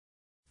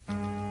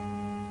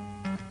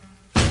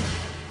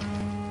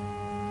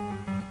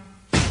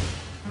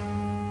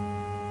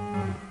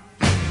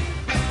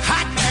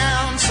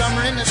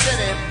summer in the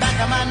city, back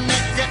of my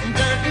neck getting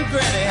dirt and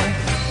gritty.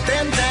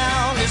 Bend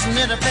down, isn't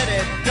it a pity?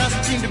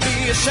 Doesn't seem to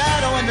be a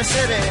shadow in the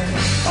city.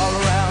 All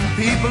around,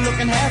 people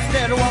looking half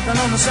dead, walking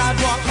on the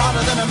sidewalk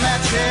harder than a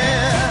match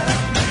here.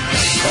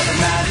 But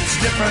tonight it's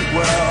a different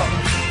world.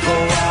 Go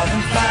out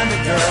and find a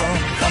girl.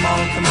 Come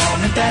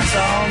on and dance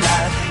all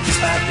night.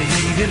 Despite the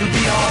heat, it'll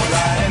be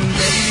alright. And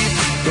babe,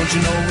 don't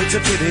you know it's a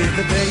pity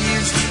the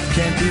days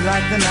can't be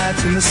like the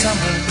nights in the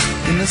summer,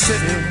 in the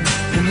city,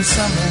 in the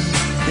summer,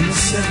 in the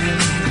city.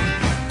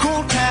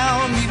 Cool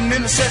town, meeting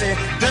in the city,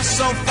 dressed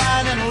so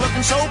fine and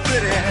looking so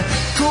pretty.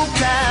 Cool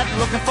cat,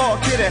 looking for a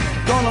kitty,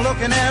 gonna look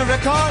in every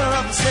corner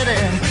of the city.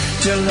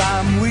 Till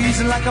I'm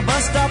wheezing like a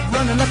bus stop,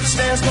 running up the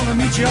stairs, gonna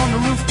meet you on the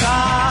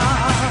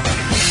rooftop.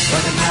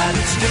 But tonight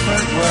it's a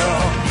different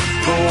world.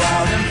 Go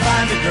out and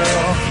find a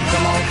girl.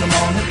 Come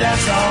on and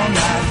dance all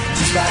night.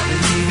 Just like the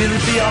heat,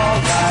 it'll be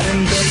alright.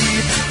 And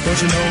babe, don't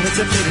you know it's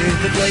a pity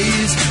the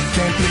days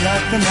can't be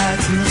like the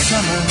nights in the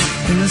summer,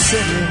 in the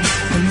city,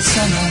 in the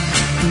summer,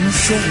 in the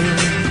city.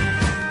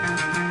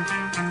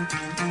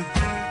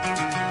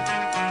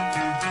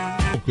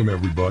 Welcome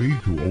everybody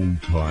to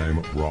Old Time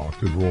Rock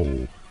and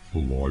Roll, the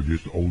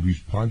largest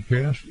oldies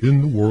podcast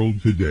in the world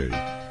today.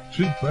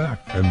 Sit back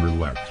and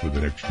relax for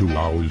the next 2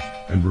 hours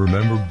and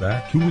remember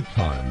back to a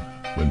time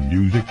when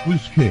music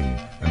was king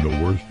and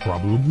the worst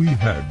problem we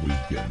had was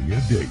getting a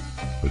date,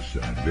 a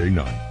Saturday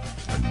night.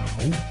 And now,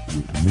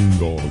 with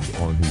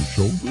Moondog on his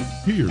shoulder,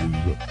 here's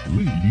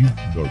Lee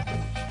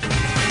Douglas.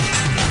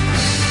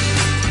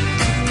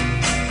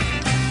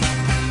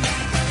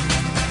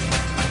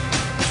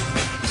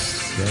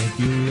 Thank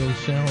you, Real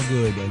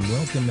Soundgood, and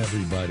welcome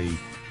everybody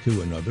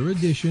to another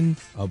edition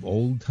of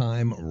Old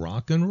Time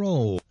Rock and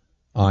Roll.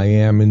 I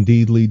am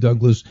indeed Lee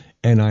Douglas,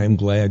 and I am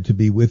glad to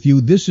be with you.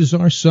 This is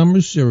our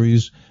summer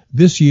series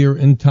this year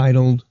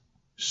entitled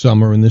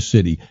Summer in the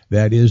City.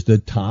 That is the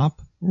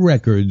top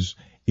records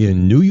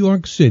in New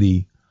York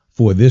City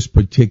for this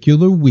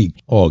particular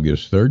week,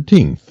 August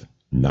 13th,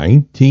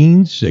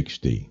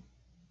 1960.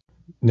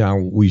 Now,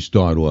 we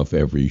start off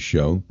every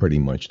show pretty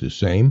much the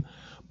same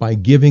by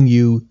giving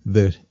you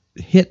the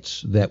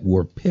hits that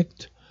were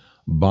picked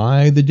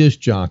by the disc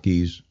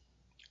jockeys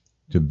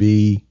to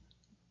be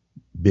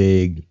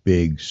big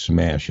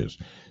smashes.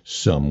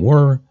 Some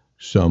were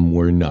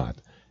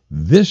not.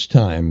 This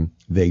time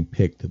they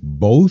picked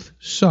both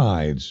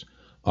sides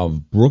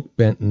of Brook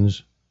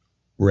Benton's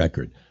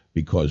record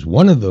because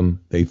one of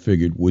them they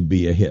figured would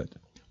be a hit.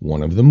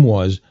 One of them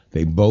was.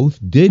 They both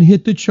did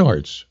hit the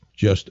charts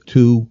just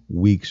 2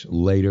 weeks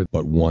later,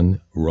 but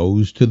one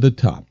rose to the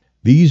top.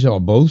 These are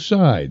both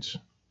sides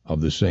of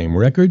the same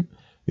record.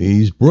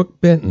 These Brook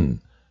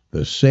Benton,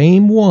 the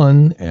same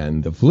one,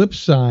 and the flip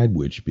side,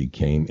 which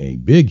became a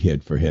big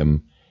hit for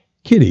him,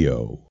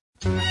 Kitty-O.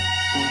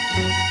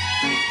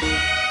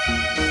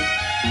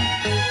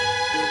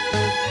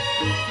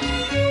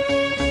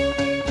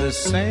 The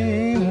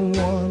same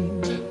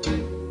one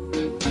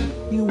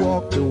you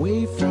walked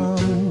away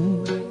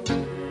from,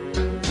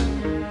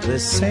 the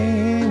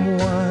same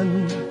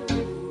one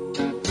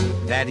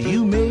that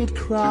you made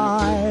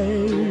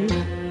cry,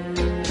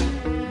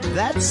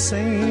 that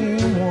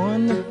same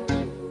one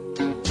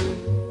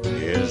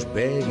is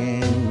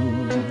begging,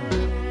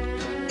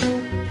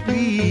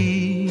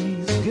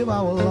 please give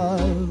our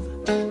love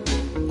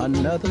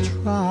another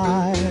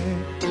try.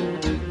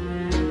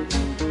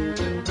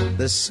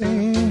 The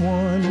same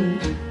one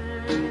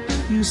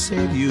you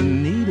said you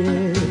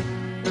needed,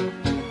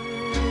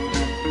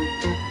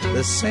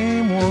 the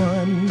same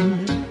one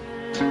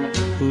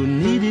who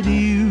needed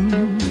you,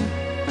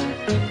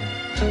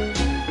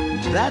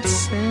 that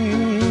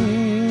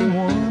same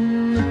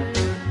one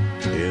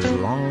is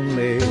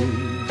lonely.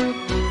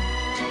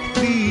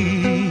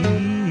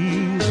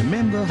 Please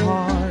mend the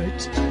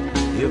heart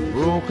you've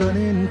broken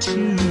in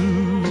two.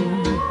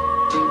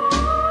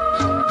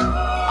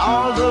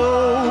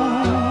 Although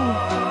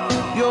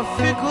you're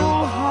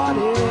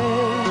fickle-hearted,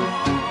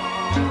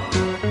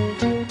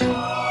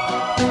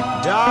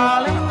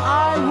 darling,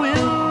 I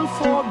will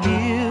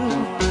forgive,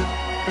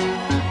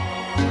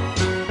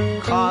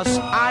 'cause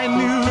I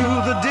knew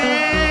the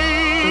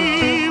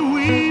day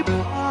we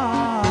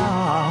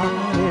parted,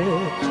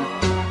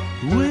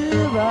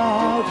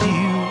 without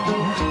you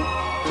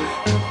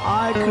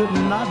I could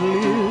not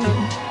live.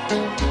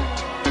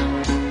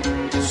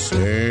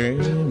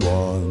 Same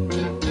one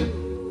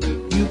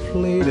you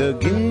played a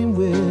game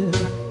with,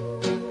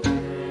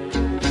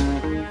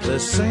 the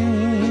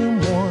same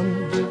one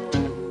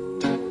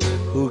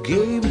who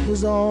gave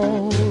his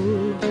all,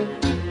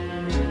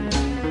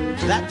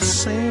 that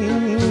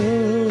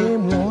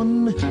same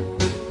one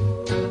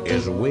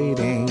is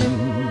waiting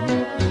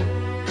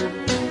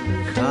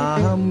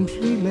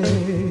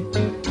completely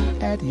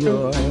at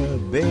your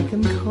beck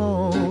and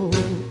call.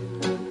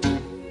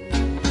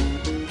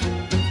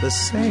 The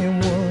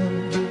same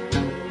one,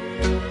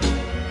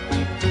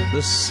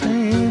 the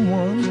same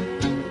one,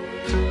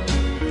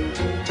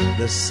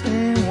 the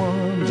same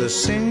one, the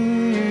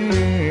same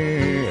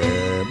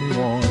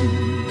one.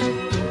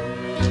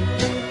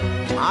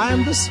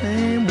 I'm the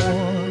same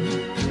one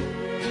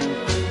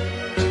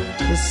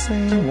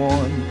same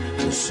one,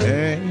 the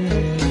same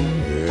one.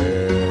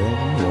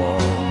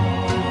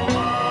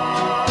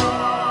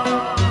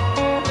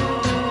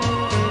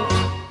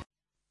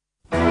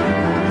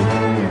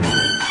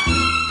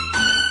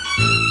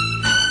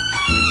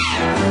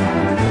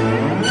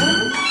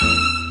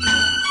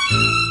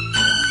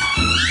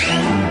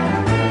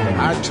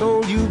 I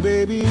told you,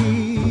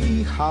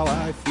 baby, how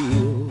I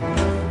feel.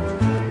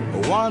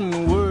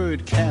 One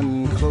word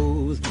can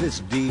close this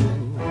deal.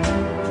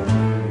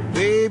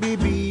 Baby,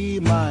 be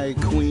my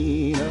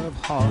queen of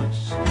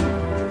hearts.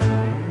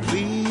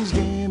 Please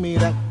give me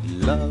that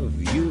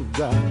love you've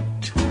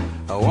got.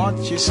 I want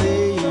you to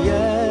say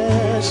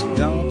yes,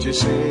 don't you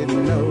say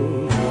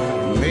no.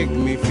 Make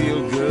me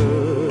feel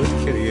good,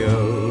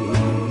 kitty-o.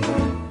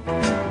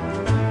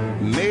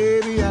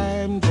 Maybe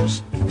I'm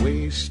just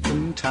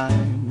wasting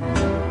time.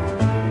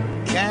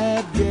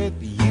 Can't get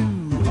you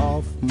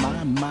off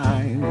my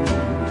mind.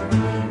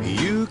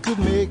 You could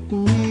make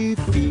me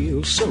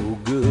feel so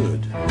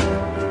good.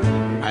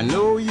 I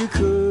know you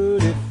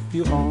could if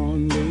you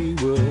only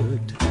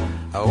would.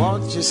 I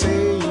want you to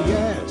say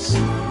yes,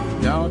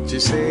 don't you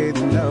say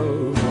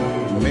no.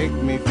 Make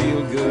me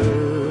feel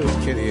good,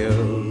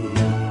 kitty-o.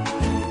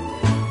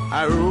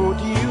 I wrote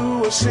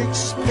you a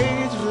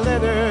 6-page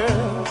letter.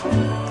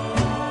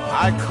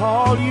 I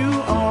called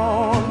you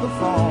on the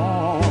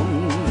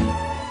phone,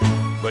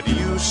 but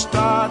you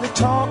started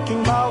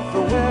talking about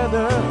the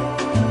weather.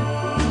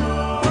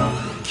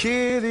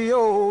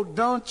 Kitty-o,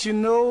 don't you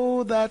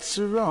know that's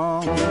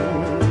wrong?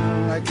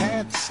 I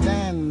can't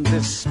stand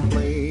this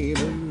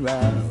playing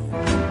around.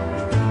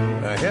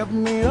 Help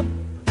me up,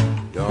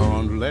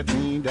 don't let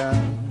me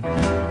down.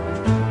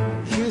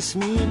 Kiss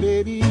me,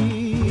 baby,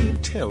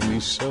 tell me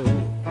so.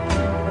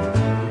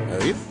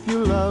 If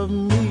you love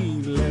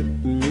me, let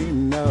me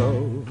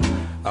know.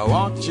 I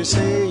want you to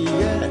say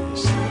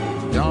yes,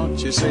 don't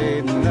you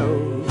say no.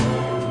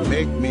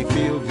 Make me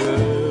feel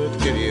good,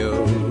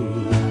 kitty-o.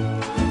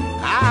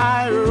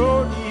 I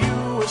wrote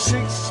you a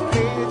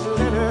 6-page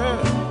letter.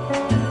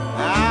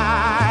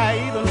 I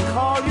even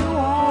called you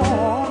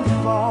on the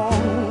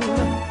phone,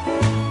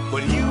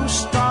 but you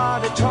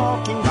started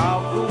talking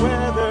about the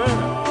weather.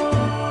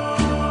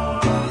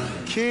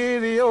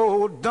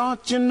 Kitty-o,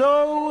 don't you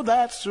know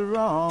that's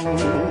wrong?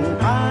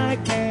 I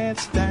can't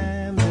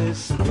stand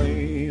this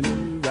playing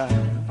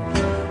around.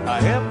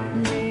 Help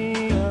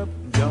me up,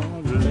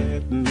 don't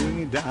let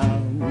me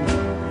down.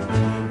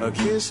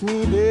 Kiss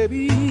me,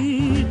 baby,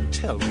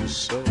 tell me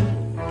so.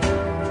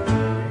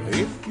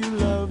 If you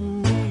love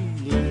me,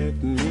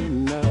 let me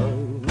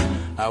know.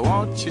 I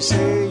want you to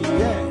say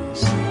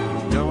yes,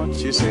 don't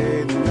you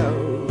say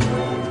no.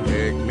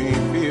 Make me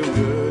feel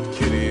good,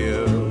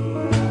 kitty-o.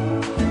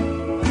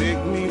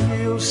 Make me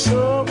feel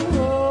so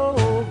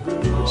good,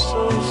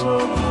 so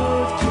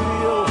good,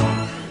 kitty-o.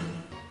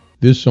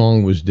 This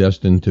song was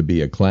destined to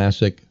be a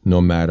classic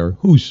no matter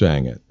who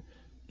sang it.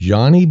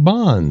 Johnny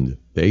Bond,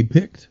 they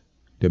picked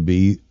to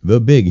be the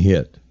big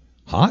hit,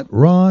 Hot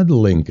Rod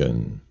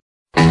Lincoln.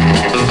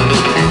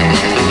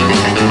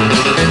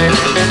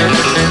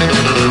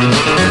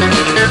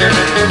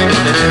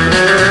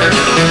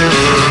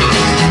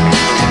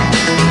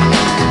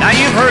 Now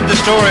you've heard the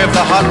story of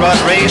the hot rod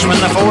race when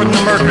the Ford and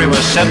the Mercury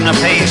was setting a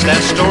pace. That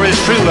story's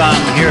true, I'm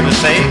here to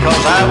say,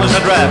 'cause I was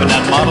a-driving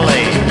that Model A.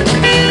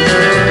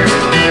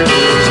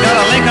 It's got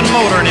a Lincoln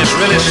motor and it's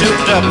really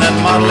souped up. That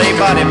Model A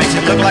body makes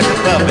it look like a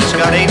pup. It's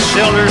got 8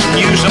 cylinders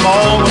and use them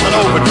all with an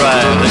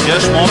overdrive that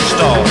just won't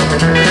stall.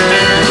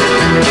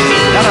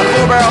 Got a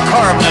 4-barrel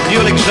carb and a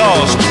dual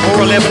exhaust,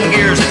 411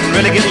 gears that can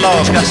really get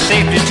lost. Got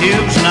safety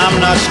tubes and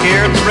I'm not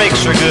scared. The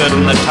brakes are good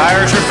and the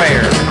tires are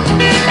fair.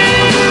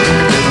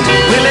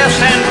 We left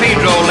San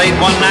Pedro late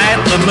one night.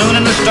 The moon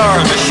and the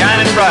stars were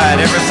shining bright.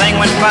 Everything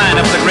went fine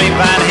up the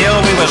Grapevine Hill.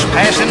 We was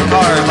passing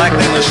cars like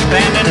they was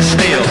standing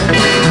still.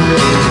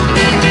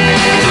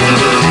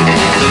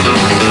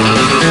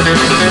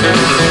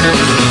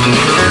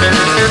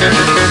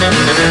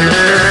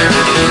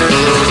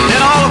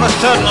 Then all of a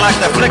sudden, like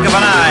the flick of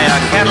an eye, a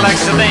Cadillac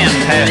sedan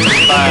passed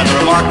us by. The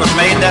remark was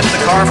made, that's the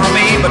car for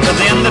me, but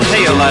within the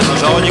tail light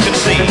was all you could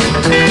see.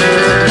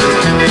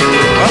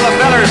 Well, the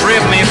fellers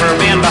ribbed me for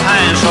being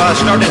behind, so I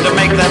started to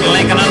make that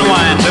Lincoln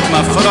unwind. Took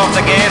my foot off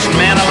the gas and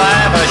man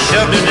alive, I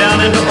shoved it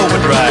down into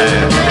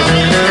overdrive.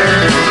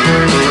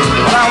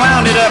 Well, I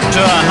wound it up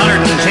to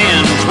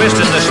 110,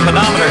 twisted the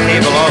speedometer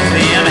cable off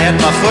the end, had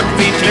my foot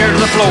feet clear to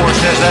the floor,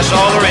 says that's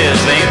all there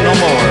is, there ain't no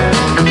more.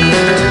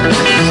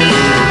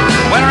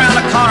 Went around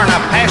the corner and I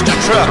passed a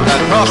truck. I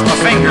crossed my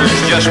fingers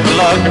just for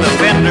luck. The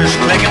fenders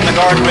clicking, the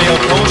guardrail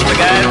post, the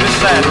guy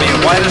beside me,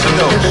 white as a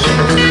ghost.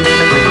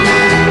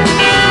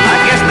 I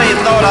guess they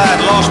thought I had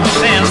lost my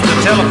sense. The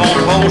telephone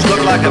poles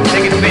looked like a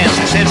picket fence.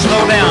 It said,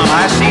 slow down,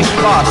 I see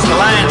spots. The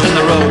lines in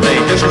the road, they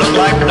just look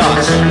like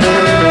dots.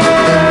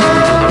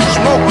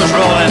 Smoke was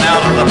rolling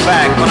out of the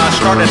back. When I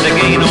started to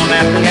gain on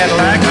that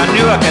Cadillac, I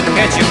knew I could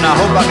catch him and I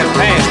hope I could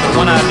pass.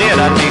 But when I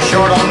did, I'd be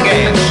short on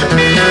gas.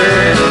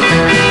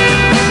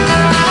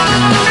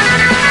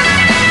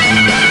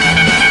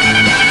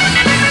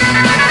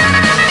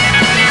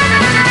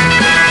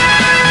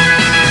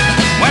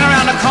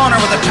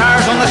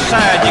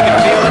 side, you can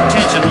feel the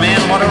tension,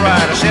 man, what a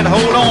ride. I said,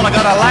 hold on, I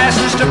got a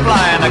license to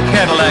fly, and a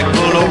Cadillac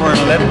pulled over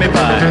and let me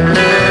by.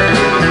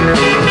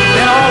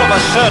 Then all of a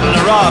sudden,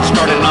 the rod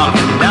started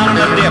knocking. Down in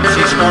the depths,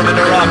 he started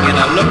a rocking.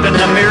 I looked in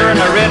the mirror,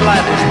 and the red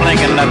light was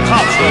blinking. The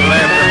cops was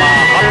after my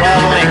hot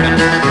rod Lincoln.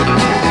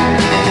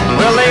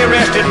 Well, they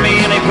arrested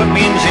me and they put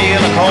me in jail.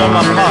 I called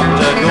my pop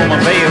to go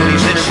my bail. He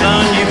said,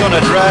 son, you're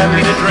gonna drive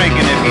me to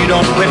drinking if you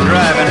don't quit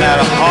driving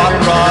that hot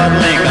rod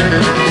Lincoln.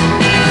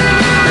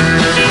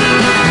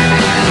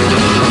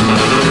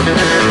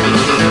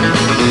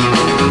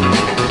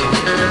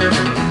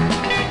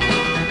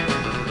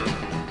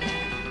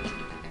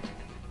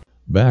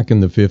 Back in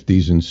the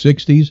 50s and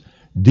 60s,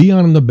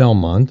 Dion and the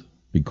Belmont,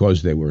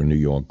 because they were a New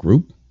York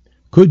group,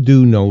 could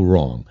do no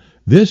wrong.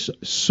 This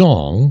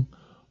song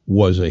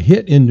was a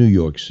hit in New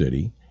York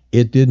City.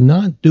 It did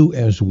not do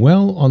as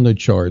well on the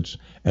charts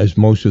as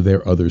most of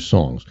their other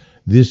songs.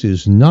 This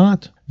is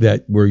not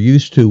that we're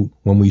used to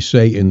when we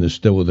say In the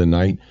Still of the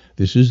Night.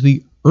 This is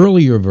the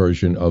earlier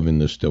version of In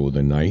the Still of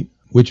the Night,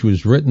 which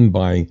was written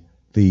by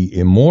the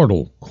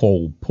immortal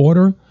Cole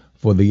Porter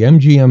for the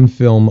MGM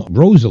film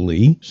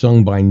Rosalie,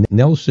 sung by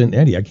Nelson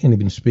Eddy. I can't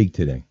even speak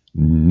today.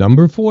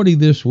 Number 40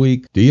 this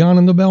week, Dion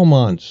and the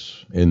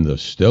Belmonts, In the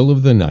Still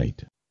of the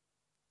Night.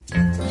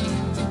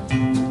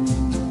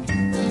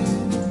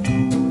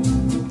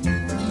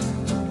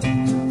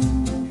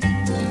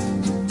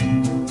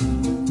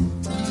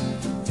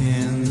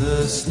 In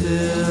the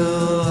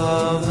still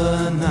of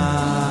the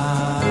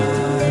night,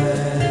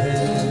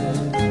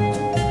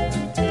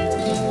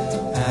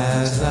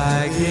 as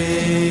I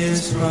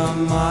gaze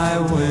from my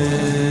window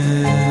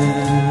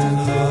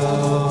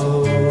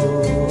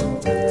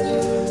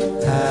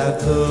at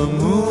the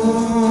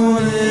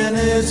moon in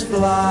its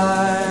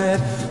flight,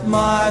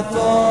 my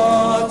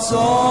thoughts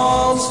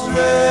all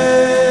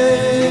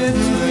stray to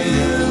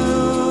you.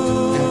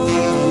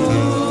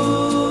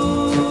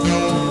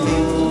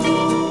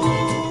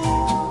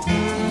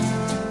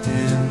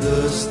 In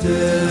the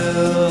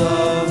still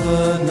of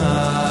the night,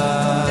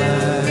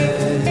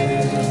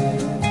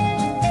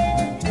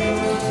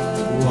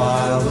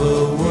 while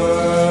the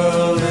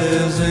world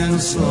is in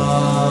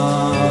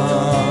slumber,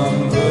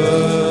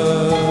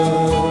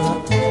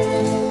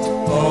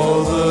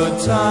 oh, the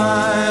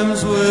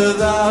times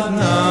without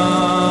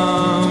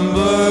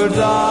number,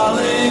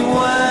 darling,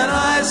 when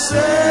I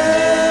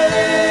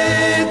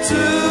say to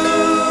you,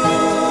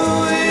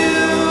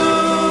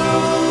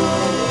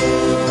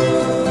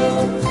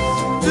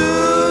 do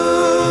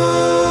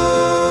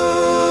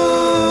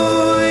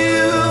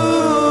you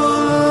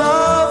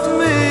love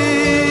me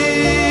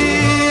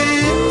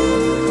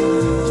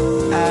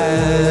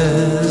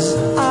as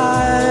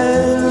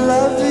I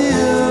love you?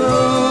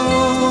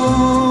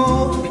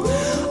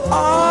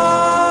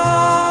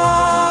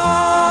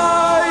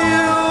 Are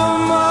you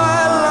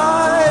my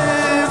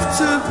life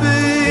to be?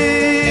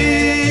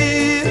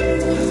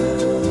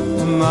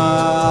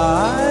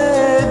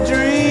 My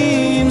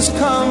dreams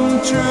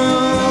come true,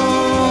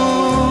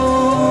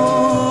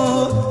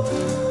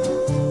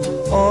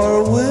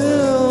 or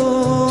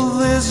will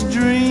this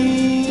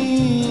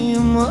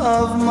dream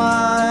of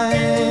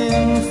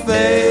mine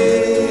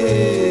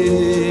fade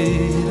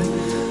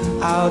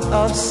out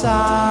of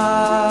sight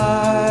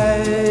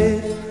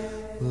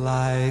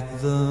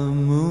like the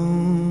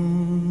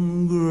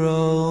moon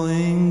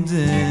growing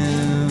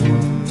dim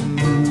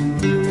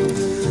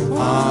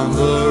on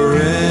the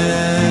rim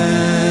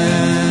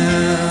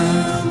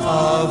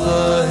of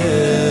the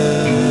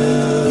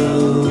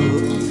hill,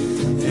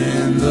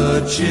 in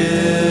the chill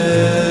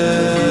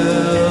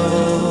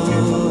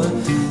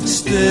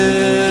still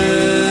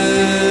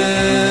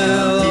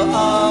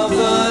of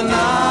the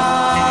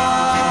night,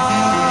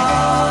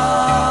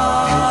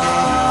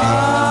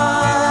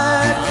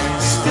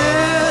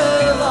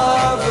 still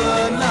of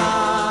the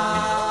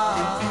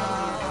night.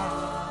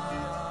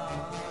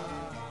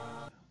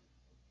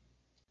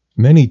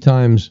 Many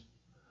times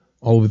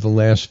over the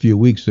last few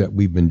weeks that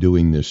we've been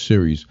doing this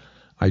series,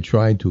 I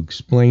tried to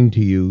explain to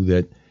you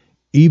that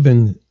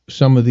even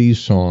some of these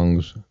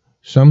songs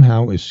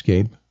somehow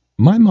escape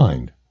my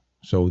mind.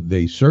 So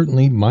they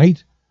certainly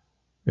might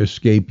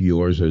escape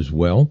yours as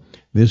well.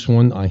 This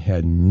one I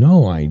had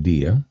no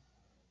idea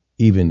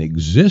even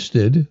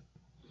existed.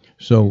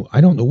 So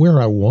I don't know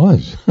where I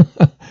was.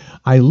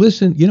 I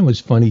listened, it's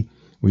funny.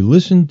 We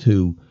listened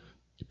to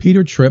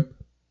Peter Tripp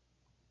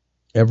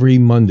every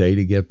Monday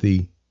to get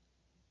the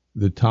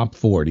top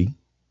 40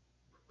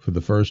 for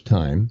the first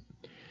time.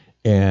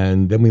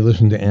 And then we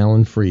listened to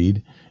Alan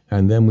Freed.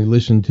 And then we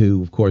listened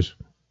to, of course,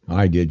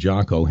 I did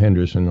Jocko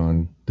Henderson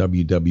on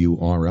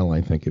WWRL,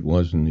 I think it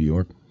was in New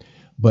York.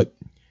 But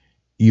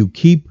you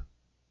keep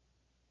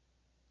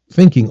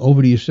thinking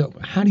over to yourself,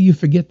 how do you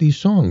forget these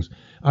songs?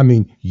 I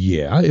mean,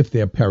 yeah, if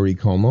they're Perry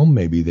Como,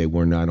 maybe they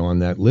were not on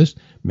that list.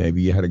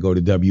 Maybe you had to go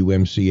to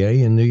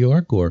WMCA in New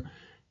York, or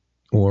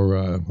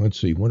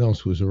let's see, what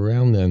else was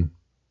around then?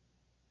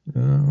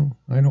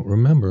 I don't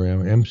remember.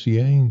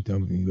 MCA,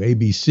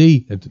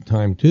 ABC at the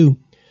time too.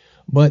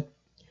 But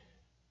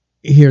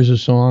here's a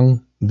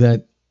song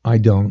that I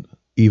don't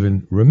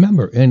even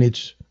remember. And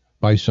it's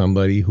by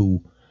somebody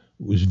who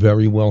was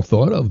very well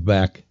thought of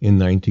back in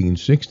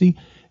 1960,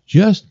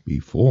 just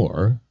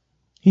before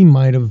he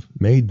might have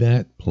made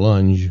that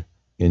plunge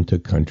into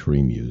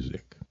country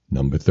music.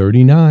 Number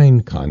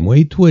 39,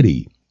 Conway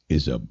Twitty,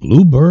 Is a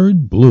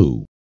Bluebird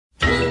Blue.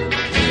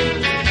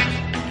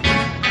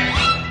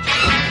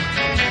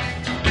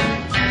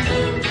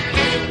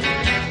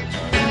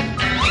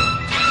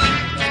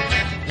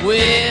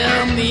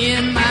 Well, me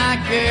and my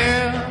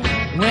girl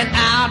went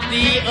out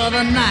the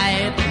other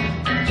night.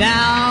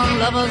 Down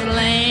Lover's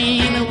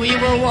Lane we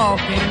were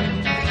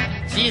walking.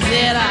 She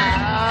said,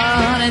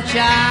 honey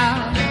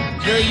child,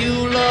 do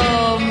you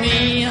love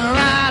me?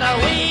 Right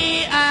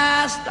away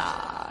I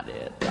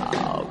started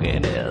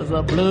talking. Is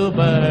a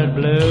bluebird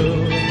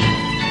blue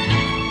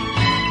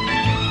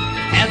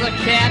as a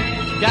cat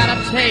got a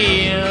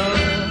tail?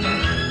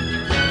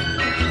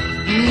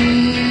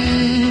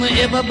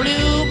 If a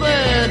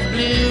bluebird's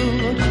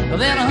blue,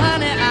 then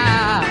honey, I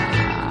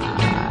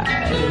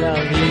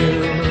love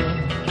you.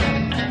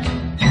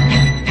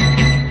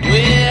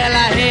 Well, I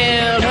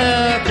held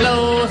her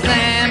close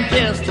and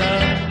kissed her.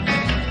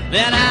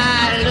 Then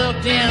I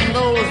looked in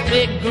those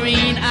big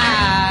green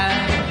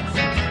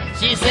eyes.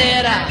 She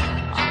said,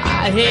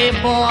 hey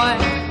boy,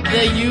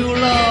 do you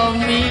love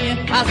me?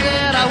 I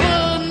said, I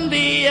wouldn't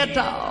be at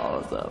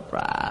all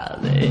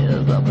surprised.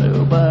 Is a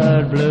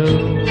bluebird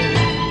blue?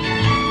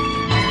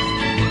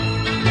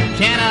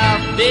 Can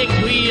a big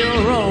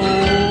wheel roll?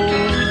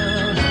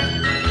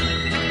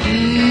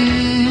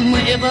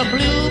 If a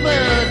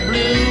bluebird's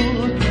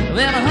blue,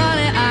 then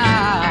honey, I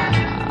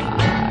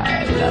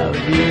love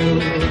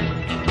you.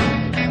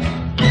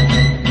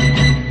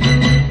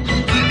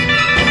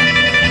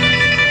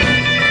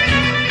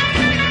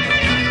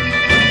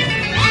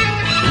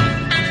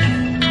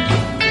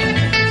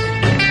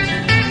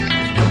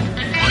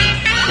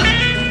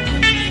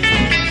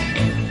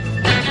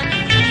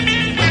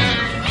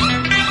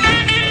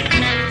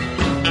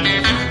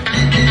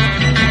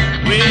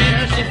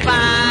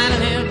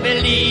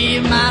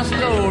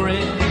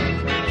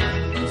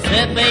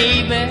 Said,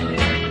 baby,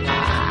 I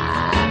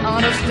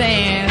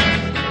understand.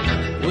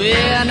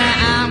 Well,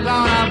 now I'm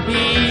gonna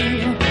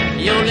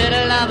be your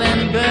little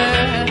loving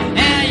girl,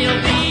 and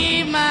you'll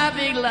be my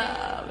big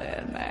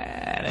loving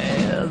man.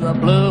 Is a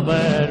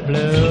bluebird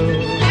blue.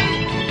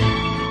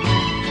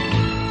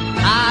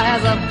 I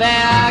has a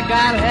bear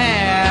got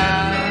hair.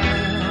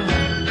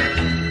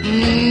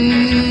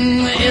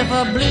 If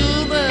a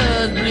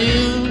bluebird's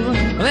blue,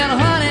 then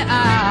honey, I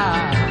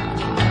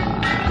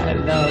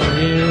love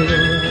you.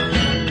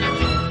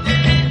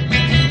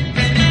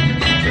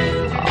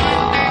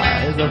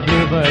 A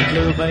bluebird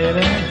blue,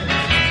 baby.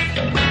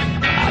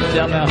 I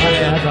tell me, honey,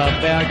 has a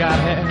bear got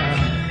hair?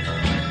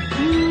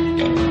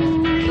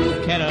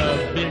 Ooh, can a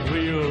big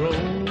wheel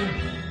roll?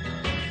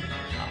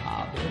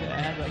 Oh, baby,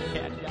 has a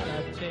cat got a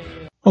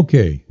tail?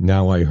 Okay,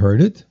 now I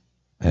heard it,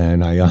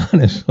 and I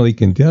honestly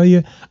can tell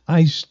you,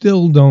 I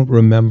still don't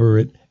remember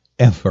it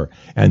ever.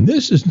 And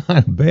this is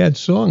not a bad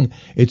song.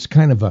 It's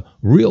kind of a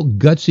real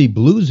gutsy,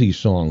 bluesy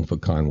song for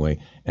Conway,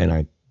 and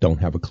I don't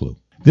have a clue.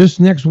 This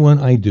next one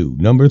I do.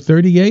 Number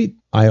 38,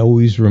 I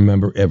Always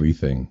Remember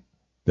Everything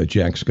that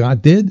Jack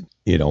Scott did.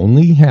 It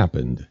only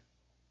happened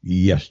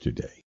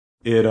yesterday.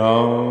 It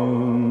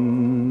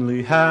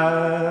only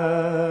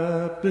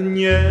happened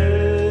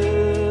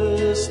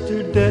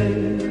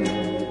yesterday,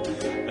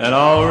 and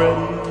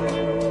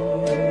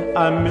already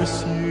I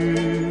miss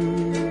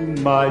you,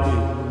 my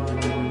dear.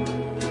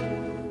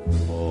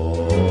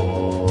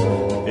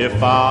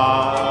 If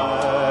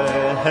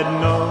I had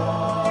known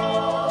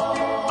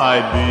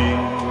I'd be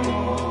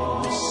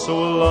so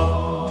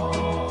alone,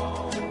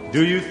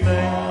 do you think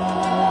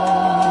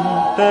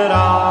that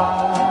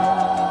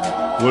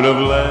I would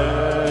have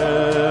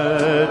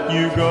let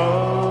you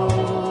go?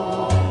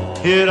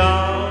 It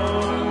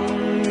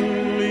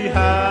only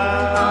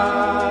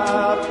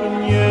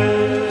happened yesterday,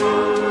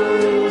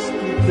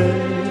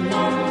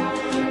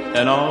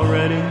 and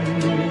already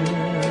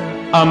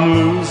I'm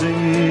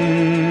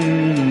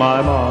losing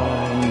my mind.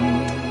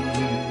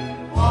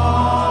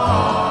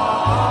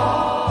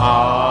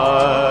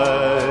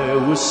 I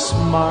was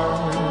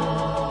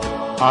smart,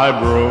 I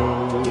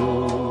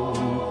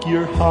broke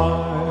your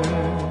heart.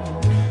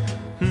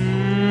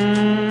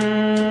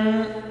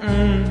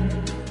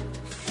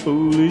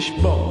 Foolish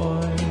boy.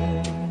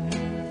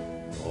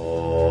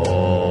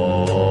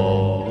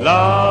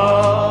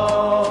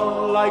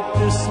 Love like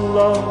this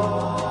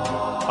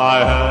love I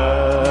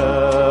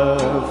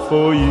have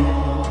for you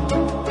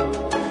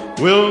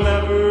will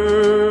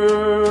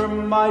never,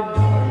 my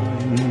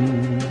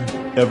darling,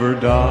 ever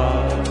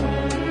die.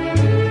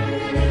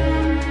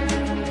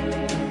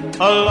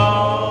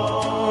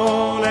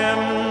 Alone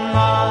am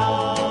I,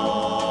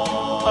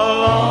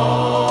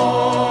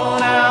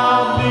 alone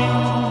I'll be.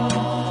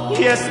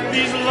 Yes,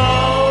 these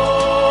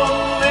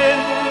lonely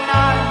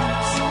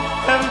nights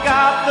have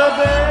got the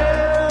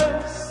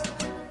best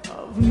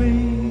of me.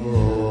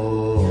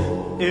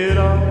 It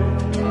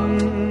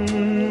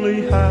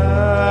only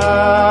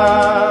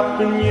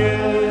happened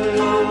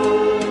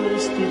yesterday,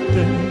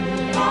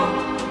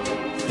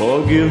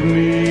 Forgive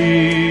me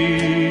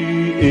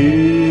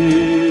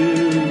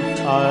if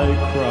I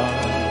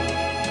cry.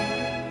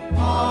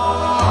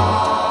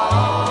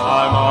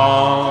 I'm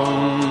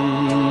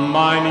on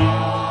my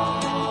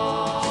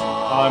knees,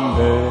 I'm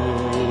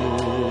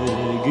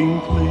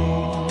begging,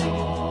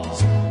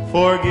 please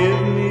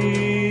forgive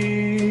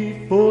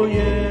me for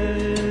yesterday.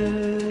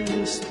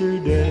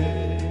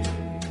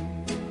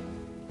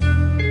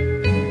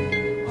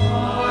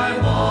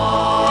 I'm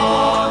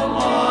on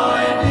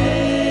my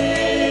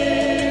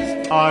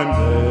knees, I'm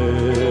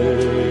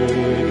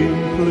begging,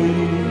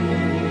 please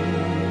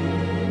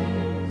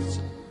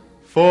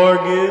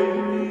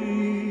forgive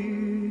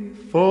me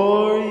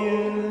for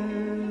yesterday.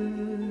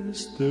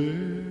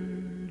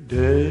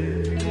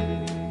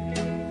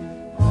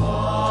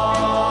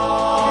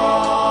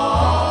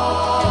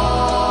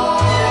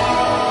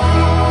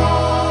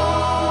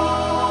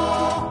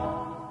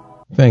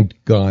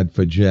 Thank God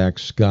for Jack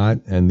Scott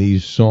and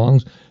these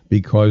songs,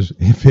 because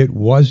if it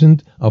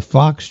wasn't a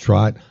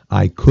foxtrot,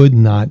 I could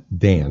not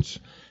dance.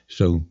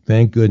 So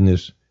thank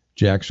goodness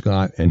Jack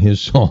Scott and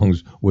his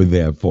songs were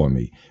there for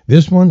me.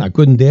 This one, I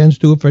couldn't dance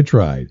to if I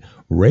tried.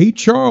 Ray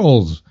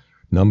Charles,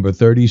 number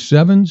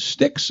 37,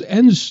 Sticks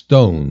and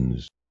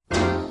Stones.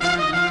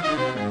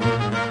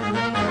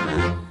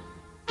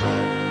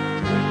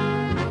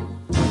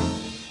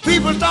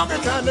 People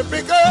talking trying to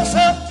pick us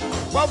up,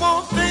 why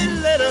won't they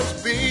let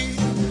us be?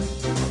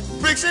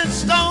 Bricks and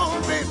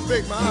stones may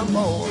break my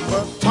bones,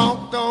 but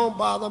talk don't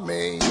bother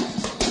me.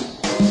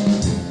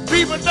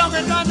 People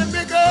talking trying to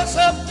pick us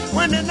up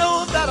when they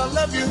know that I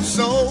love you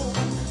so.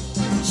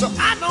 So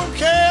I don't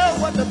care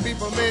what the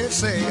people may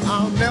say,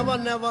 I'll never,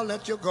 never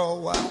let you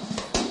go.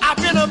 I've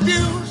been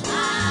abused,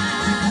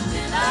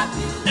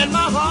 in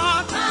my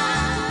heart,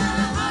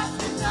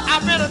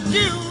 I've been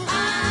accused,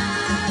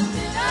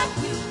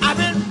 I've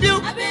been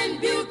buked,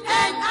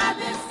 and I've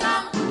been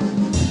stung.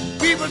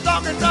 People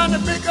talking, trying to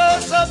pick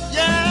us up,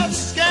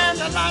 yes,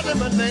 scandalizing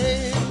my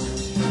name.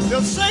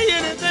 They'll say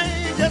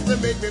anything just to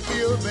make me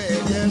feel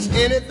bad, yes,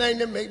 anything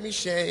to make me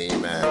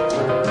shame.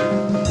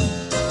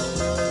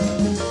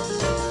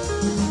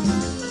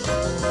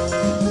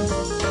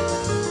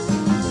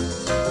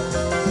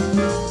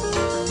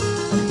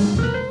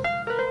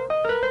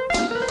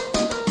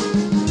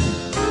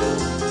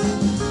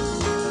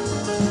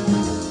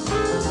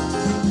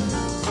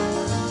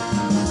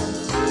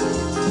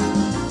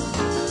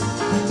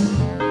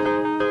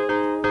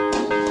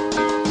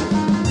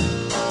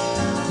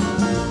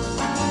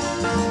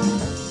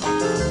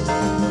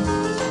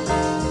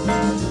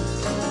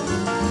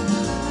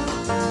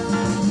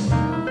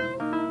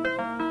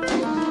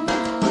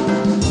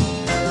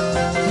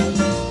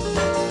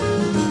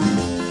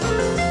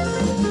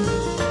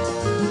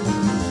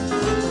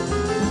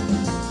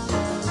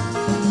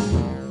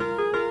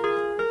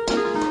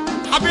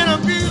 I've been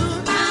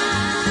abused,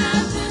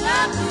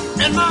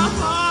 in my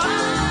heart,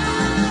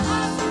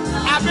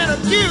 I've been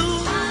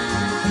accused,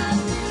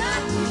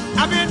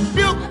 I've been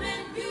buked,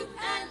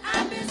 and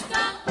I've been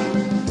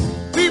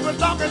stung. People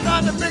talking,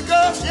 trying to pick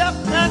us, yep,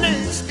 and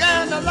they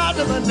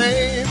scandalizing my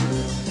name.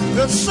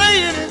 They'll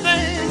say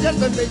anything just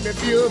to make me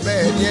feel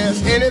bad,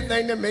 yes,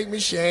 anything to make me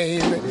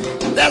shame.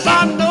 Yes,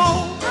 I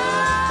know,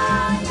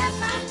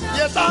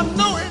 yes, I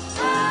know it,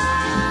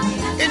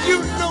 and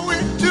you know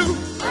it too.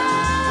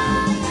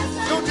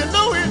 Don't you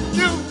know it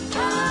too?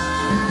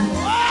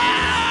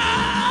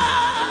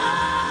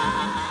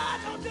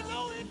 Don't you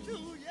know it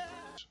too? Yeah.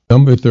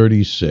 Number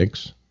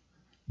 36,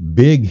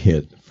 big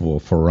hit for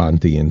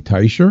Ferranti and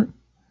Teicher.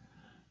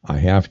 I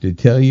have to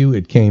tell you,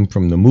 it came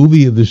from the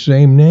movie of the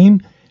same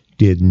name.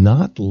 Did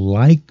not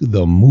like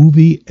the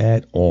movie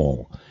at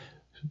all.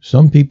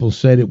 Some people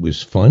said it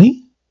was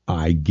funny.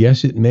 I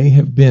guess it may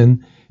have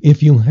been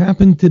if you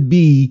happen to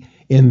be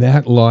in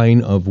that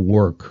line of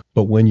work.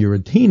 But when you're a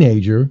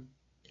teenager,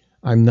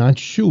 I'm not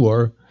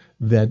sure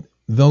that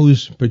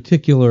those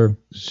particular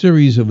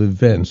series of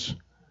events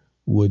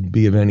would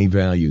be of any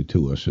value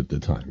to us at the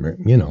time, right?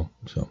 You know.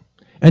 So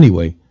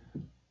anyway,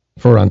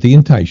 Ferranti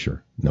and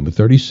Teicher, number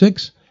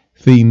 36,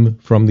 theme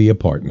from The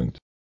Apartment.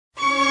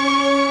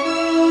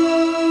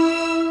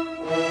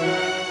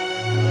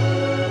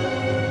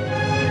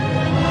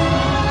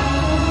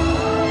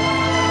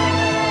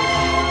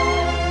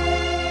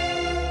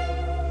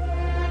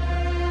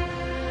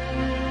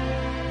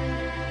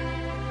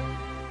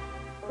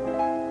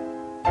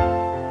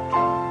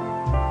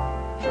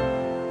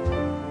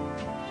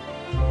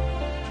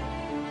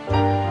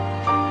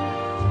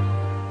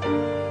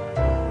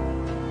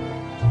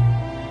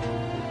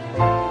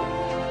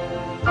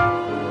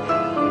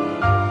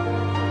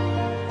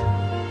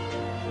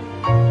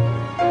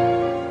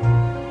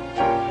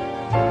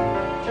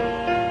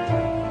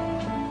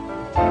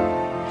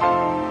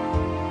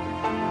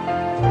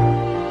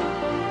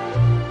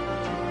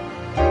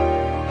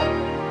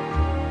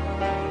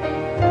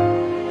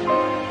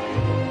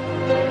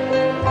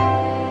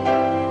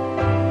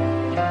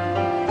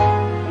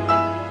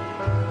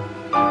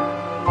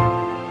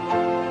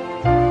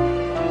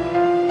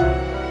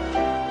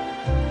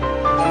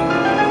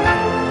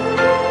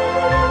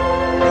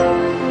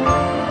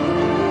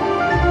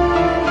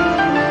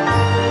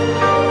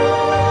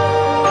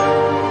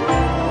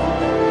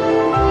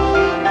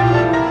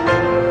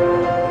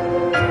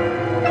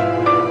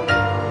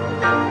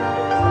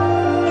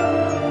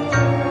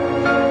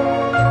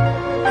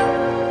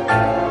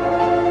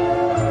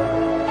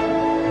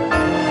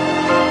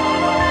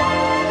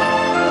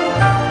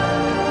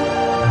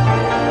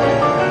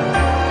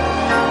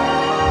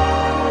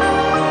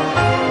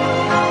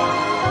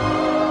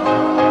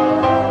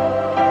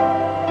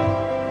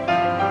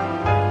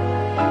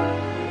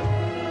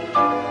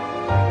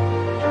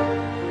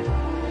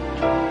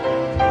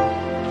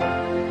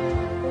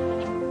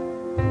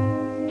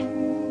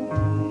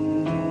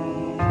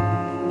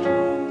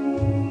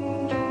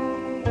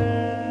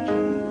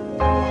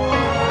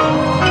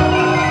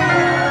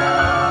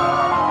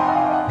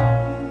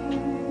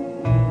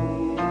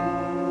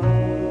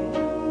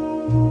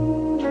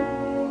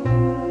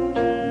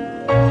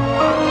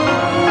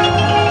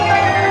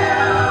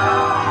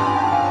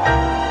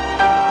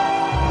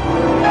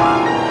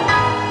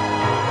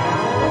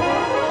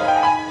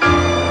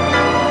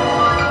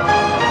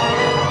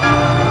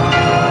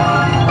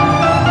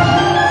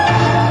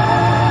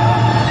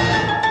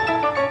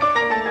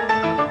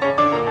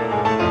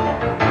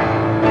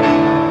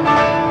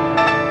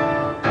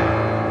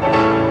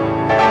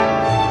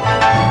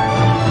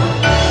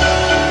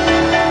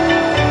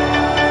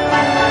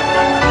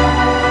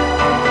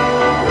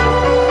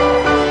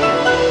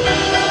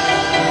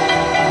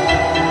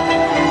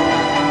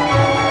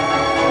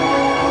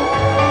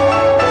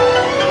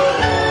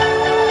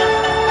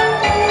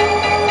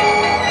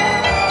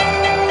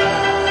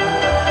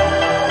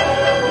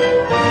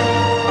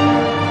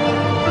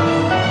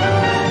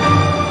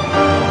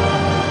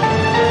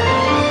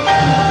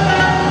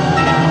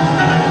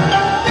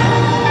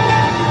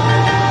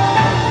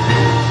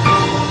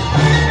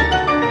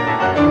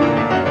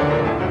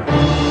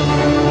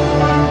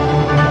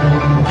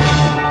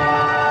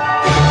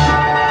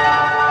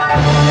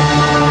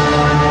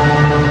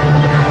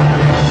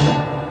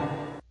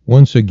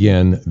 Once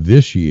again,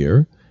 this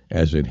year,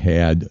 as it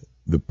had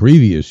the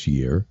previous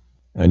year,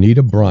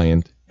 Anita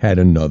Bryant had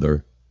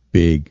another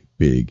big,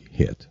 big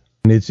hit.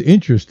 And it's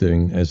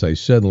interesting, as I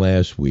said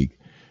last week,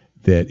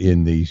 that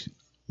in the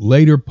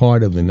later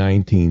part of the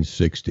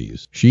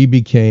 1960s, she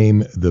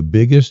became the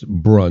biggest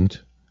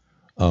brunt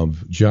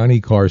of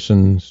Johnny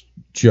Carson's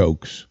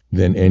jokes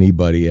than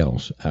anybody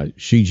else.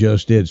 She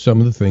just did some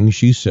of the things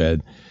she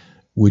said,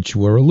 which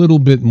were a little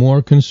bit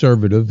more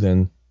conservative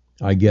than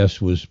I guess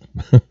was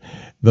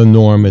the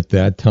norm at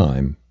that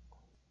time.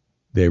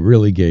 They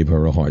really gave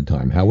her a hard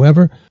time.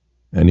 However,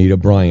 Anita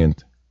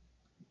Bryant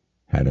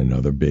had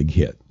another big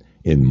hit.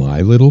 In My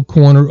Little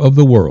Corner of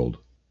the World.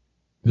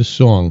 This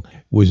song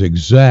was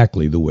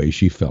exactly the way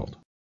she felt.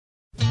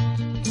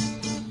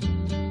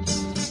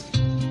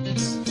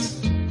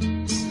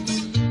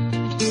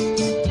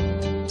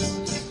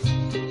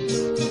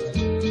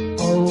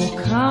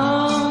 Oh,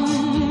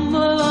 come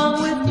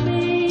along with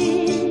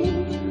me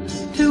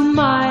to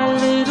my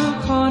little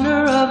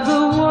corner of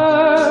the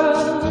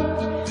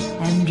world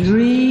and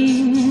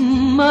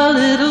dream a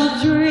little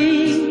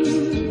dream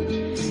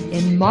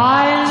in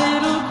my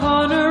little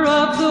corner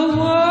of the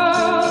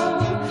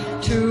world.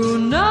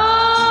 Tonight,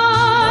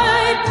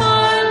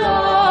 my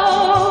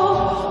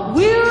love,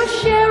 we'll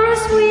share a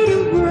sweet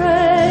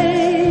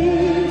embrace.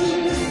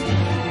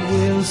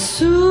 We'll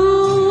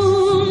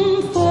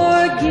soon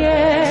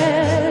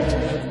forget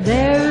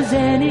there's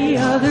any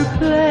other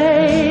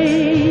place.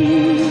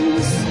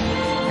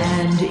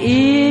 And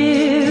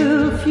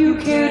if you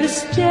care to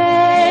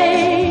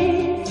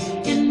stay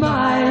in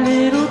my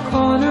little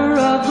corner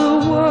of the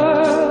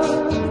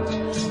world,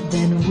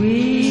 then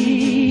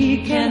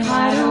we can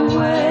hide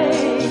away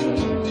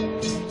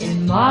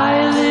in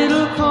my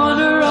little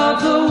corner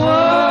of the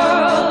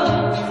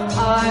world.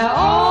 I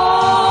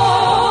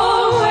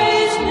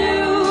always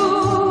knew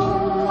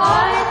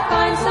I'd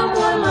find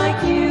someone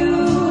like you.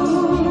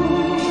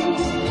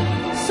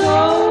 So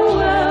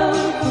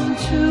welcome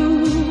to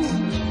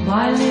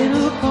my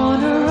little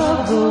corner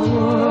of the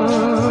world.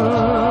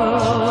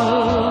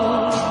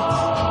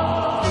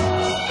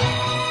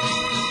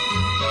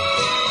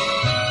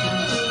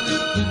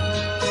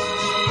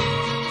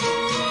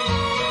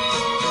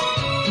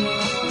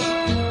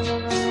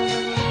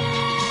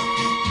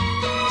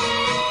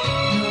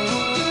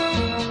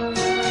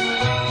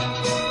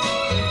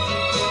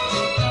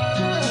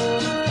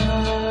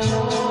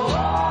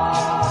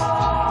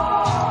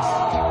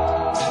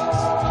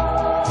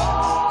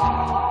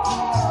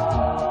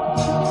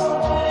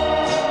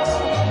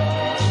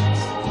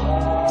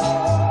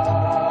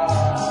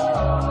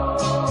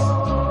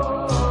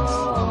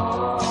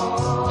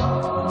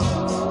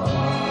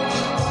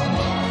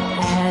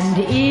 And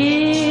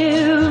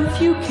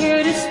if you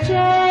care to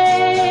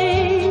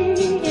stay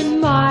in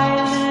my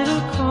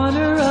little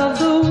corner of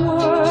the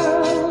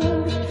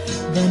world,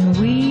 then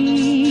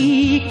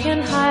we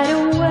can hide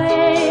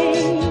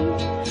away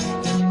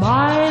in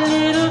my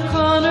little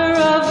corner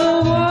of the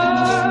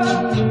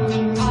world.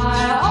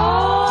 I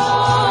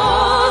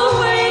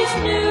always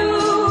knew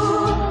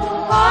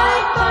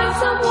I'd find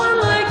someone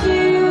like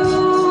you.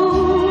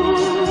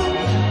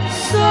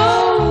 So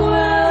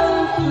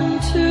welcome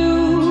to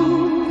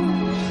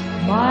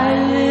my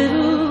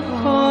little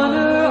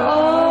corner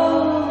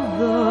of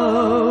the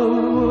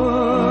world.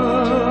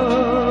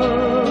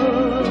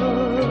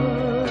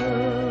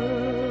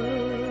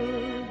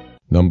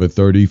 Number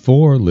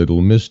 34,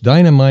 Little Miss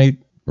Dynamite,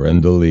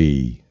 Brenda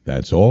Lee.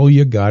 That's all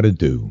you gotta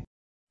do.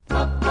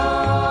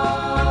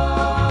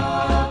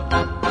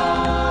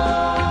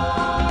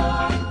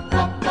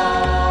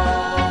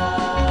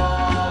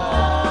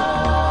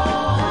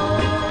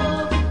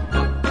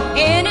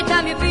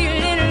 Anytime you're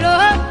feeling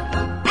love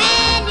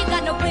and you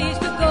got no place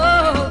to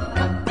go,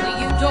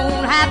 you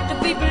don't have to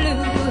be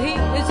blue.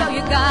 Here's all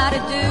you gotta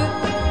do.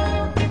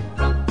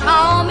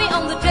 Call me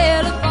on the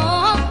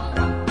telephone,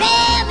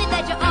 tell me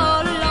that you're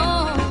all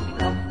alone,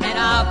 and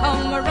I'll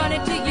come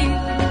running to you,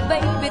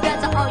 baby.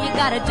 That's all you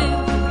gotta do.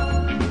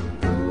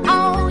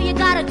 All you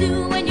gotta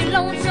do when you're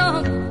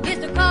lonesome is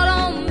to call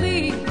on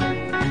me,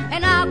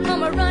 and I'll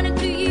come running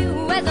to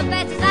you as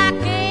fast as I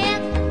can.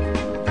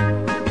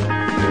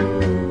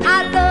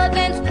 I love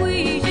and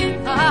squeeze you,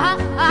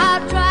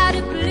 I'll try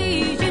to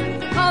please you,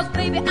 'cause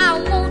baby I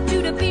want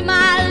you to be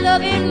my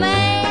loving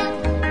man.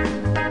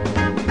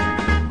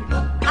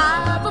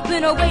 I've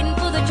been waiting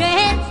for the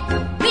chance,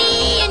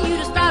 me and you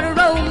to start a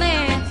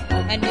romance,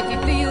 and if you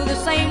feel the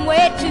same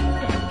way too,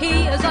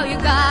 here's all you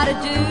gotta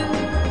do.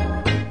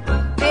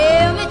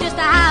 Tell me just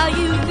how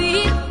you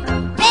feel,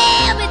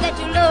 tell me that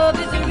your love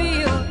is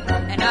real,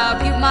 and I'll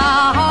give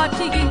my heart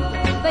to you,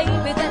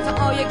 baby, that's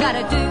all you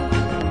gotta do.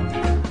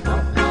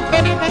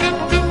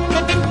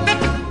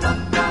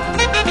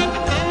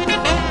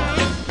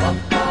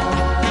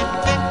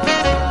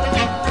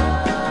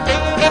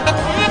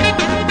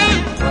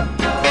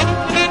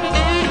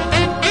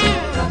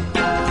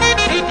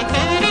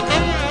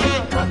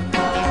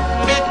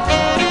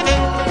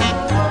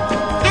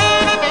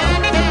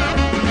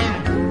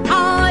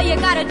 All you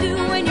gotta do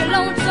when you're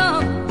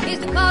lonesome is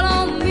to call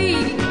on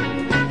me,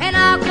 and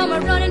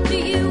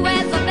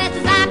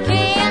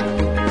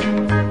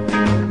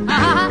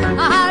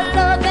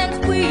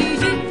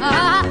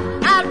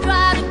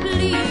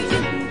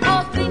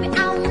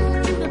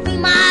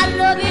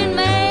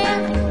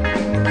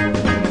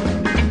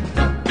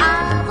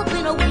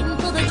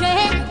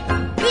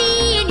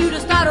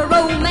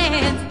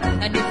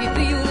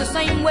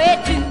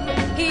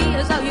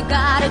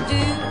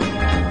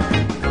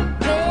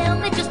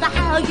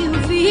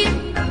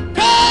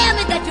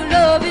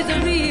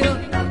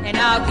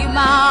I'll give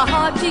my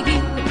heart to you,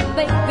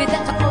 baby,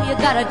 that's all you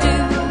gotta do.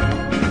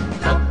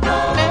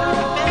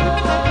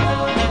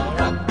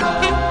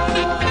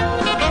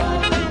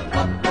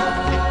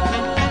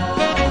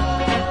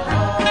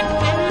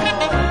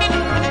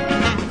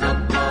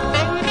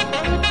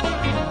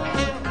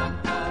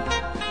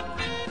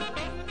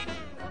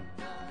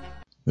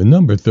 The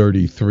number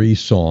 33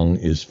 song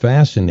is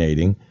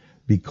fascinating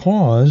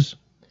because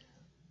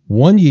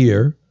 1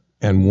 year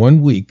and 1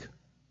 week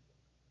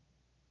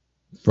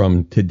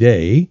from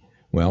today,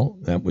 well,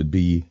 that would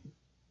be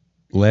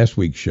last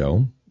week's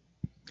show,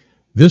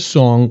 this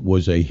song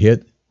was a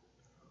hit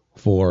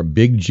for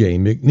Big J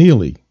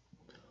McNeely.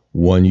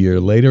 1 year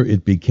later,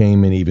 it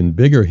became an even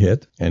bigger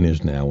hit and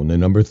is now in the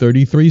number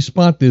 33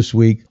 spot this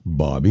week.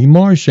 Bobby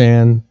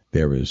Marchand,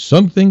 There Is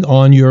Something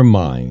on Your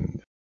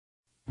Mind.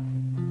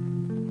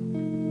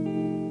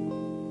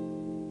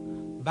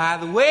 By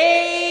the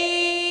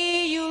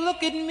way you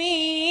look at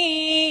me,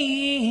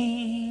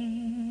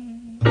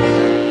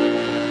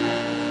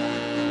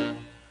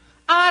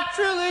 I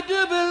truly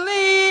do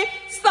believe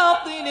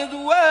something is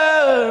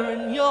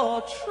worrying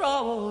your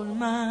troubled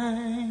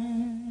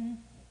mind.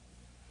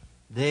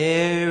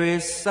 There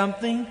is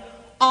something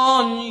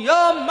on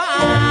your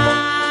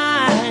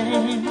mind.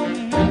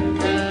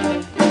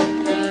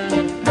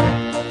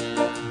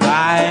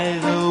 By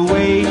the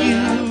way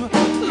you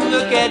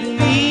look at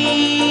me,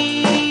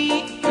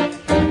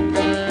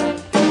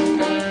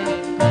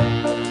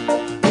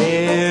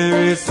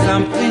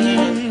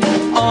 something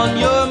on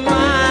your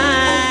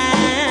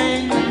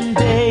mind,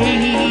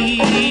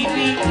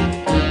 baby.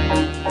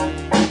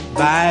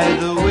 By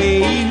the way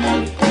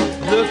you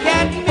look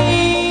at me,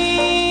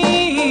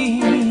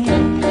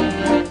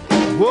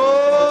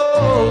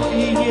 whoa,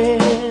 yeah.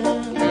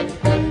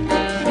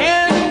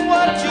 And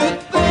what you're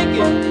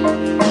thinking,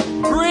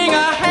 bring a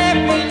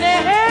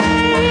happiness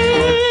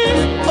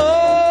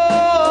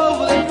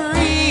over the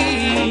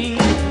green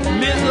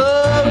misery.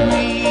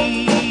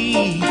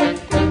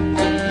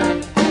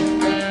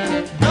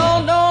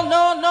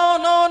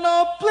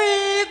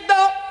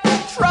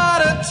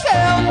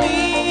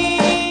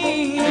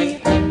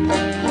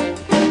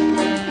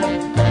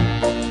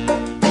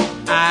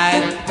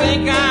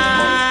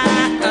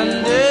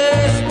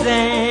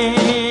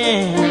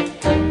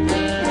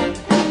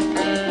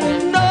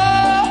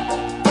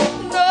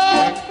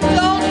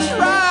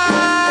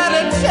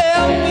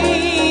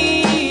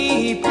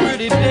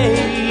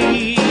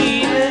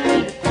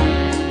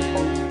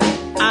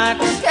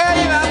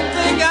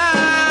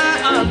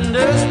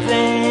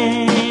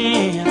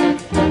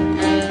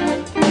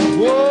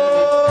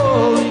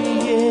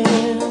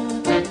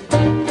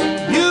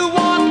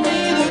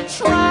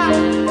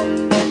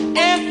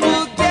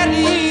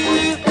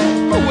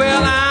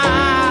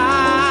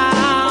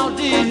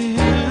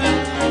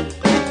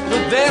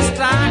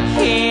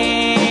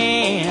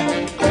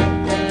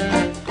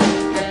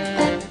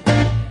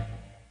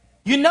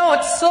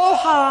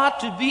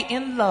 To be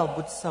in love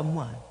with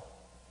someone.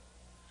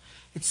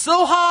 It's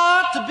so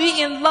hard to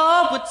be in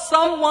love with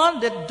someone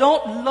that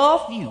don't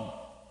love you.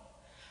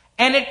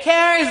 And it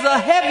carries a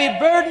heavy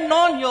burden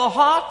on your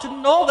heart to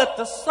know that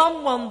the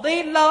someone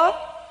they love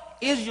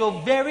is your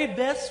very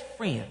best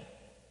friend.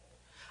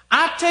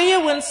 I tell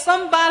you, when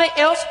somebody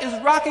else is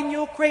rocking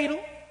your cradle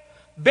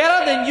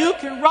better than you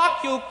can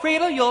rock your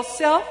cradle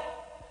yourself,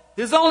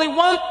 there's only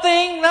one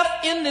thing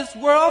left in this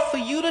world for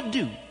you to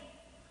do.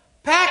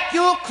 Pack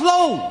your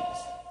clothes.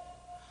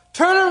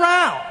 Turn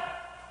around,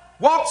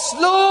 walk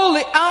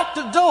slowly out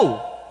the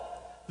door,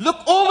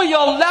 look over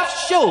your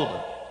left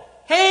shoulder,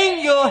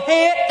 hang your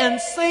head and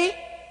say,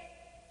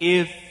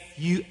 if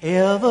you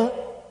ever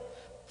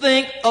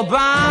think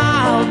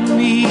about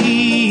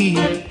me,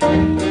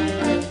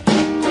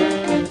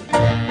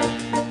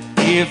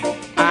 if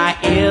I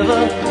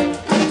ever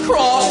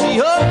cross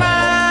your mind,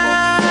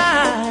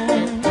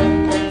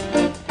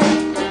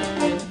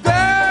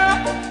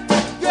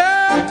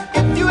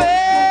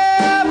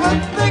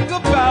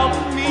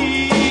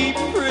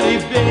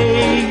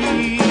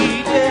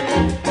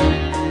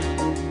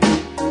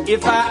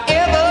 if I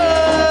ever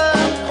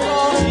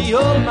cross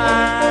your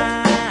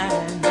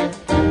mind,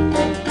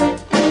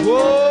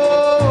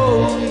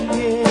 whoa,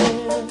 yeah.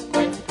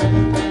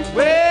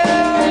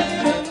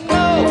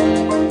 Well,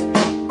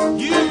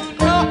 you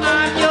know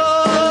I'm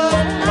yours.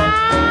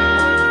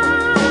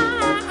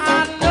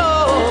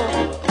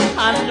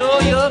 I know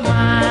you're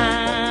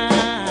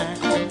mine.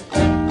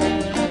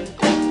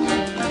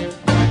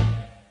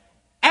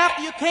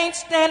 After you can't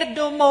stand it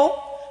no more,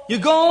 you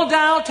go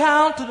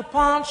downtown to the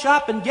pawn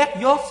shop and get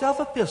yourself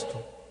a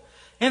pistol.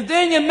 And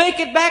then you make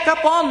it back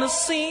up on the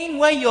scene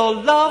where your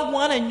loved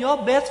one and your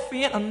best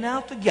friend are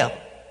now together.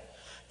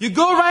 You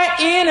go right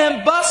in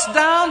and bust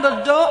down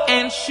the door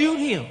and shoot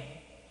him.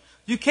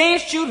 You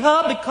can't shoot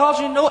her because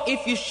you know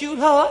if you shoot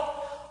her,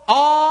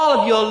 all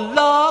of your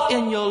love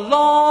in your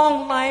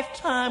long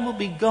lifetime will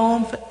be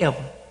gone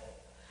forever.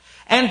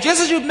 And just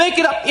as you make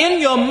it up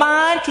in your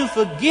mind to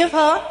forgive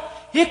her,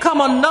 here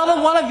come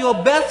another one of your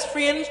best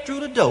friends through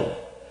the door.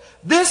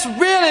 This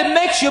really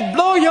makes you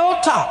blow your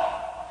top.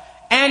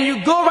 And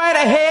you go right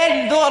ahead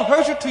and though it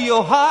hurts you to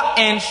your heart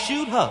and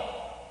shoot her.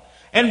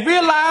 And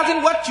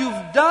realizing what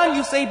you've done,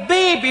 you say,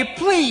 baby,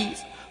 please,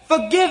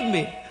 forgive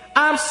me.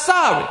 I'm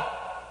sorry.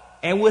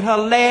 And with her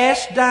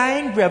last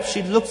dying breath,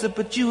 she looks up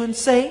at you and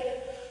say,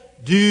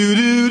 do,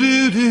 do,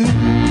 do, do.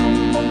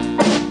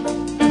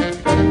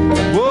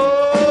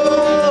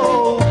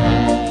 Whoa,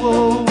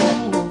 whoa.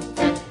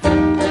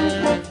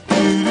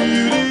 Do,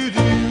 do, do,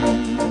 do.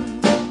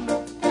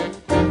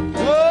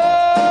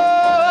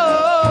 Whoa,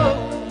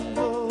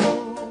 whoa.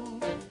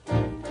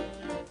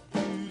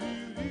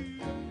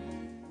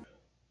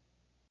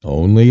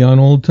 Only on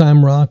Old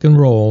Time Rock and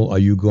Roll are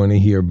you going to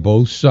hear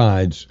both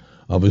sides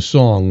of a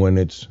song when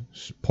it's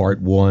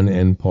part one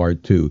and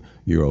part two.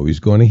 You're always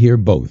going to hear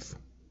both.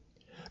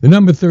 The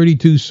number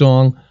 32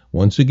 song,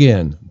 once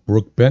again,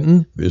 Brooke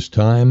Benton, this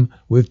time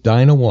with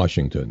Dinah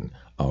Washington.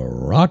 A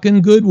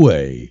rockin' good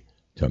way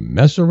to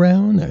mess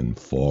around and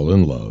fall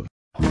in love.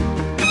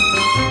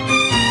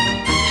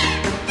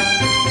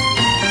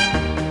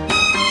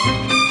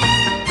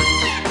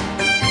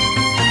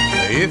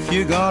 If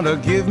you're gonna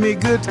give me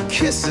good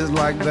kisses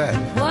like that,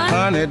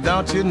 honey,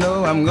 don't you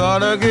know I'm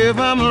gonna give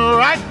them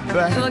right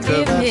back?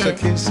 That's a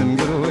kissing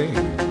good way.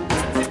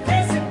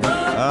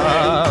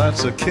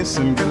 That's a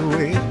kissing good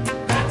way.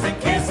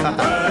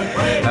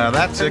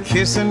 That's a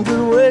kissing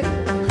good way.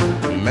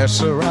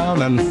 Mess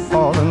around and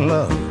fall in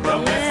love.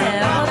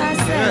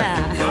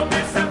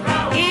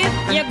 If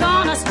you're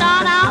gonna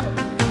start out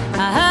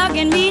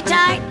hugging me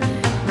tight,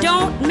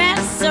 don't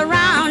mess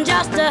around,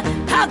 just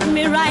hug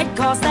me right,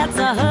 cause that's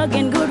a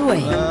hugging good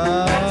way.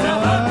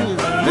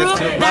 Brooke,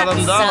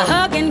 that's a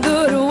hugging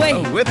good way.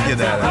 I'm with you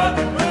there.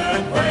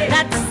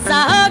 That's a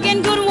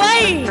hugging good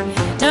way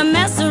to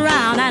mess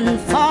around and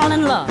fall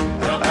in love.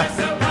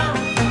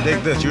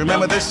 Dig this, you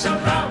remember this?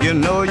 You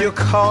know you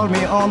called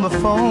me on the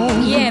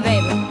phone. Yeah,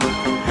 baby.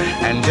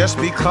 And just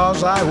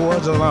because I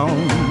was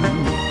alone,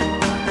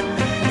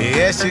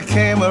 yes, you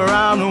came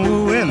around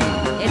wooing.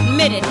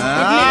 Admit it.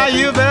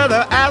 You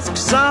better ask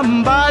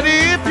somebody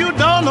if you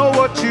don't know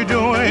what you're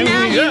doing.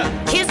 Now you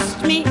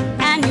kissed me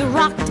and you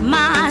rocked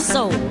my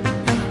soul.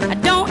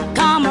 Don't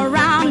come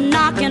around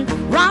knocking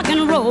rock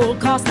and roll,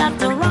 cause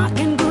that's a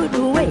rockin' good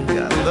way.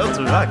 Yeah, I love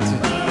to rock too.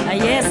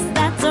 Yes,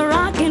 that's a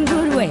rockin'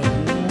 good way.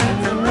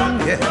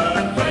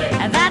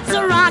 Yeah. That's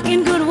a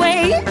rockin' good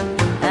way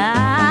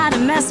to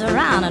mess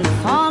around and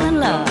fall in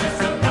love.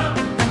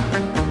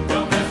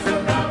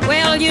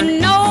 Well, you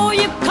know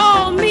you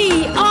called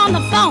me on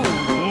the phone,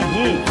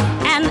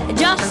 and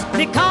just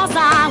because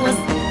I was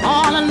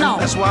all alone,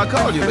 that's why I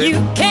called you, baby.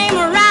 You came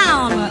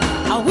around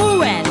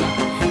wooing.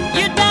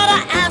 You'd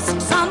better ask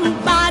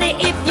somebody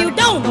if you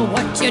don't know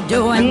what you're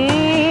doing.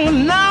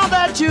 Now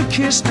that you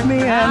kissed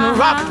me and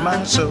rocked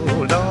my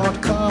soul,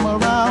 don't come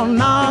around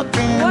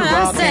knocking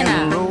rock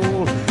and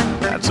roll.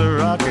 That's a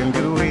rockin'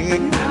 good way.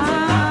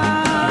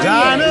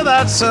 Dinah,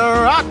 that's a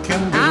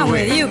rockin' good way. I'm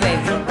with you,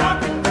 baby.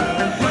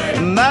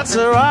 That's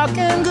a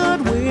rockin'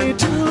 good way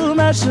to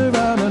mess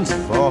around and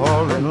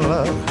fall in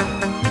love.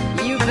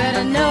 You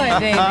better know it,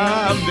 baby.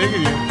 I'm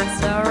digging you.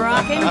 It's a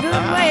rockin'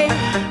 good way.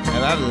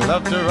 And I'd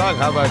love to rock.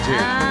 How about you?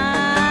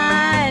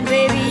 And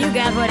baby, you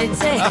got what it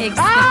takes.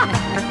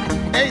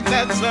 Ain't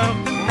that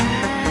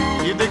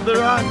something? You dig the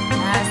rock? I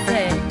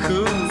say,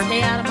 cool.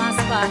 Stay out of my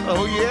spot.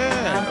 Oh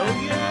yeah, oh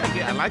yeah.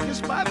 Yeah, I like your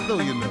spot though,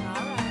 you know.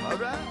 All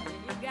right.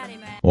 You got it,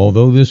 man.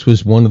 Although this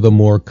was one of the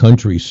more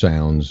country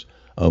sounds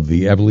of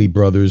the Everly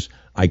Brothers,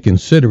 I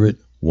consider it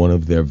one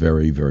of their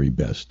very, very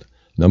best.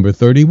 Number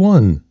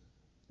 31,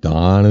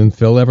 Don and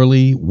Phil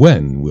Everly,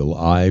 When Will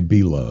I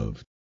Be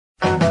Loved?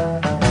 I've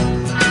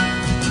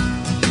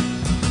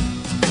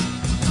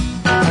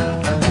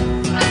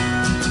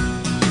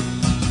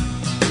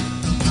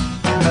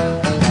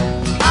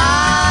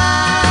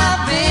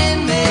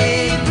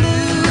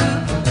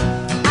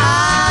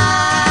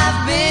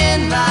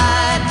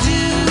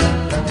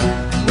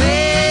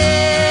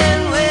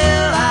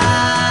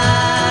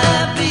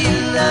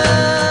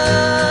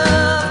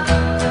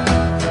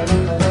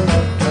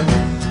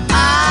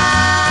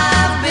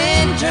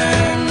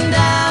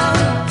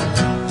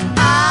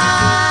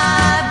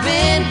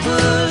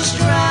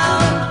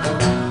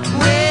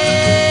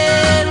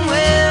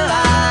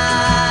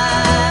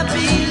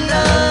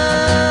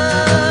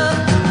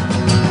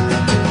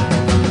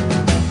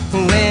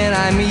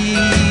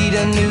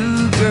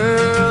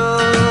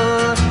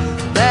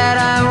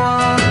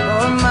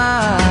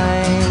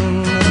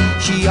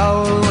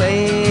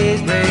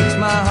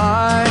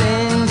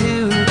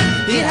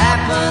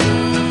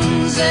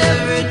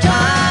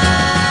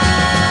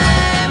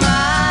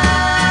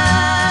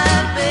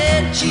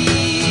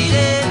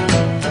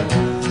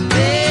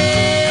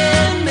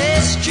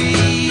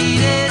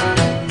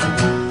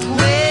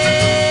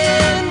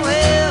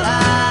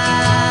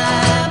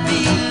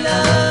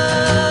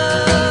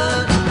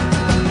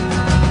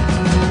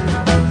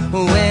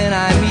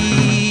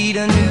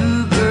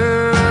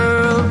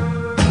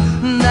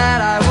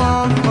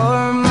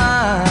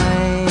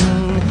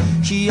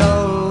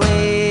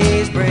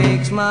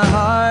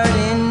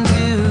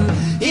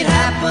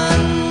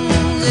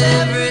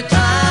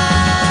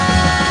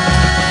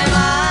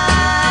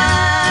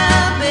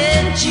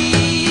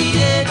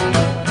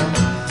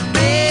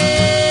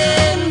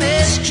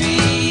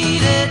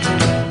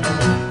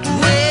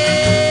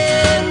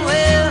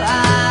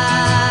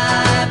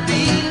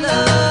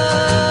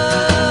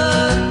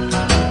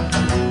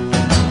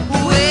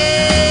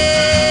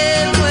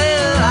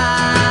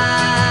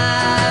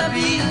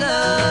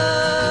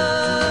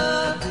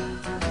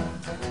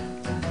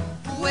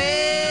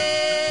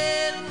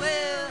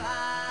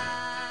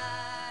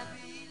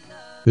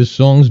This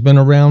song's been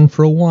around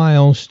for a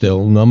while,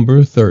 still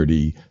number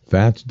 30.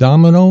 Fats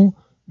Domino,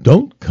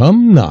 Don't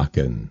Come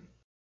Knockin'.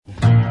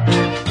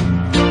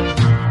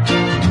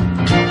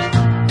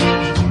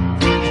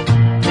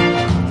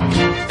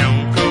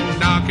 Don't come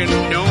knocking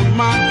on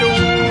my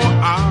door.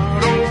 I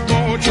don't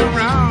want you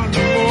around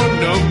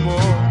no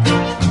more.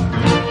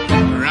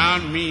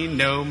 Around me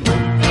no more.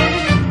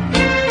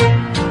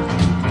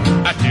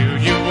 I tell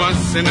you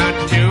once and I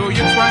tell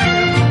you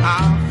twice.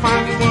 I'll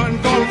find the one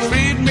gonna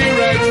treat me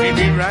right, treat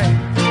me right.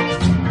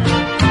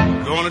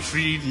 Gonna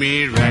treat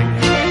me right.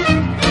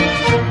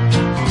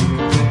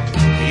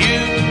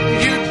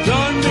 You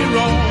done me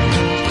wrong.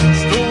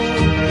 Stole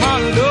my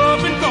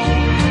love and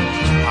gone.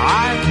 I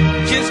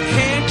just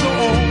can't go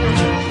on.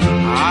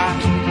 I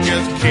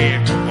just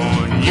can't go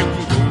on. You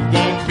can go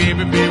on,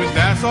 baby, baby,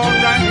 that's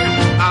alright.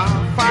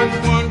 I'll find the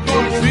one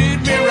gonna treat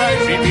me right,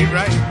 treat me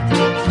right.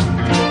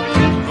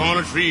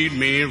 Gonna treat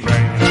me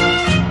right.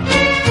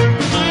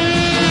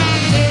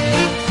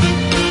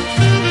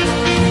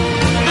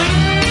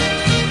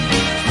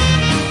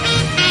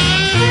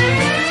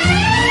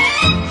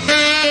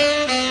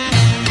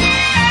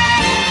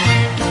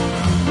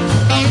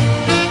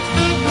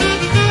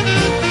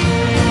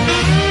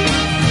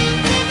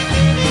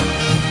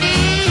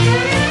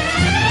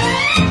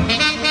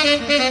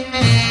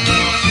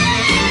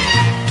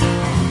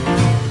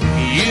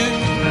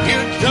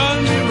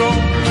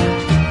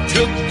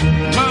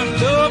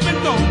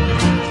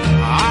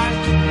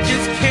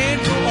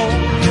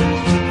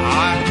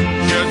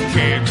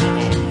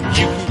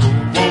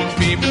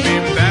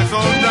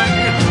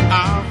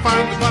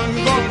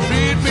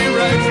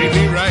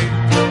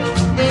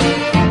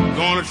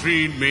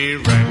 Treat me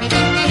right.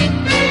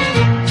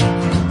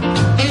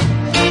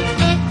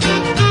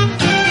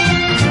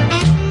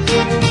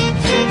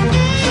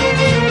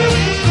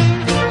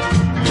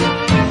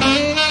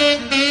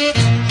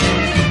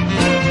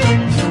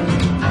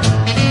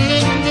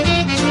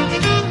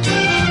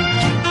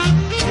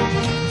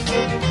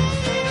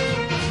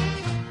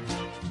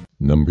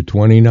 Number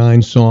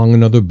 29 song,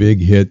 another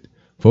big hit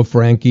for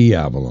Frankie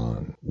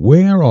Avalon.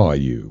 Where Are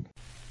You?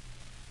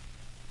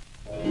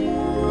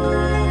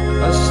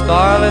 A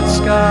starlit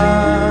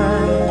sky,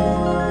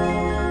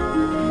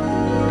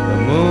 the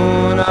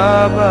moon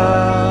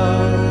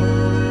above,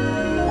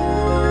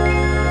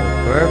 a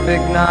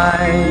perfect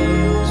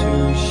night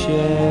to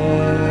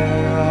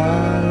share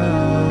our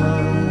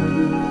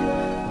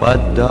love.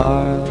 But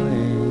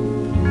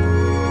darling,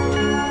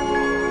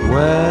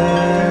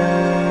 where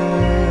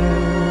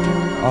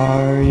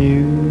are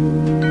you?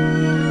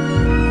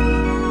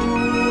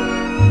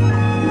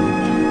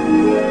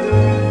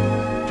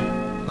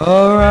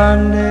 A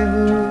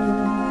rendezvous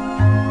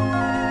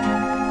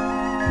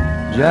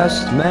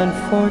just meant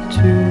for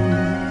two,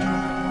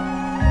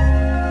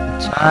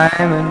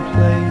 time and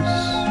place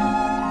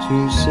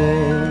to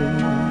say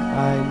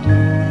I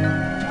do.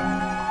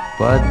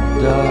 But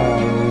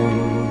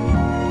darling,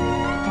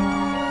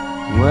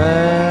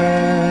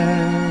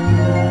 where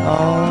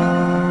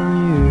are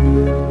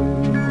you?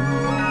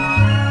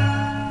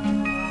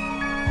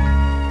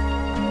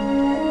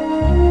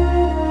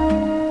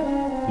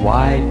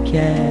 Why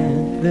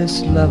can't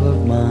this love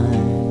of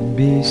mine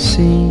be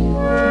seen?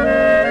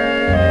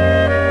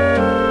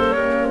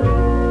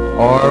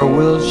 Or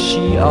will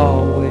she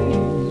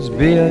always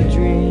be a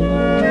dream?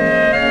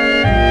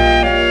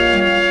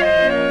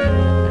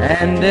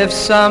 And if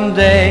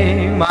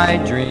someday my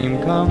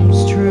dream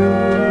comes true,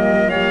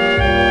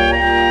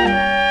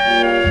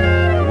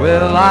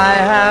 will I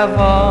have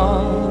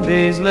all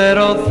these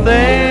little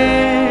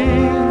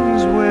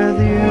things with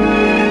you?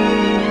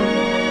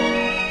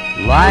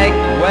 Like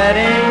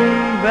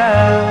wedding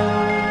bells,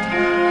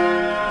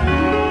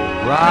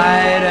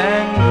 bride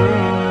and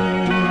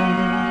groom,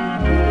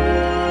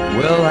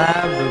 we'll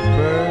have the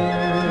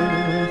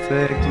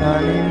perfect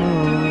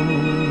honeymoon.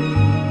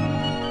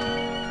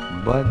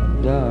 But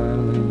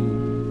darling,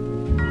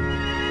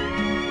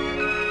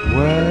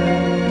 where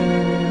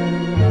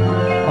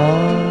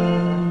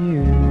are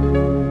you?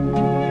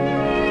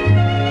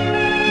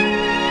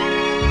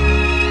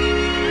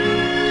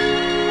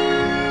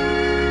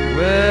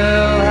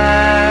 We'll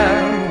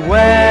have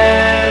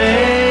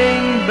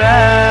wedding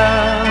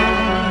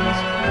bells,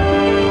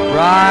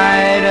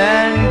 bride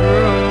and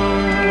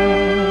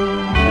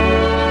groom,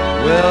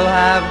 we'll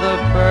have the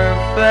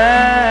perfect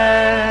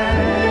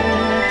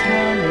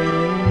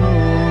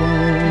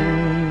honeymoon.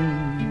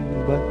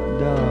 But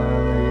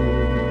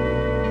darling, where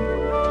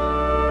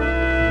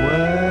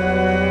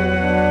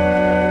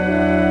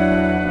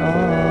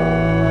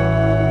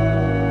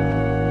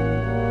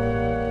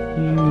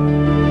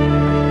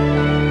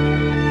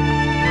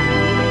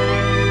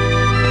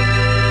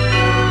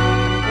are you?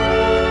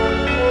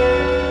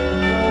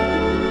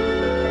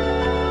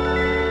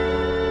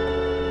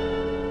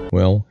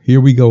 Well, here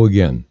we go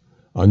again.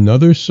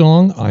 Another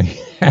song I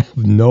have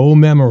no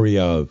memory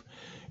of.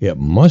 It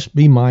must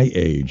be my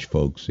age,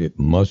 folks. It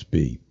must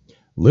be.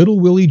 Little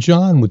Willie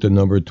John with the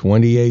number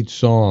 28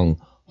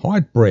 song,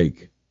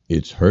 Heartbreak,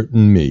 It's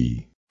Hurtin'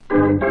 Me.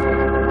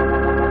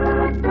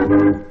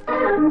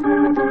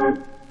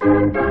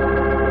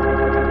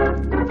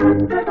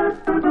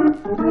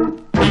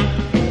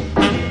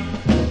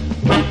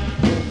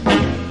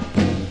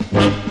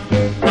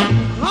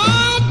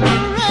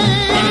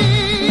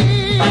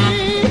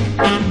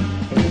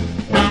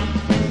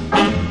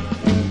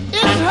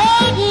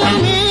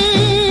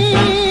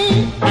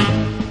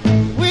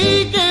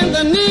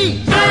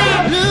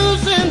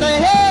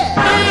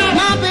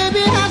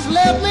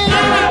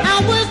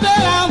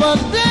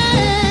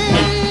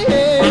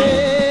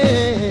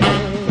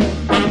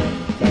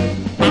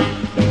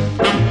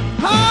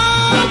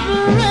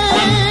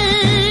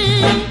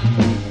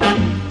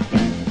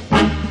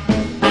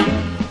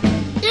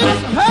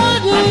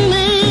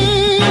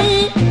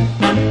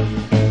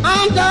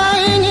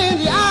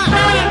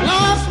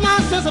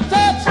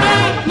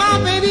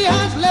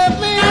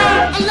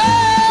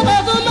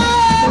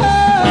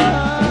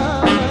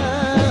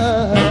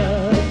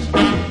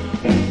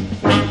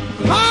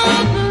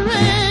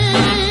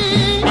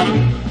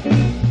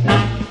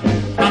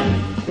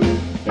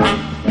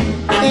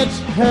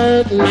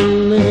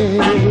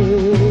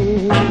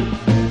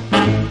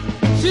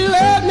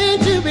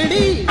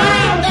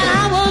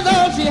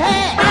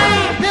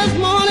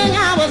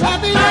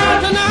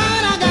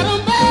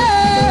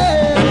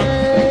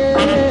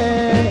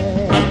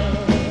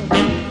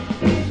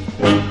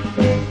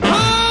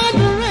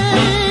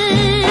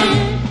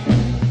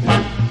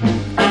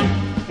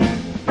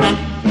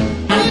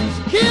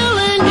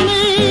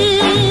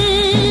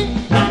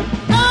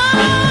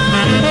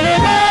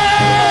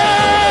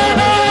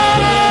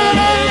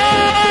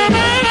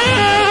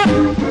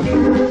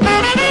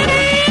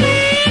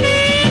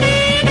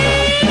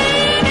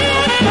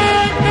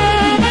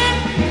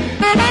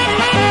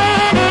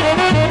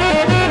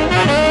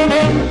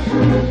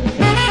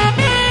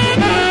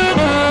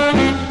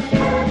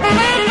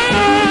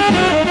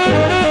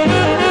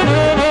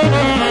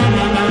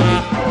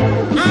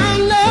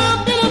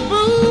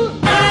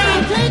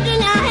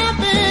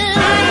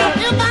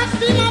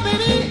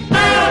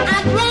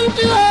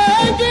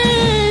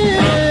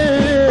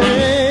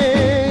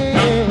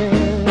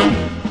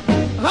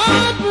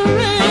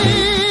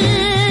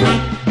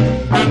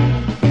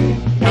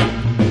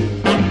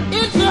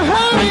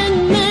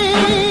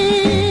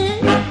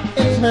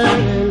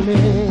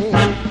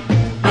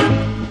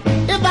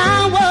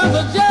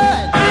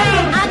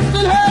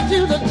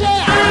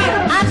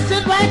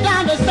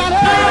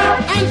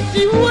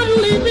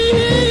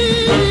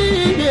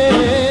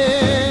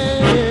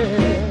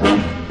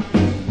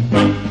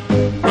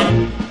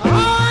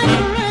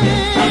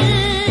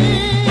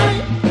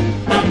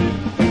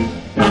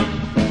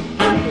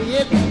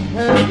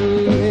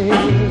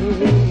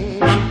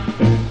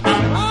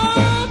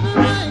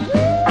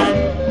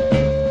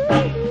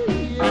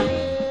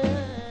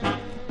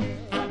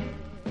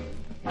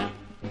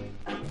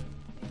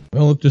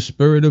 Well, if the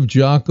spirit of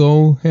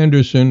Jocko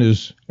Henderson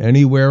is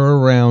anywhere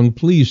around,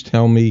 please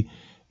tell me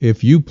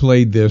if you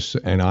played this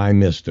and I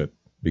missed it,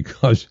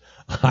 because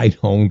I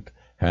don't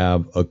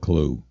have a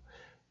clue.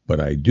 But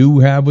I do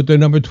have with the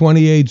number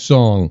 28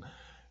 song.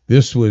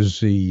 This was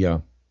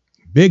the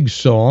big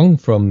song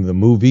from the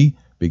movie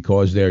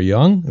Because They're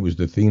Young. It was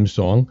the theme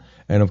song.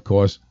 And, of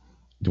course,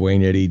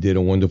 Duane Eddy did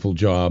a wonderful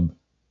job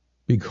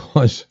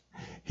because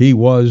he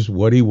was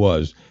what he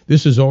was.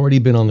 This has already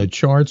been on the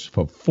charts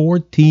for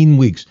 14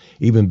 weeks,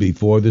 even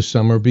before the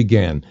summer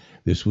began.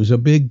 This was a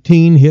big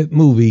teen hit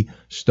movie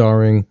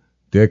starring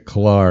Dick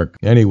Clark.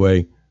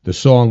 Anyway, the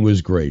song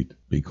was great.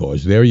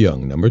 Because They're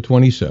Young, number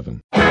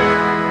 27.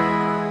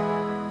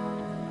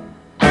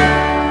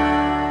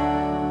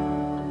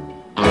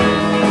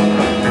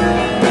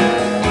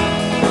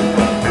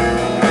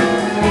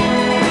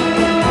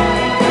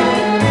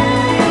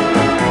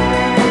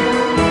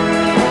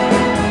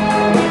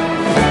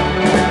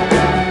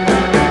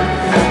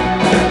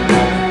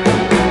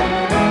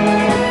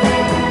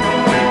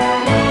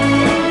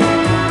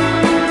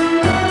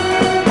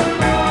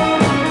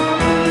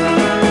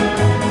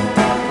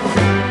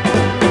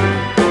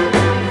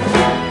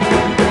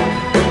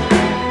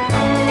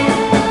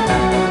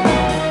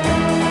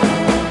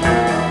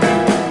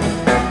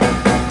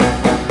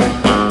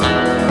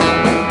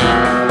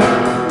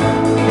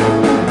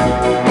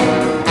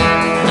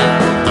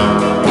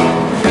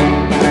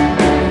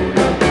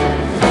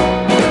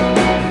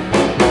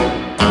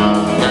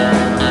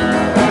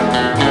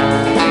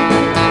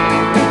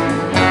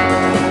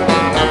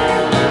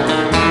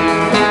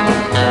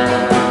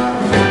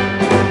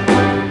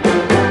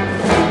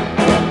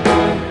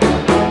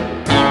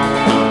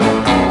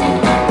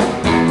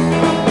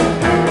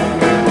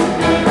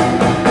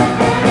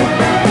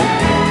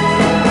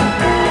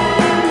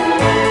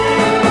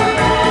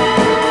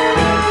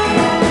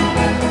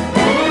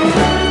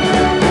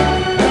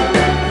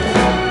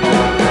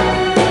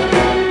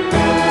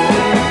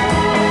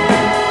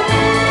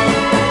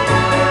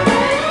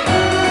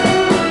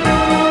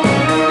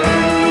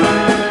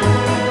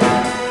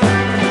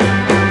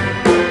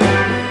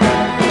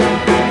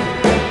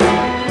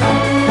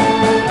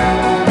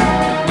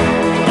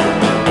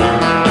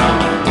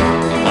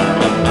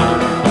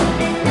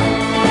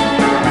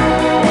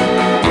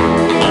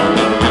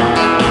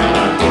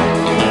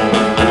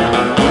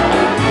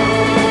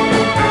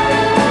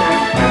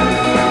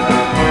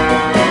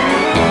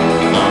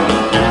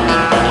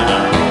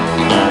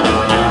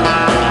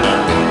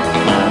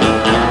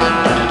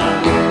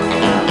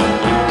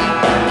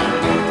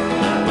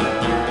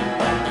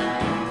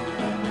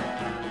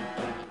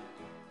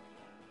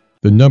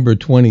 The number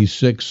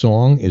 26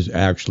 song is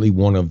actually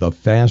one of the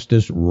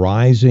fastest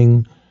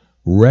rising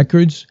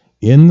records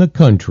in the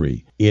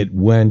country. It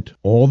went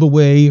all the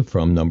way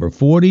from number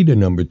 40 to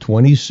number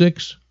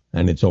 26,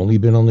 and it's only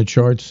been on the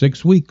chart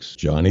 6 weeks.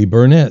 Johnny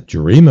Burnett,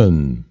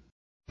 Dreamin'.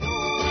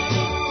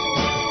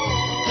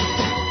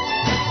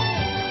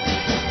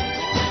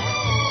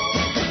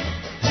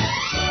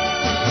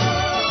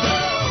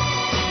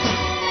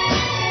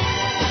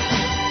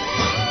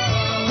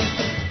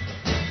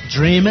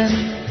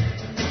 Dreamin',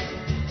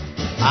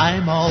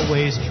 I'm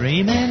always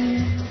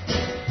dreamin',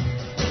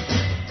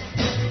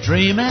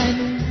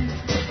 dreamin',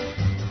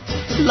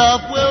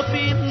 love will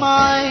be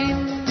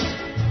mine.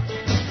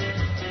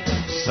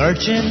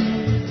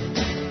 Searchin',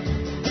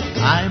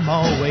 I'm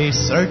always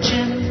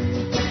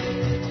searchin',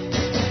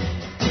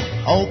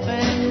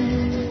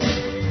 hoping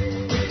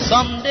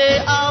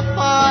someday I'll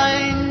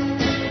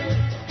find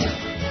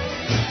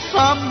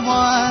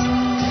someone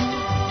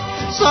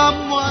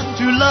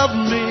to love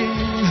me,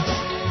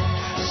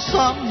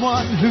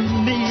 someone who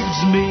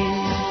needs me.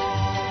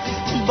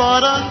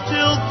 But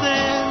until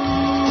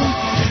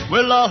then,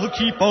 well, I'll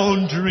keep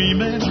on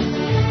dreaming,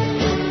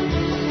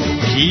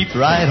 keep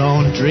right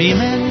on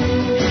dreaming,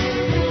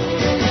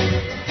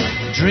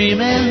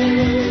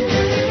 dreaming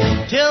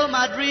till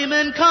my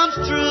dreaming comes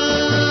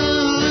true.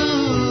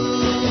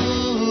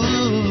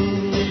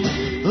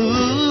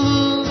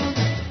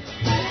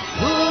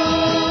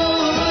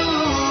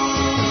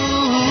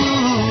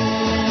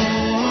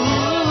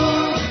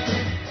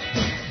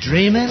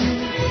 Dreamin',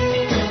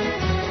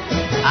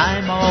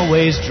 I'm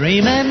always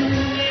dreamin',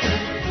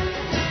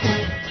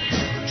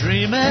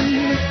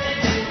 dreamin',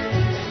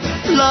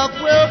 love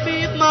will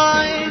be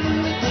mine.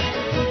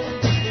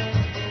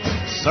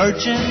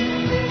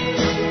 Searchin',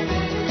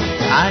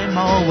 I'm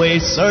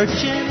always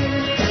searchin',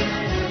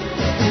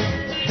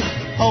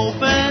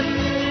 hoping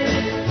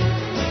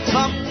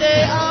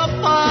someday I'll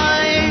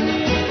find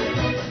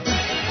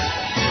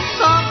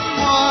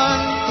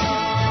someone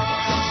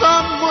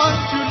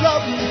to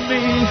love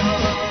me,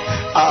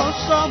 or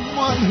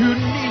someone who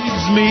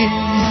needs me.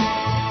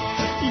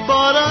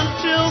 But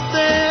until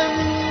then,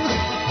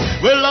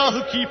 well,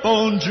 I'll keep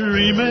on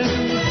dreaming,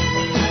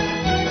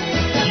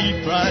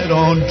 keep right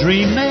on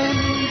dreaming,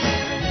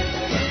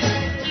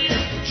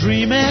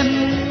 dreaming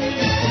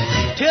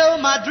till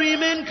my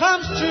dreaming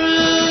comes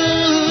true.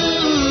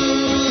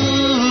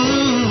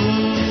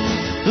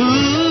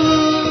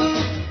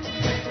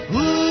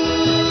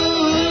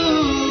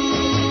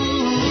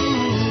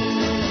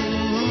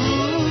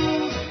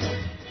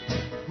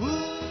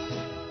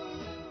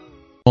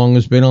 Song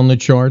has been on the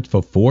chart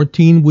for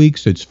 14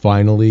 weeks. It's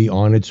finally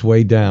on its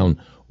way down.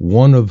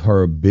 One of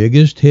her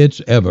biggest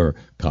hits ever,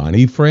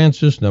 Connie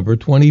Francis, number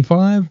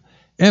 25,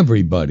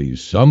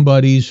 Everybody's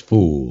Somebody's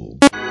Fool.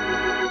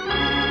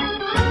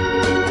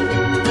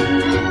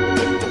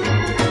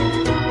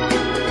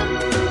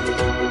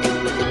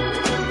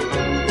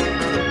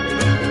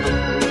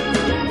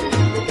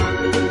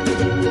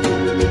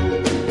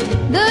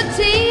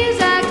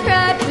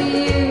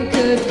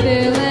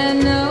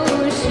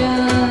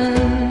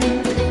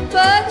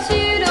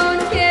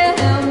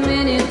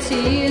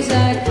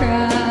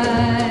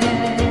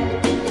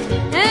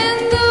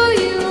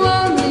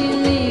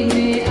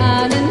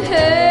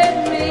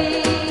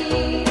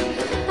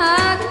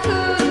 I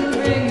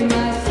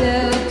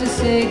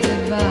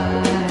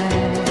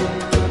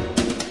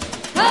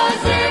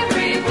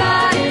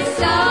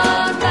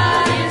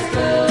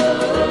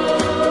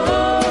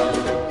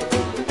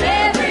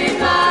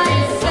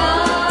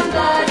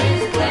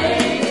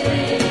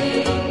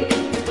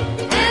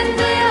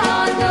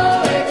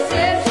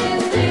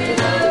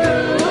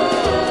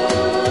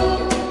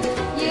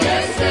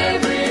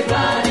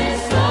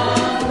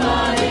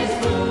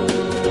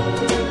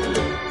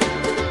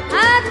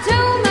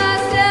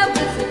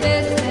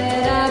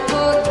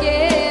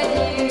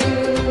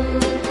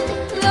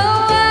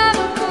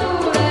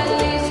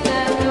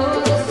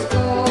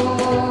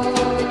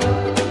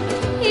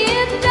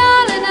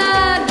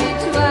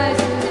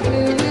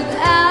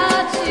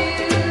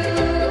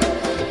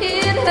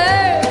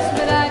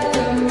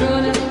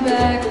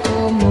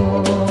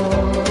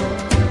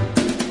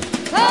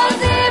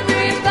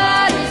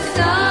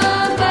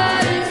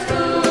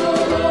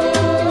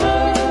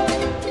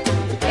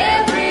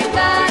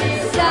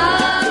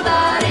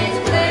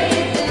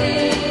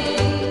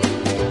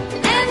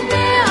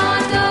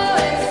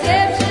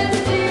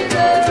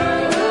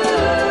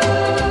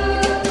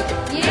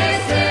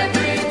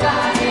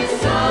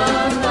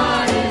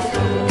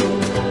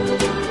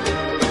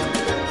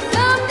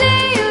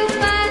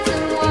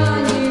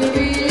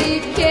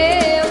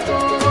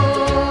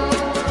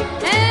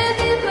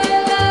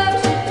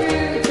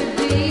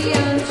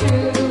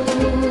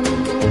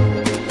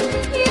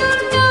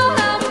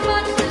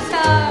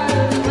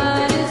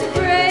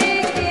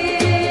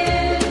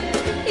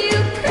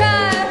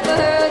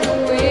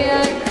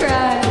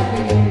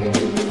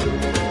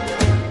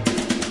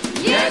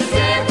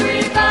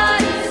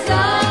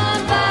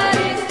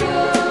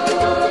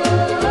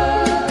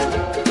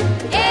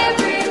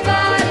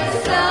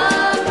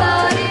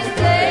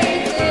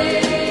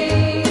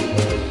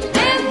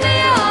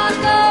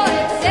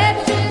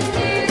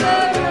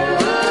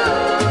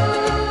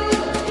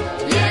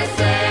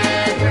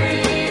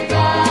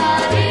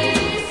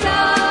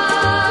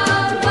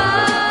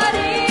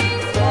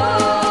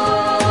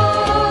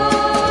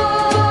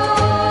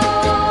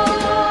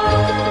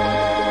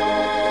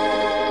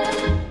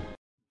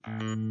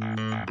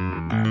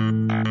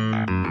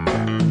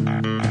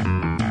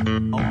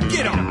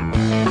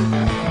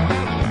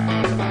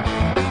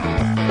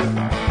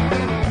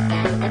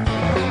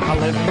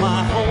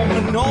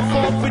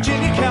York,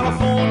 Virginia,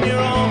 California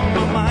on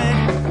my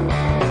mind.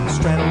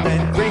 Straddled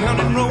that Greyhound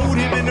and rode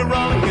him into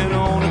Raleigh and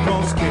on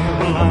across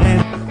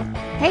Carolina.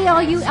 Hey,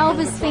 all you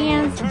Elvis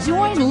fans,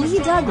 join Lee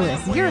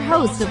Douglas, your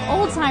host of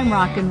Old Time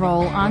Rock and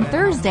Roll, on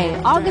Thursday,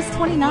 August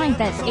 29th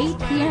at 8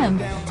 p.m.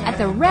 at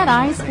the Red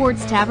Eye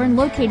Sports Tavern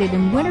located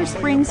in Winter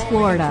Springs,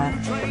 Florida.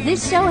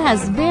 This show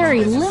has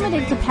very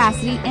limited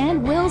capacity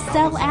and will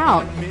sell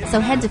out,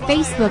 so head to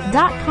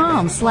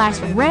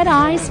facebook.com/Red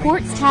Eye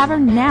Sports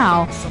Tavern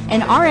now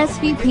and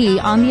RSVP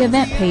on the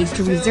event page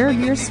to reserve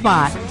your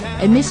spot.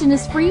 Admission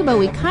is free, but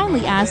we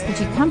kindly ask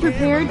that you come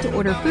prepared to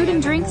order food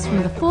and drinks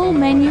from the full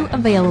menu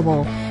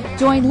available.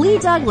 Join Lee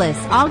Douglas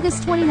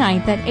August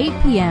 29th at 8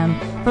 p.m.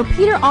 for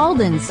Peter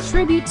Alden's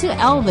tribute to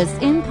Elvis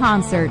in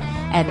concert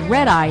at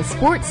Red Eye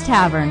Sports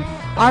Tavern.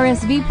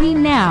 RSVP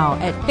now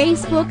at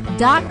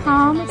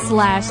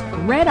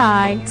facebook.com/Red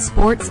Eye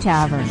Sports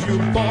Tavern. You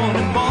were born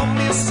and bought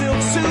me a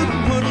silk suit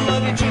and put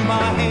luggage in my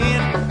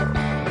hand.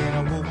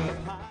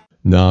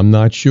 Now, I'm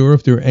not sure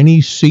if there are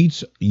any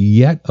seats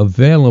yet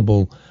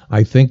available.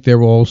 I think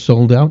they're all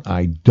sold out.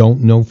 I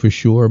don't know for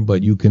sure,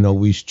 but you can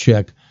always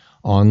check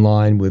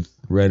online with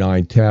Red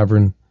Eye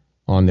Tavern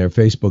on their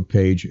Facebook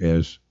page,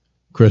 as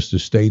Krista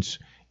states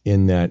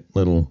in that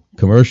little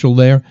commercial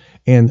there.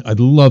 And I'd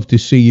love to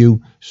see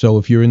you. So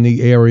if you're in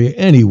the area,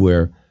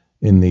 anywhere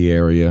in the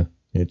area,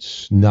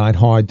 it's not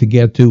hard to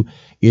get to.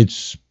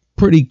 It's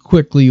pretty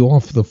quickly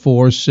off the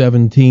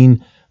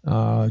 417.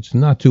 It's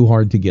not too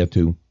hard to get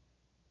to.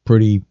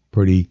 Pretty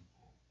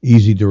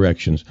easy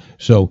directions.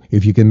 So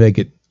if you can make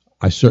it,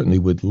 I certainly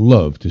would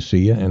love to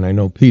see you, and I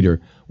know Peter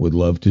would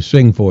love to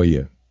sing for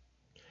you.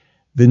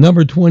 The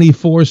number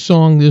 24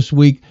 song this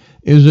week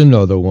is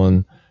another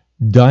one.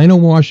 Dinah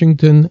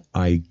Washington,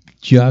 I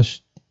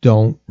just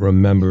don't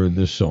remember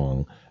the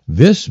song.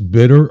 This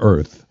Bitter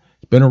Earth.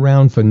 It's been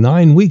around for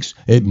 9 weeks.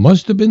 It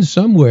must have been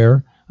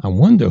somewhere. I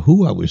wonder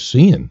who I was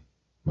seeing.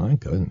 My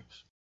goodness.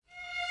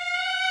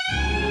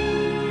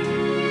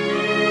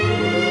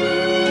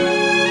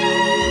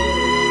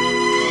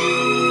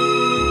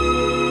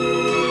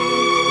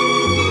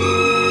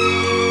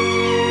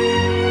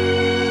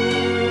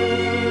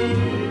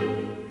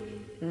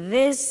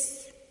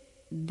 This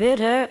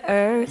bitter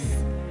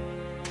earth,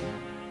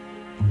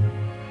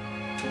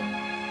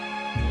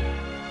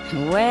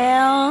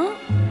 well,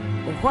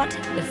 what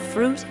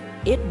fruit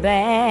it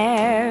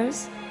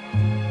bears,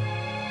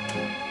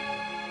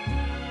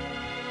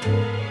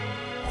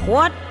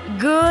 what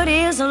good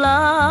is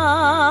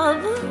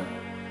love?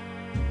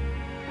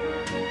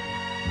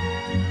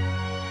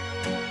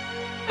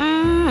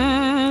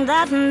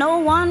 That no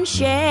one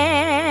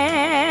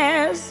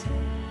shares.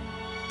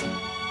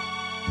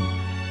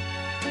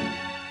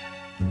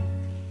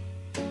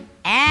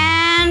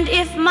 And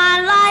if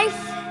my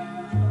life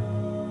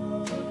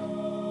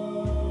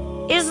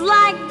is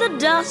like the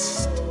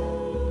dust,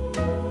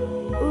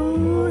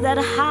 ooh, that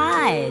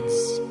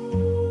hides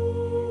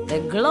the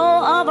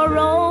glow of a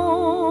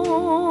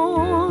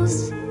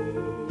rose,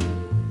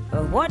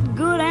 what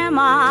good am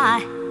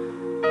I?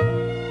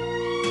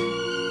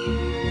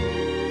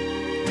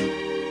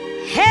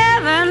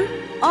 Heaven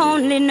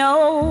only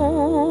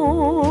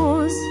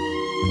knows.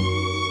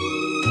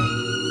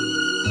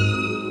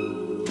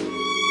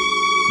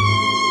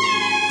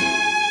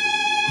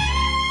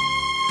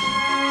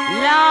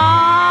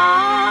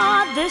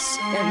 Lord, this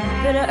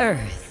bitter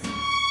earth,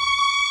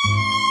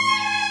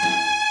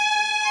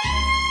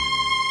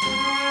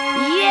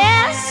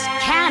 yes,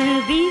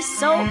 can be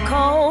so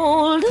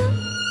cold.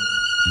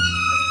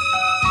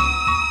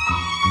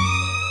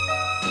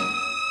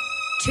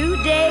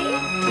 Today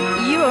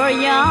you're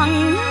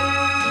young,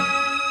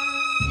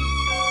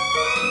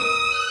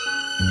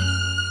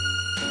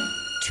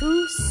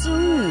 too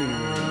soon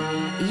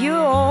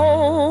you're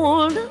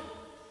old.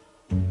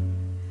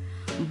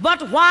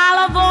 But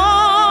while a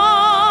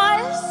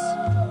voice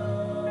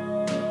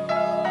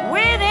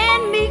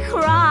within me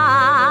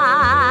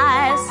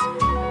cries,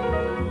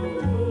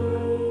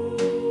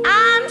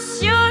 I'm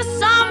sure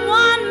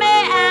someone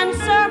may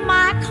answer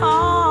my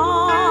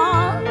call,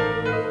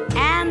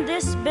 and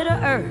this bitter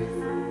earth,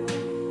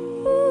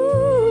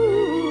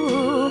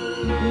 ooh,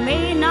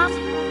 may not,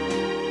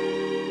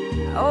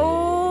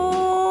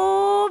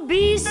 oh,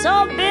 be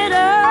so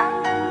bitter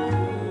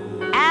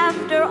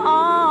after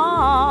all.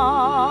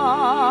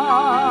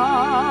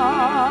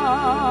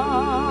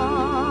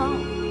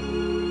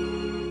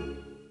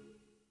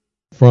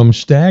 From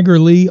Stagger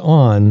Lee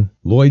on,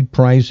 Lloyd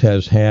Price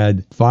has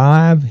had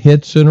 5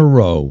 hits in a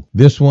row.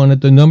 This one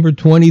at the number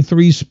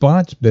 23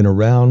 spot's been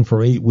around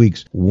for 8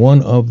 weeks.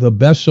 One of the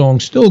best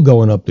songs still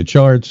going up the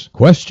charts.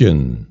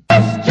 Question.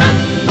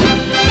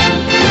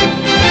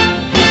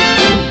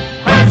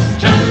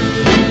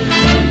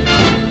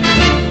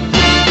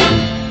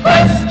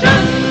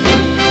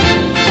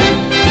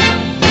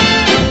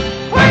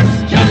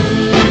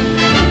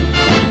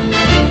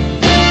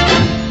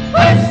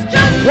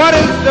 What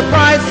is the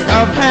price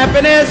of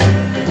happiness?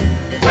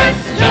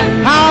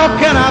 Question. How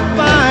can I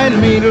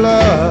find me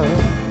love?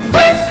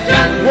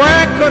 Question.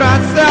 Where could I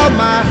sell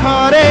my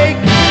heartache?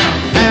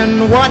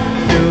 And what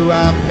do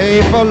I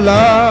pay for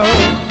love?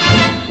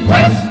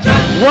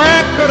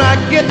 Where could I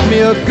get me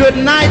a good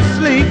night's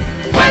sleep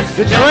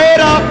to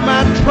trade off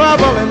my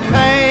trouble and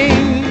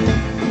pain?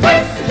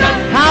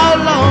 How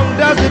long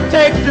does it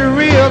take to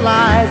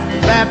realize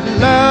that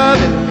love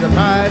is a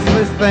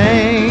priceless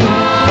thing?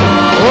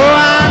 Oh,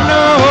 I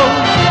know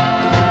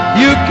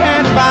you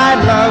can't buy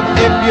love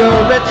if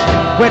you're rich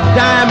with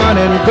diamond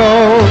and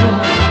gold,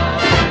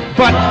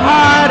 but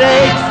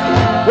heartaches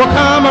will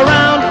come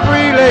around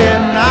freely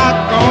and knock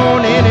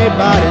on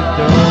anybody's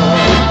door.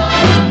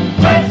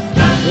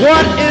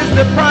 What is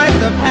the price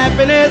of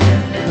happiness?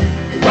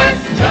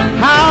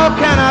 How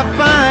can I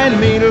find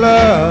me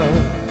love?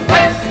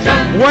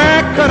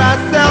 Where could I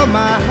sell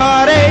my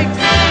heartaches?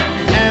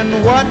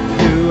 And what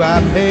do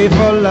I pay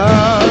for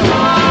love?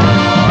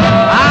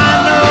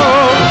 I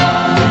know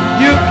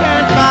you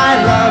can't buy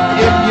love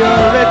if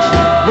you're rich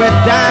with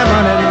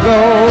diamond and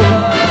gold,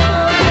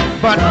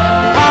 but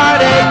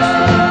heartaches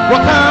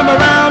will come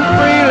around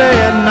freely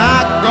and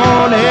knock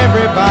on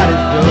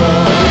everybody's door.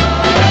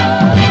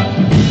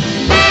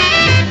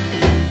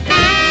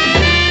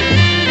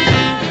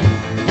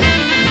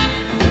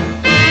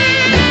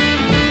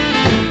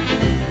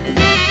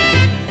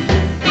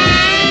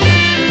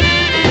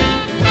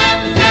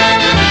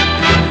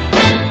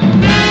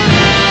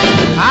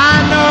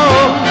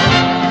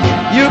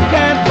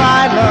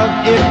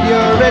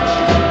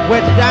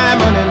 With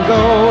diamond and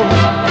gold,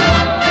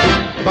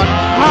 but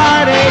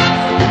heartaches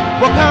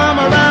will come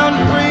around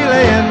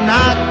freely and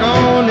knock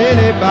on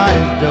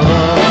anybody's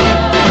door.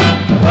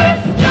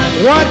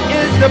 What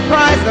is the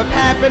price of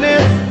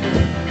happiness?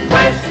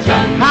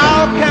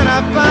 How can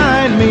I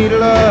find me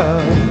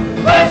love?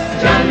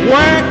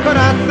 Where could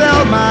I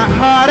sell my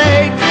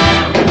heartaches?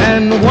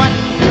 And what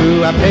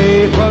do I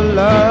pay for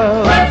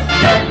love?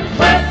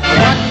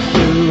 What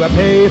do I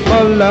pay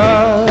for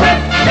love?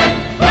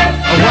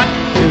 What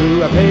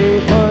do I pay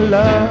for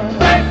love?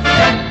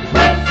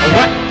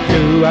 What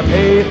do I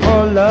pay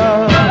for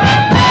love?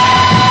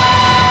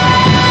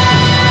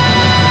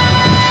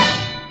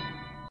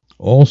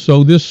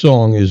 Also, this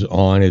song is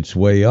on its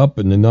way up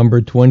in the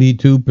number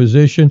 22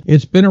 position.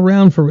 It's been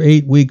around for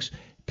 8 weeks,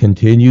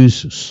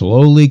 continues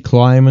slowly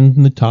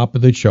climbing the top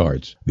of the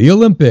charts. The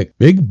Olympic,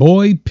 Big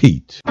Boy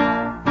Pete.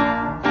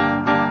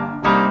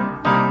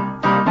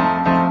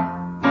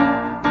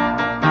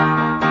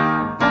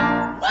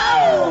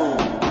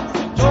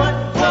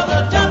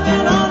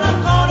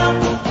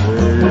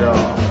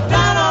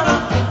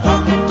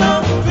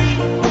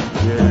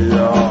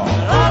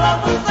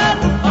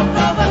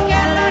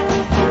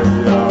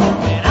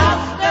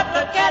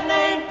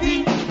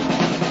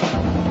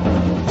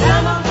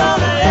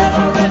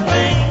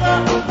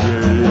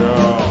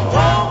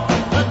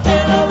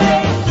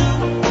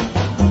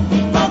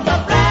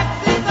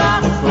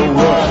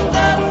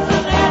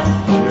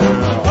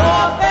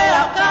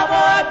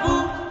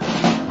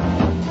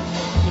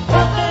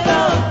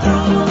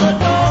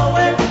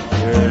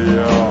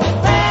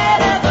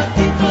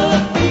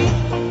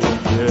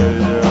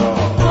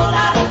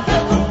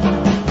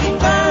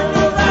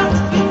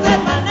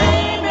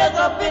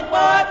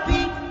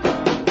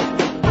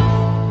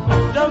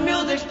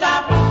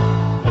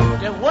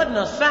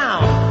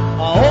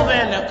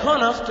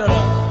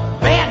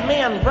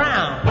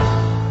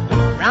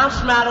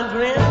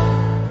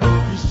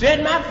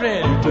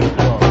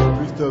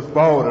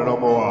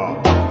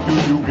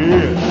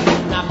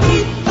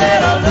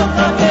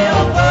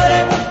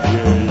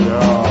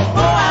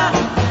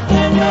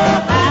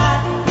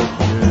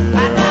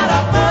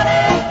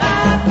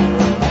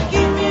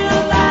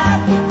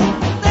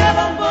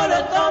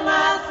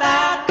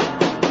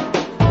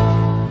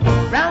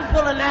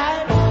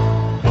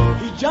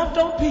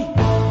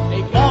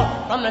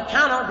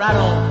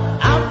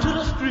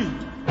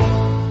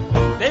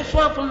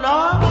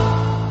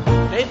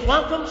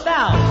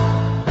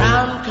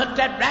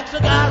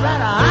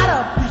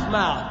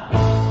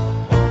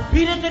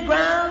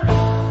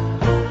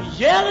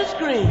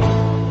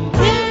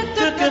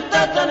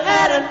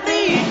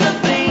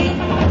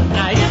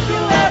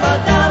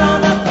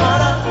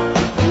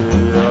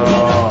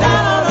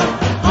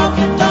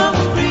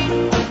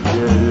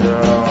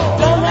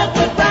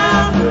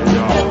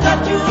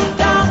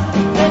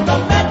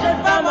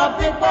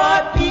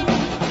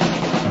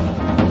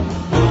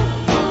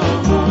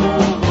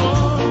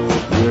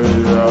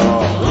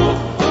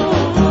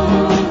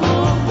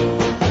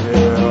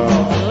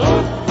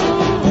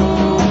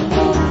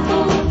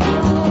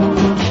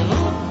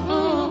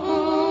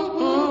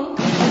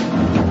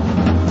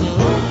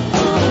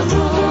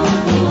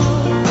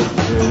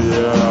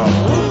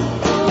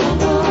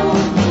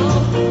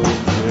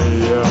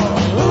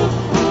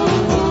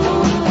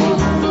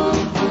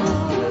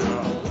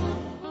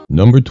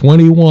 Number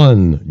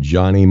 21,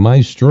 Johnny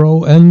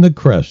Maestro and the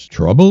Crest,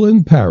 Trouble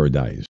in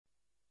Paradise.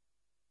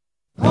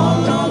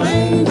 Calling all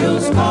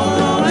angels,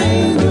 calling all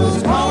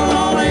angels, calling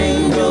all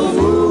angels,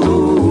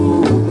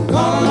 ooh.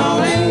 Calling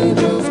all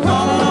angels,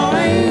 calling all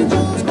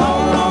angels,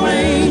 calling all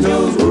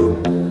angels,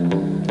 ooh.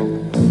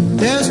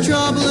 There's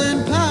trouble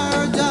in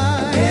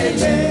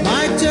paradise,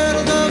 like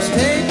turtle doves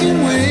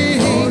taking wings.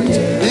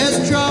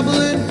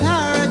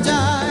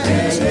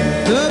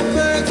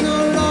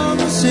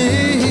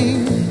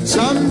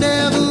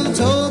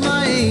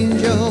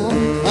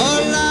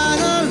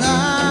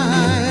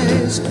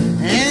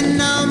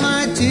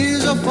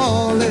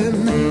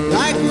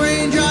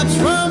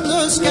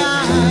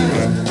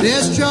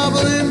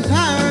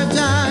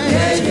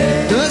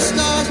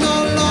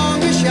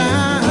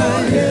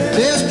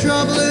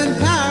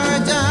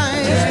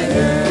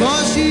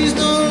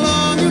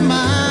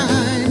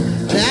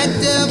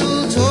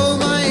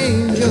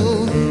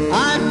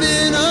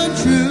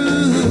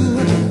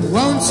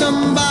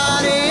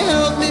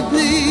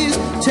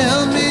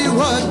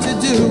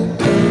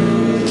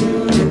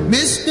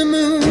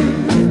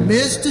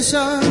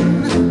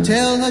 Sun,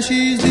 tell her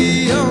she's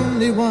the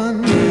only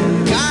one.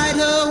 Guide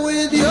her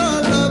with your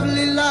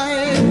lovely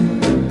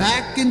light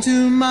back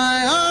into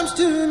my arms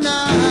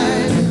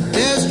tonight.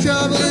 There's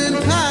trouble in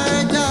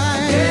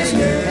paradise,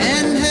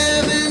 and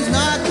heaven's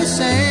not the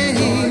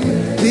same.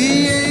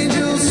 The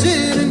angels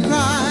sit and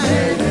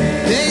cry.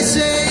 They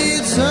say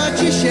it's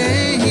such a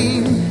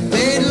shame.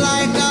 They'd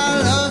like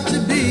our love to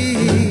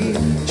be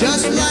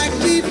just like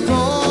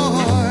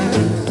before.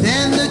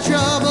 Then the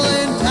trouble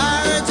in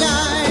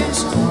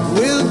paradise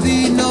will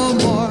be no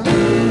more.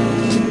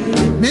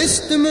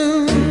 Mr.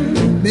 Moon,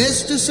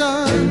 Mr.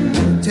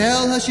 Sun,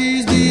 tell her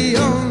she's the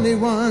only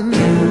one.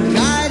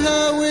 Guide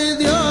her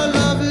with your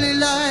lovely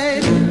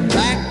light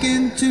back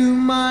into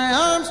my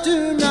arms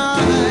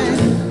tonight.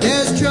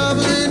 There's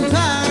trouble in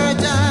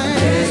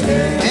paradise,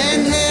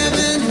 and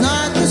heaven's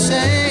not the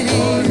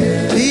same.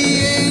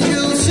 The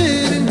angels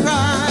sit and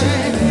cry.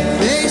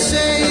 They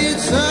say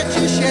it's such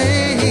a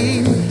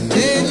shame.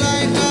 They'd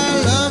like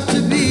our love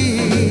to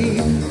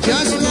be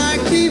just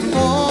like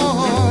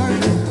before.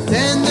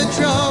 Then the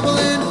trouble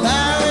in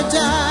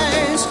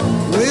paradise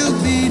will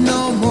be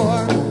no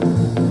more.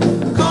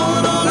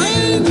 Calling all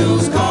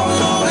angels,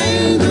 calling all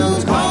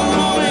angels, calling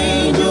all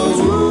angels,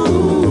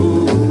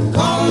 ooh.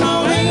 Calling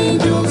all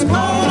angels,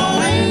 calling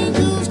all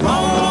angels,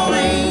 calling all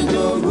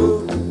angels,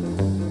 ooh.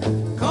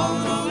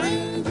 Calling all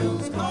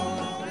angels, calling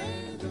all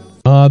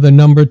angels. The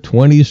number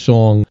 20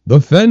 song, The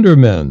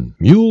Fendermen,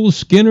 Mule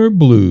Skinner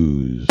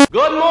Blues.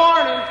 Good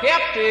morning,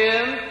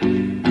 Captain.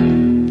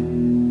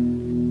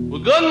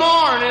 Well, good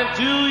morning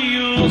to you.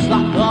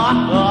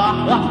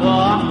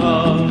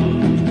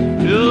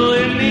 Do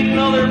you need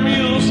another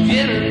mule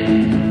skinner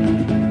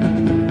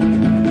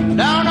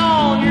down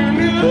on your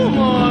new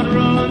mud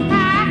run?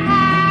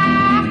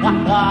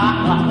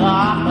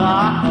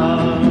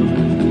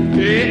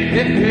 Hey,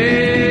 hey,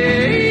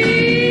 hey.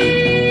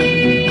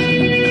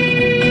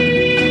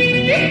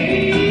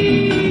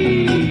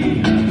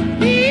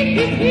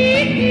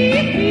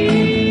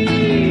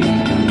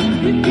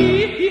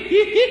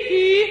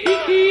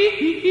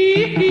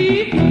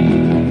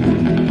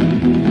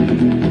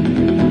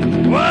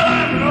 Well,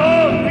 I'm an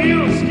old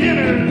mule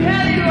skinner.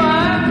 Tell you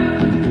what,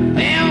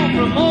 down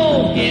from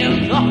old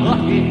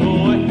Kentucky,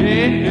 boy.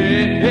 Hey,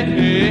 hey, hey,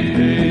 hey,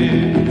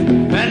 hey.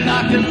 And I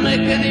can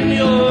make any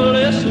mule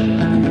listen,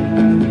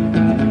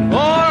 or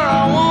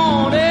I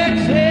won't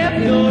accept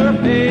your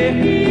pay.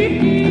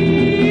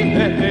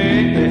 Hey,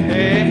 hey, hey,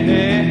 hey,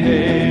 hey,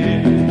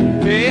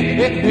 hey,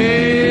 hey, hey.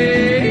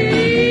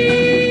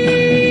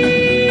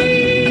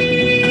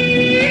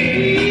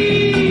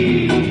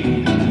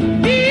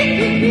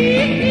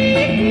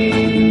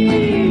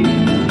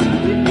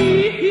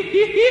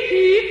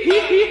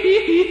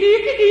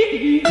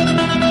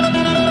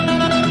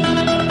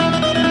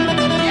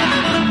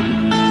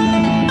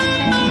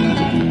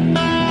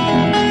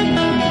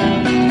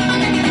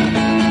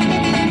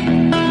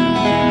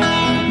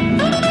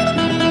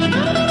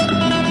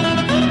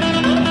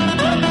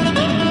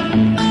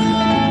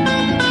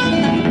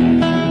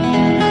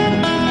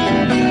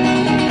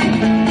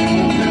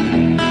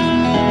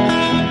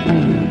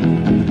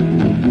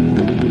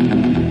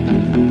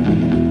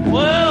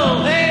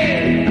 Well,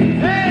 hey,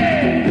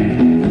 hey,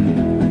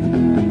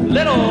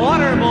 little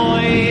water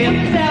boy,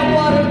 what's that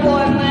water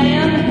boy,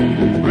 man?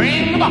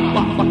 Bring the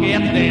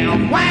bucket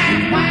down,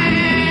 whack, whack,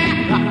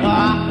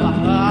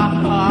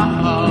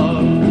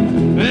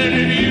 and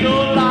if you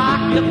don't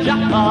like your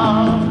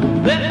job,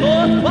 then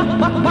put the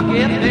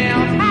bucket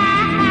down,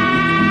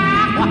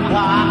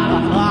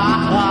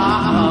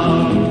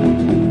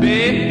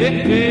 hey, hey,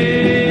 hey.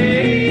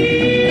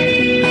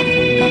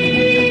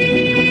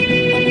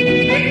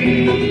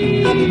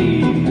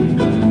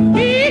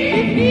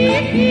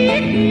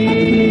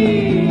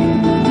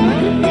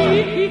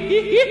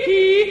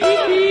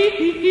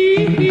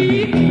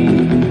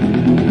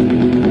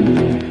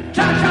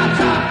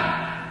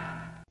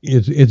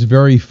 It's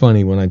very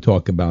funny when I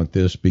talk about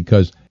this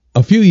because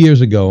a few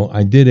years ago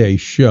I did a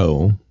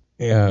show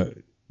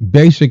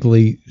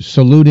basically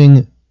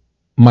saluting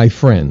my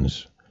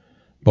friends,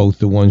 both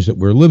the ones that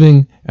were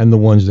living and the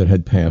ones that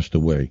had passed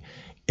away.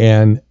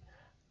 And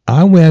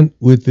I went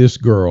with this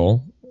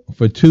girl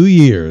for 2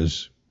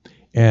 years,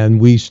 and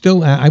we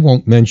still, I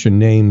won't mention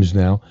names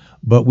now,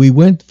 but we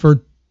went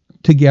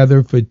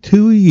together for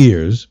 2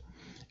 years,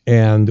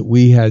 and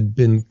we had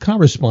been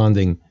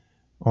corresponding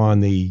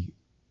on the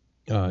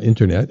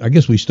internet. I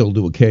guess we still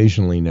do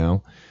occasionally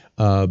now.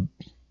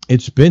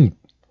 It's been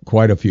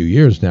quite a few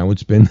years now.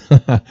 It's been,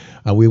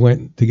 we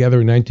went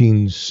together in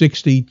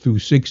 1960 through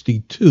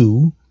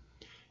 62,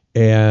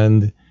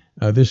 and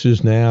this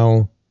is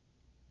now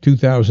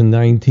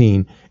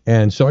 2019.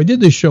 And so I did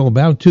this show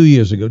about 3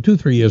 years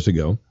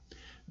ago,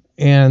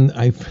 and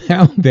I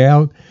found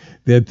out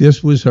that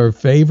this was her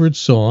favorite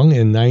song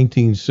in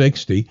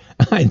 1960.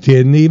 I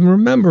didn't even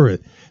remember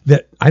it.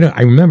 I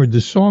remembered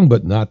the song,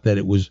 but not that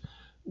it was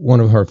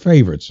one of her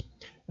favorites.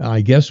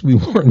 I guess we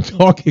weren't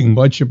talking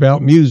much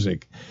about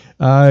music.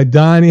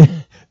 Donnie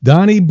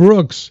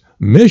Brooks,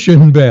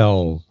 Mission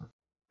Bell.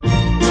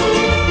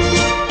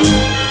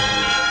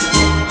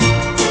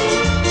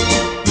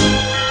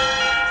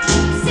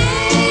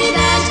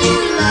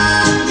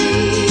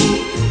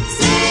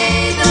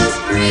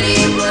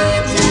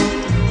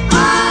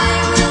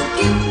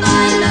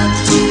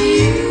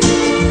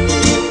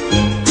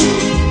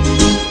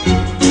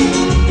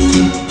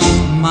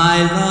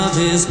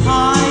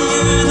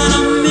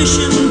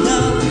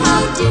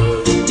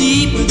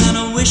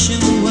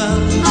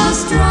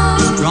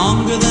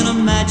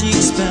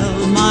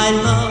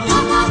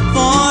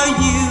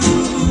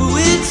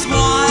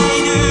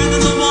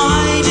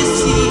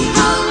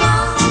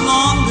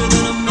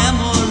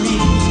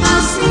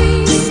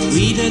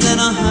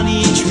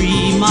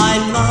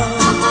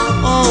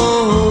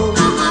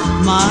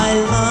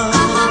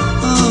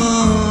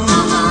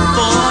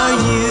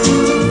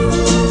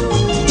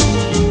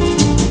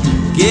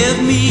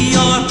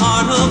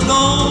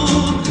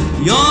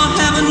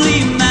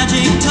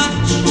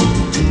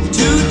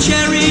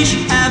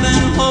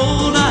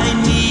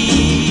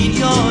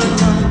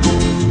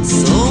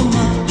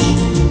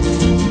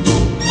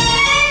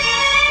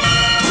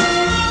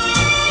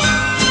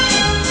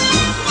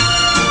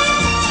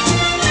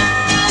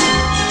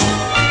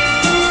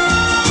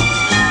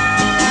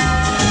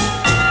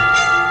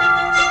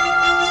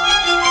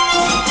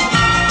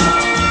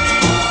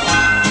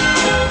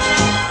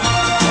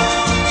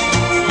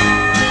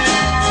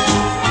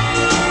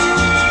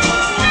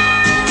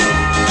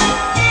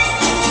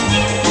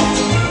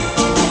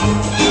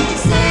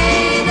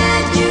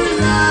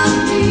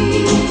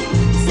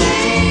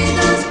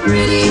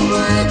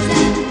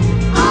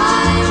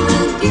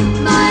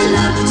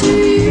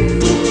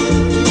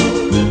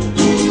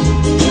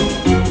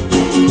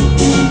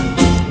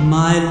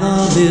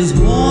 is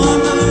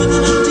warmer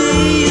than a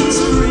day in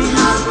spring,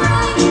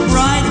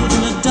 brighter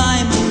than a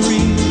diamond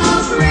ring,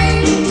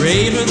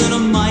 greater than a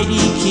mighty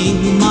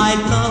king. My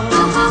love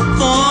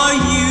for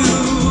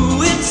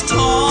you, it's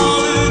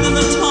taller than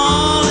the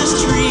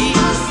tallest tree,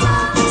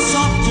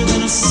 softer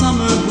than a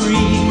summer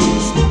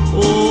breeze.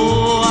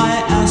 Oh,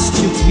 I ask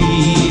you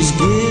please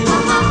give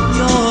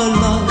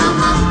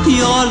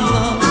your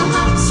love,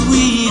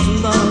 sweet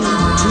love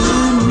to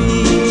me.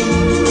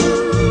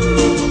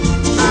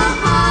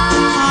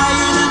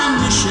 Higher than a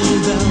mission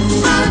bell,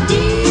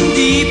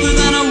 deeper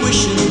than a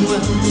wishing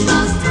well,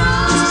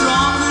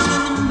 stronger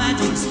than the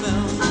magic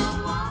spell.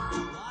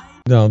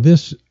 Now,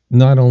 this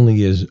not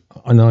only is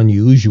an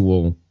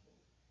unusual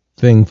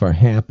thing for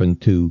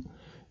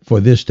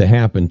this to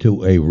happen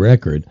to a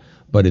record,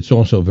 but it's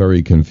also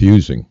very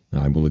confusing.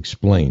 I will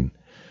explain.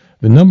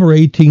 The number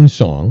 18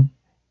 song,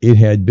 it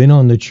had been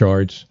on the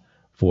charts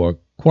for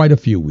quite a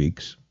few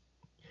weeks.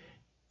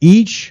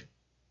 Each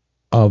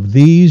of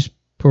these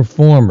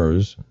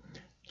performers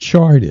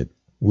charted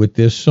with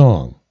this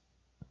song.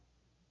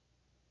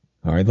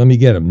 All right, let me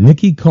get them.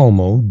 Nicky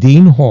Como,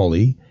 Dean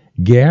Hawley,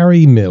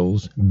 Gary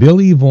Mills,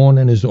 Billy Vaughn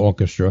and his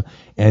orchestra,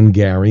 and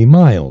Gary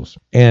Miles.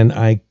 And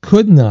I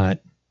could not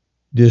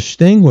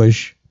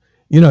distinguish,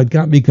 it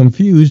got me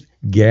confused.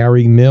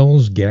 Gary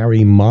Mills,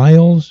 Gary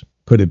Miles.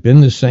 Could it have been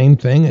the same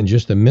thing and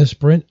just a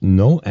misprint?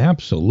 No,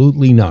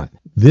 absolutely not.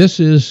 This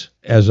is,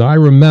 as I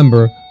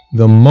remember,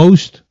 the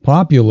most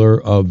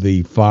popular of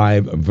the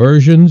 5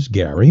 versions.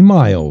 Gary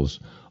Miles,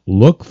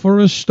 Look for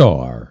a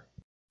Star.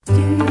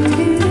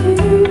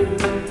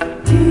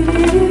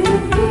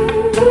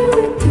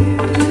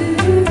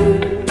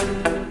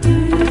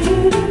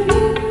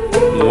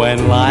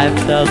 When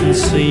life doesn't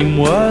seem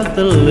worth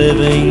the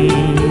living,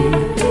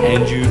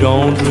 and you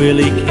don't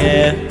really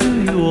care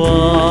who you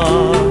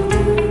are,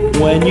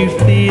 when you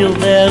feel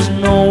there's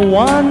no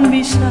one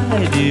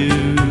beside you,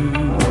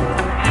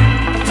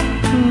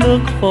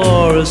 look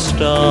for a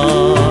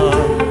star.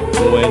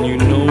 When you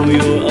know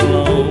you're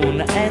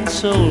alone and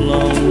so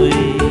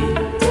lonely,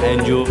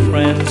 and your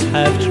friends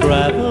have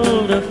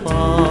traveled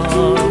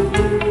afar,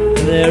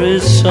 there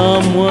is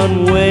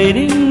someone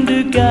waiting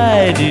to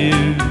guide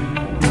you.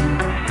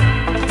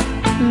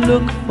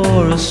 Look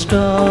for a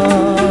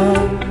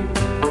star,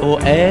 for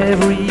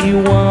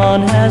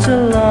everyone has a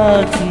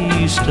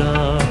lucky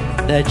star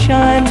that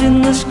shines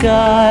in the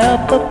sky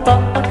up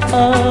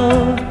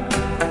above.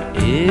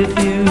 If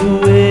you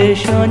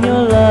wish on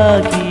your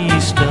lucky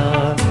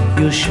star,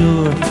 you're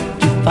sure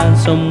to find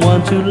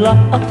someone to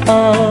love.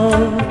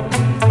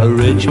 A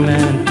rich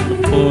man, a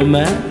poor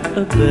man,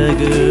 a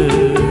beggar,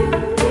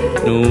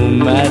 no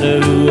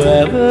matter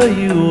whoever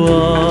you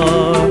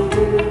are,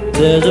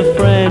 there's a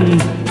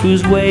friend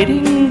who's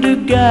waiting to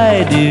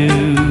guide you.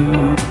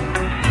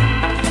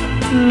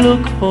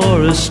 Look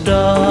for a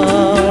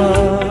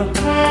star.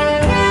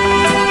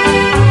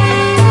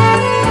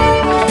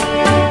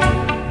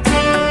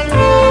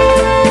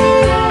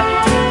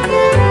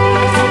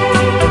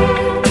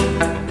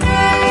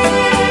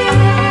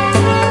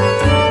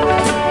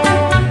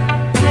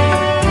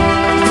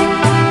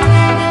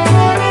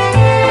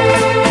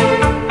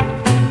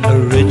 A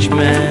rich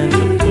man,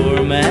 a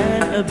poor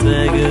man, a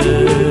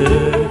beggar,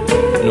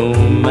 no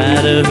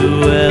matter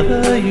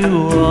whoever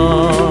you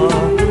are,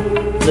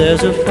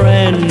 there's a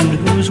friend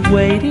who's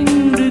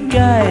waiting to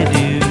guide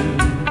you.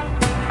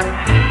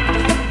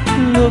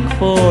 Look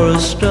for a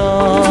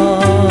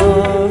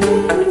star.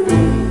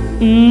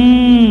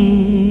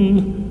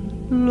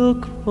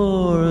 Look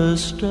for a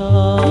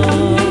star.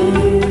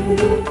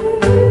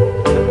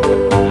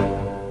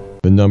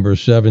 The number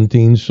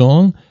 17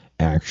 song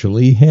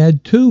actually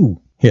had 2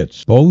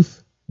 hits.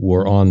 Both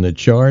were on the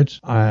charts.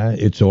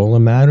 It's all a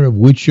matter of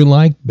which you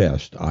like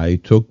best. I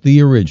took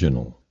the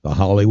original. The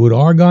Hollywood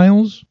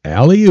Argyles,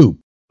 Alley-Oop.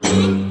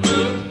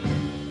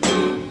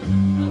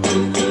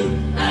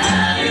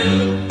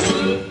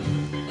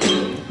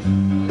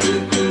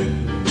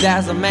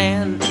 There's a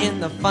man in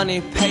the funny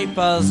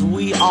papers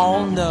we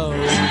all know.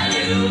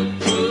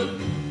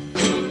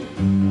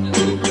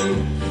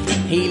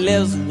 He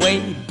lives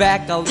way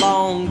back a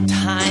long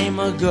time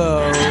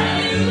ago.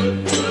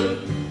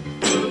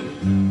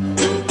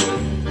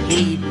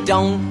 He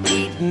don't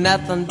eat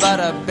nothing but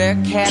a bear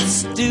cat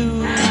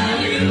stew.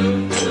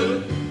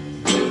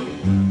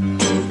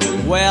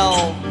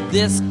 Well,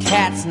 this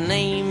cat's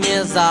name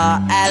is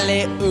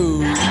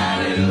Alley-Oop.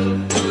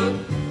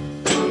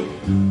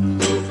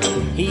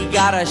 He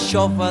got a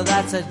chauffeur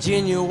that's a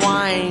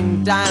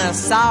genuine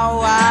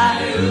dinosaur,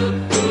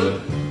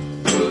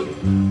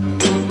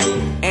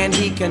 and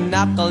he can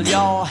knuckle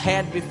your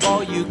head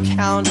before you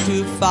count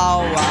to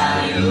 4.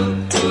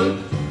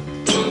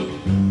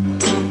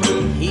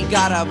 He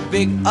got a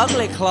big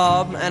ugly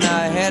club and a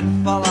head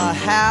full of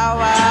hair,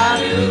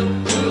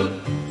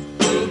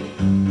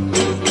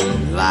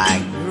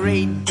 like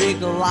great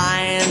big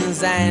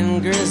lions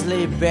and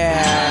grizzly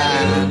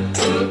bears.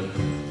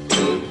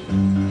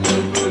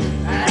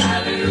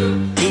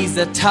 He's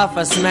the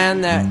toughest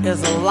man there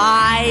is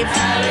alive.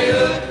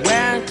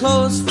 Wearing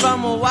clothes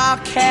from a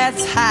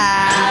wildcat's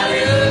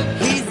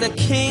hide. He's the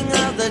king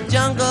of the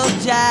jungle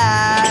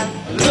jive.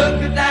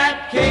 Look at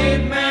that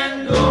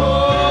caveman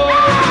go.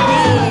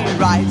 He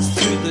rides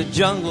through the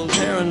jungle,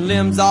 tearing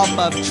limbs off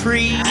of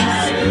trees.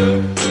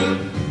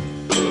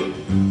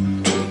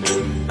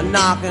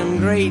 Knocking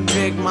great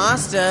big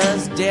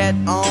monsters dead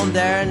on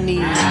their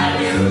knees.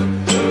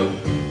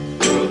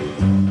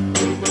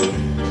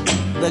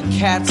 The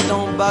cats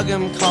don't bug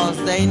him 'cause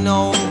they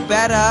know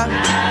better.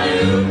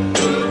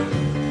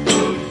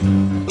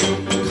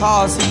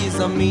 'Cause he's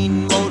a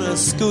mean motor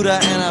scooter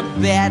and a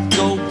bad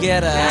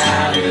go-getter.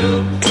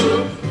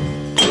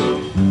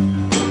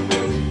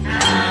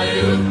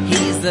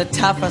 He's the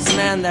toughest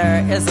man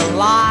there is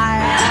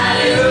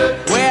alive.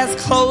 Wears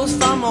clothes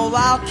from a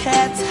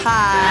wildcat's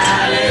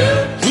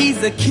hide. He's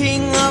the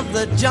king of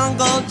the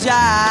jungle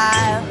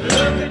jive.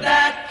 Look at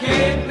that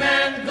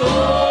caveman go.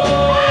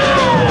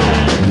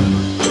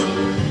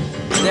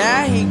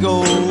 There he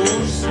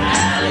goes.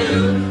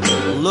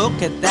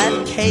 Look at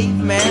that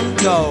caveman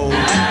go.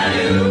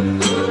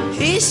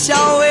 He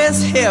sure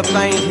is hip,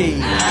 ain't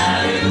he?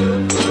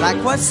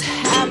 Like what's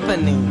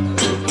happening?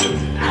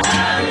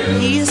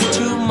 He's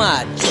too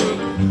much.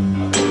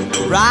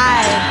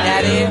 Ride,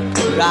 daddy,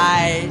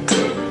 ride.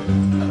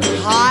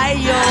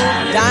 Hi-yo,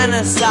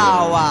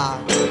 dinosaur.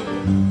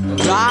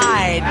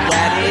 Ride,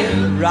 daddy,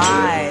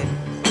 ride.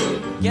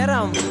 Get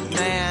 'em,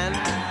 man.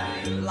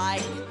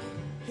 Like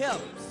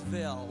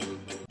Hipsville.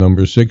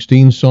 Number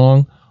 16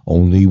 song,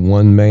 only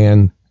one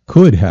man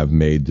could have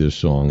made this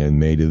song and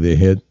made it a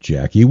hit,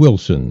 Jackie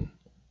Wilson.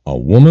 A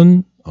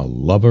woman, a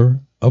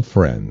lover, a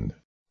friend.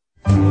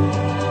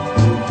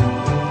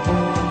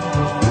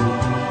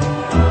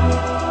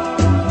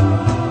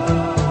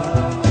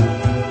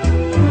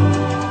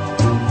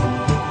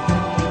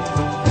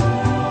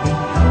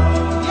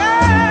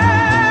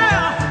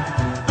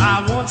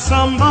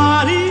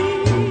 Somebody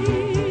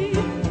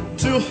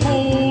to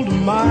hold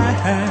my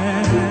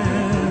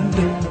hand,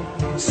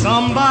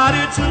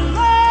 somebody to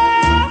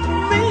love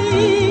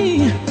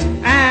me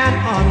and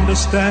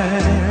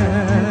understand.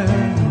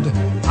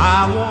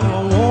 I want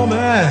a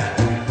woman,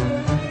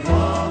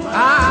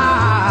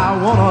 I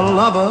want a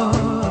lover,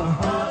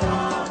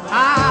 I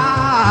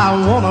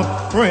want a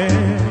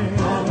friend.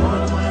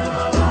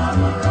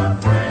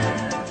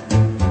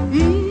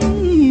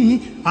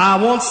 I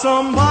want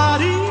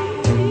somebody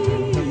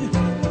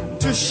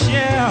to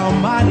share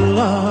my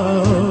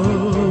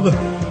love.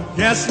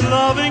 Yes,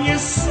 loving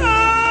is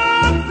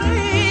something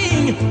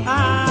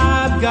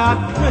I've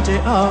got plenty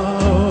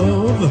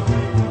of.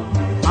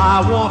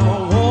 I want a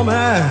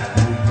woman,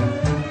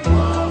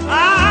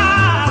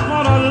 I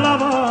want a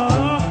lover,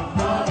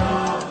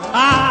 I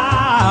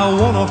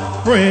want a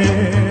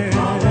friend.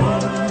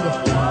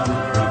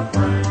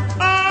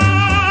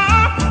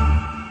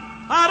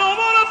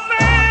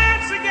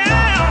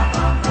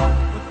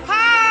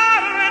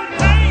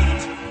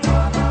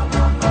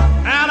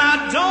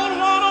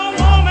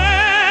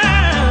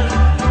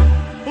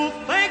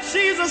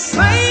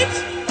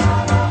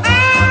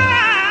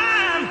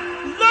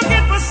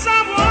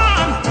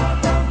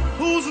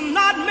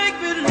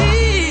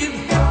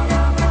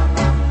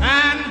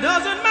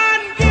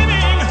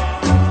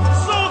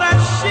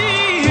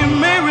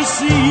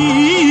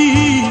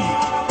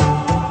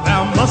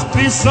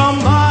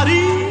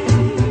 Somebody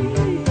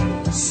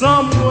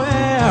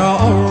somewhere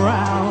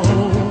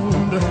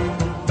around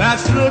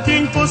that's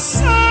looking for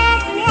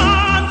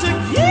someone to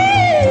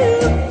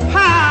give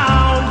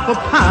pound for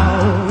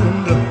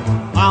pound.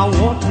 I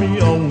want me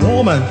a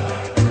woman,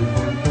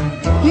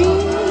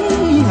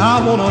 I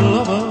want a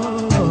lover,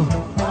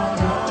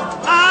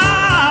 I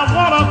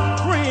want a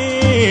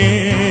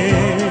friend.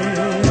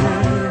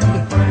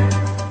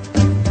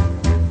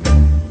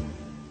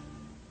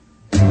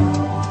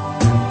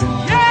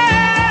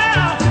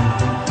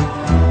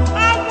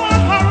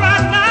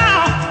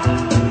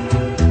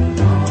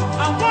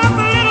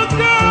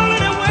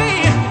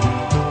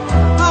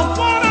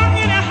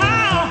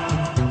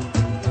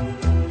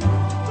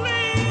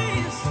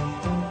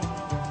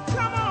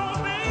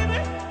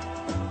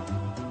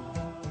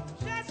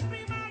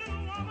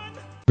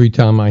 Every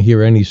time I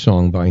hear any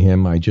song by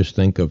him, I just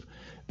think of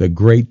the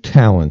great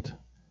talent.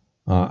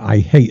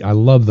 I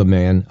love the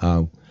man.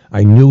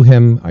 I knew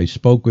him. I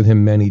spoke with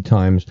him many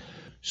times.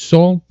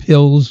 Salt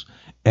pills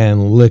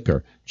and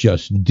liquor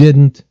just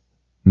didn't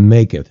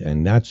make it,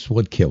 and that's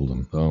what killed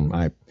him.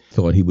 I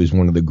thought he was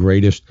one of the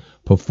greatest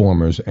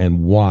performers,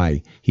 and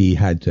why he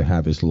had to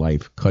have his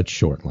life cut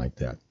short like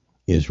that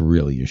is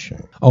really a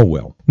shame. Oh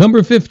well.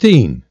 Number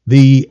 15,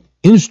 the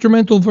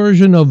instrumental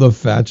version of the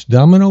Fats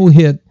Domino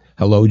hit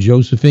Hello,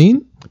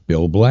 Josephine,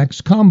 Bill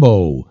Black's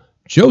combo,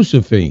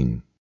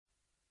 Josephine.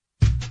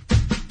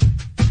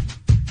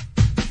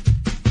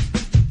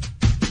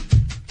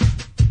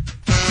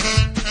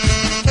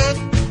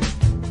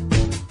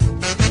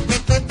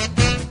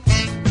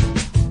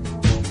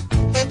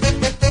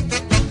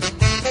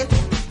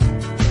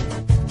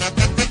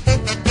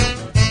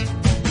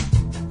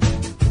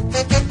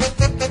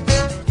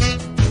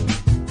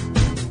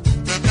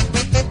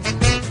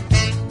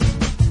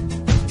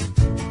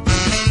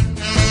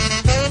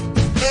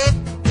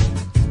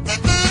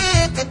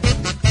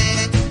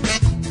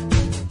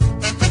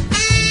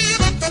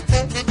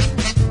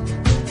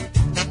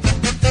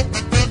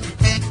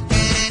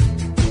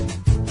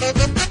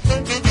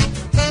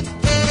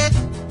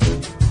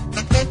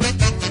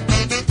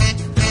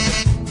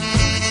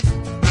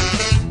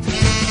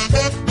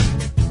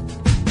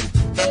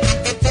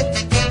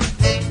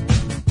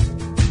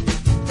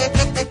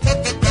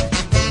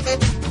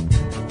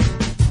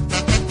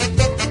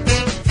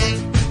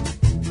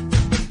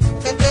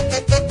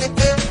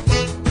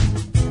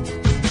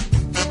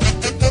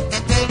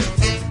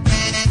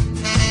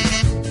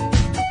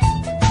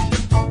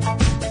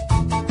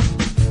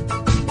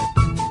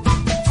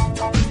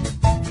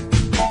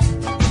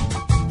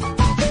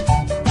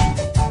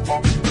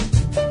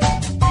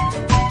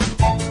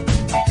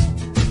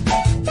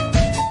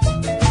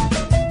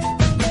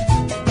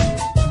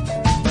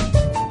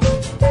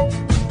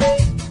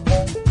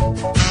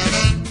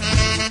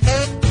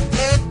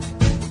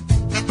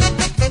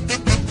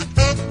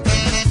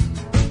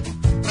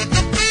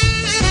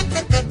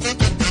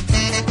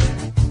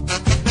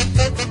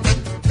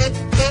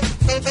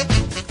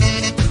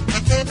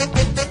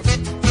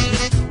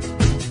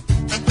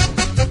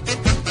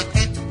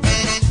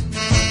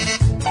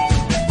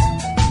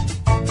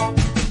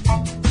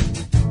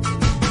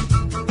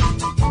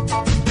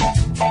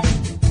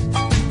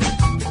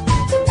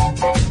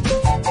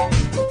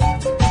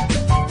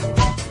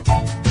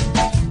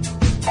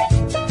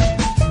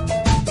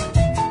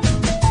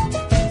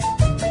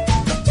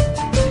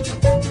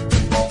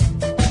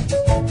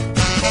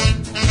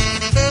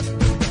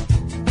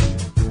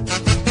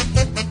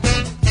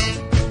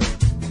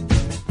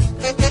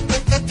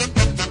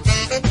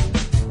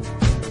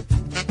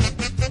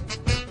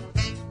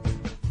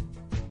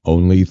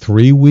 Only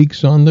 3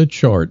 weeks on the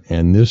chart,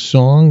 and this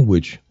song,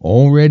 which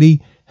already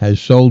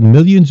has sold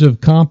millions of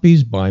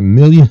copies by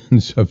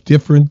millions of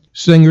different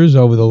singers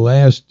over the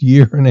last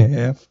year and a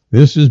half.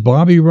 This is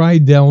Bobby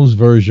Rydell's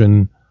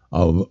version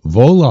of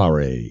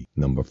Volare,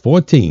 number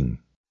 14.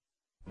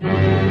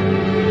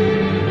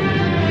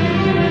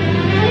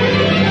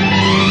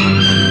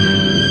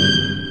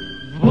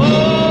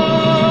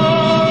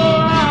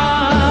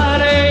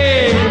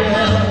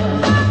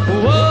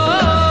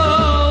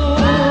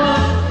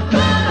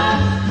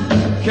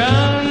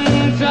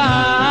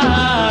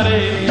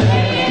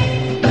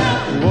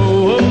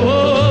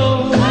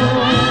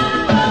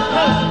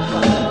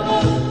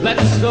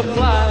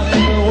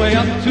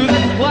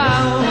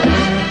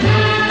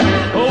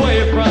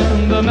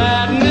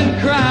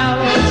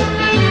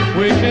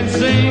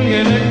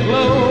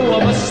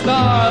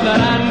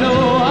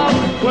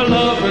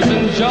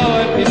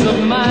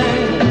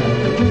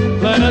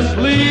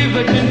 Leave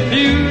the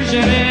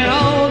confusion and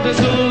all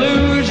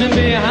disillusion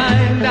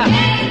behind.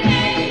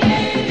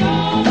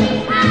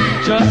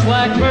 Just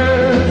like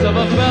birds of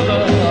a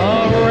feather,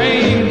 a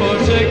rainbow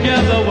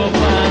together we'll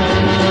find.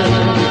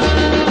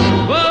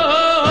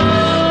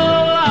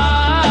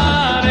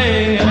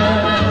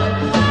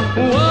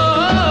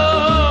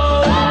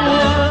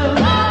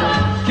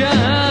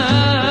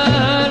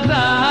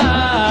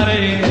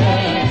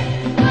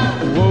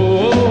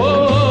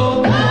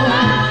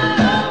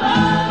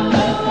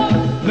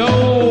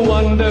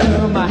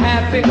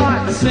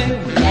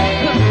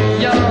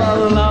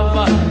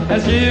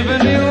 Has given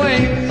me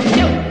wings.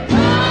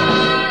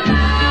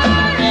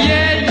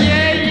 Yeah,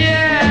 yeah,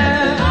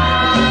 yeah.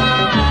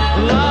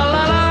 La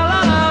la la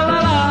la la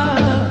la.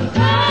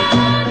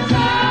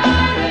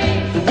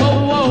 Whoa,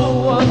 whoa,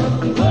 whoa.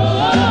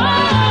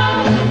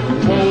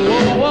 Whoa,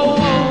 whoa, whoa,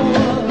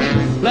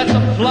 whoa. Let's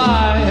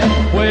fly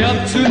way up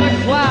to the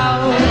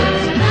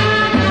clouds,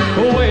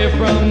 away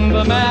from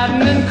the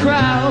maddening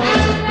crowd.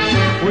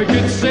 We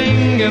could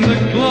sing in the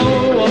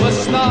glow of a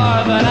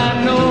star that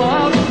I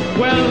know of,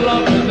 where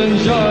lovers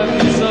enjoy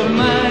peace of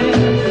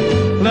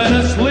mind. Let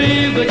us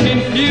leave the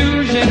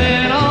confusion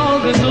and all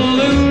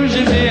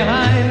disillusion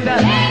behind.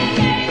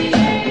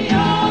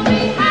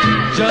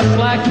 Just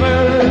like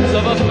birds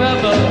of a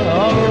feather,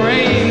 a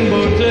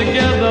rainbow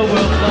together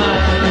we'll fly.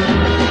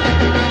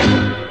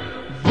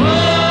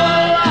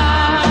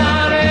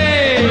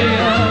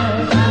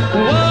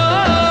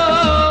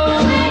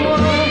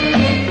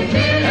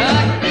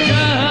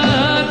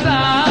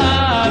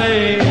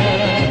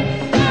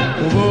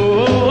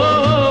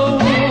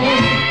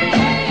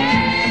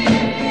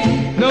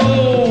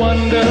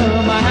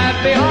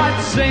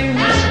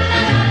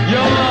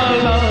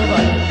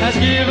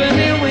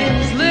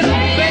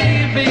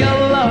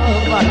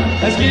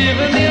 Has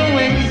given me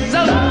wings,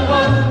 oh,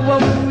 oh,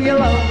 oh, your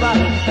love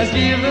has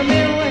given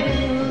me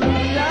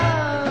wings.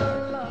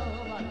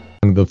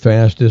 One of the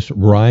fastest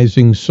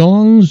rising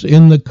songs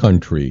in the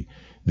country.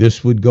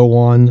 This would go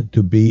on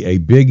to be a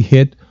big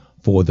hit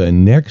for the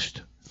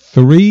next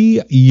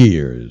 3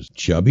 years.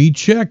 Chubby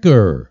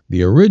Checker,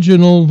 the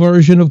original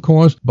version, of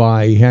course,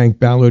 by Hank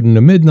Ballard and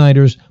the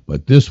Midnighters,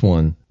 but this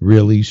one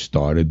really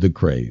started the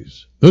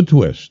craze. The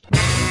Twist.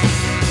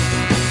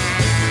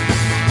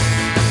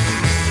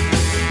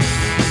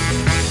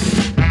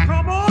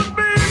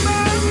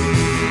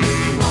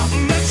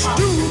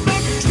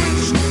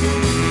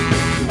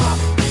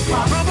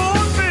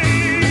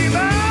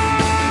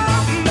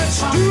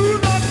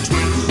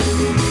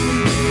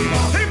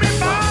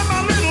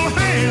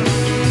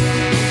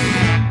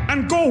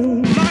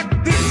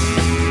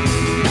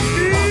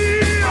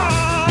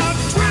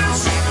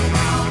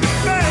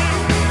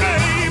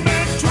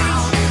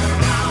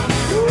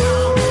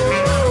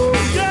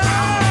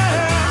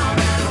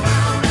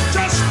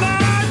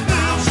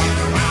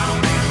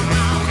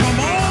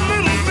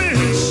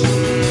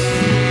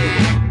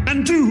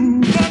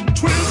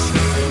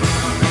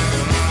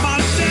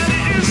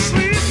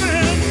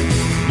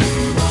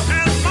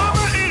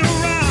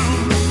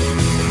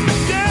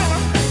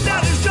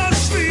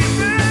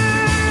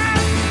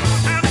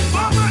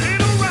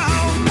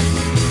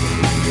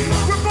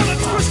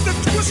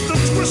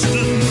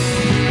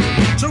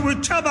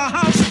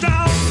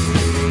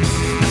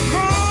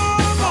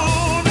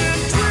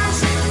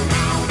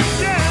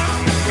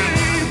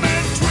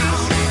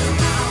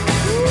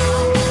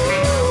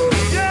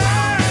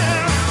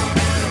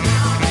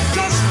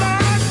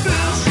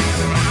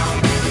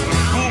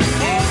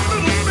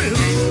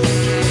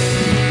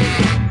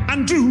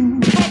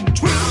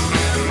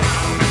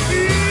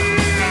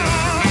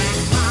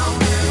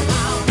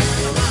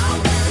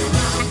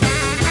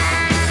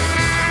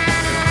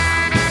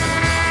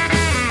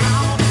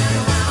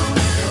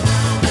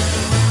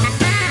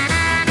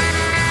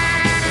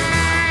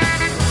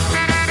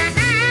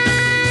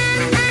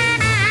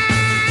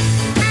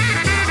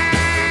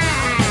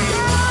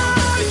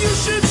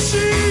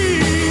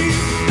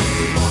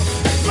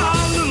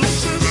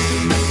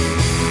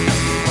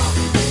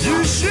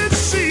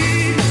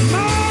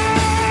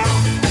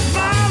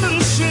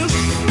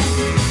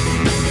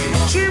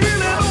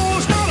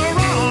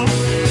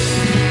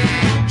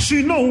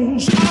 She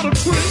knows how to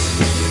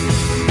twist.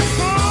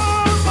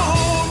 Come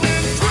on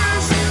and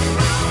twist.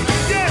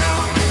 Yeah,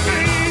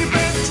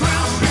 baby,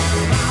 twist.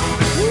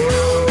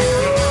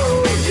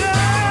 Ooh,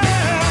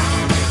 yeah.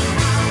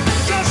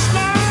 Just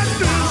like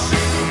this.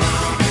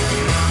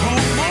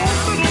 Come on,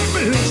 little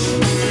miss.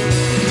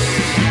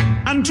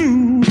 And do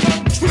the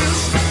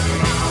twist.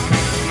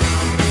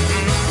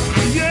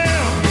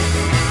 Yeah.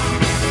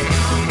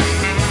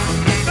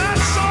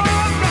 That's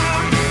all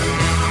right.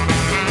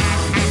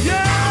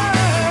 Yeah.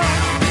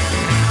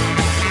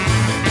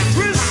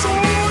 Twist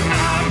all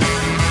night.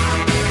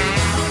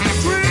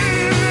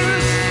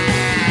 Twist.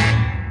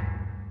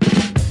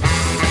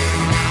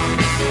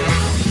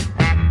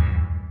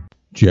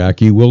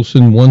 Jackie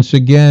Wilson once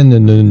again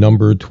in the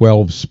number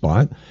 12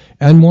 spot.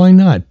 And why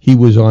not? He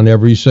was on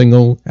every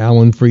single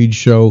Alan Freed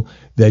show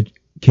that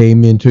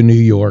came into New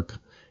York.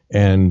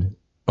 And,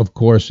 of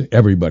course,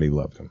 everybody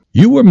loved him.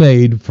 You Were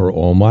Made for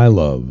All My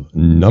Love,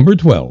 number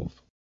 12.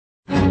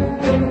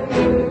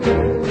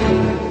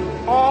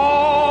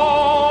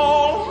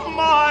 All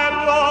my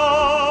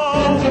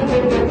love,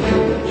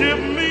 give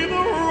me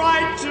the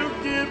right to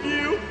give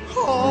you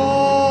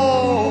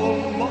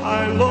all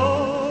my love.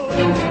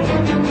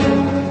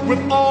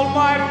 With all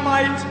my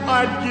might,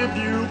 I'd give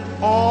you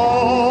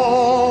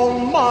all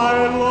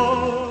my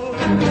love.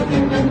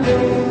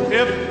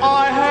 If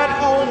I had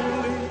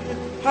only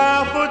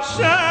half a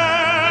chance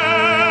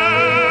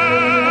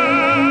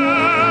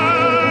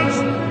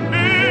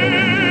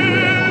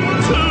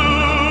into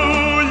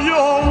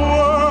your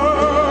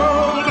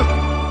world,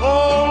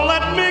 oh,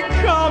 let me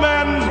come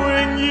and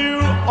bring you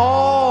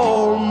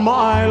all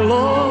my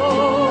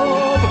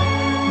love.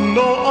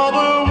 No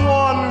other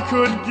one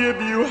could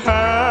give you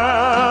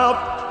half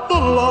the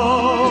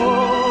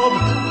love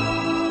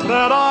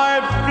that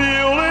I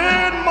feel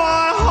in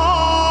my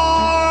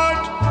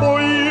heart for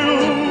you.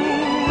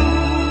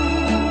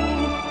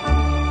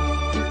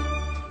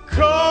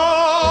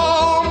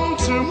 Come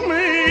to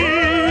me,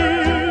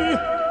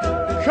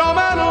 come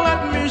and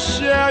let me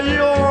share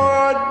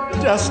your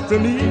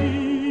destiny.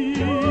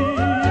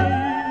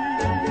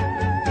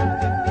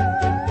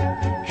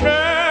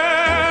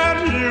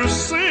 Can't you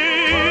see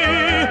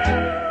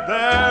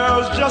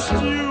there's just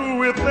you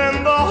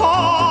within the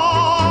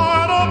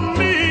heart of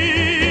me?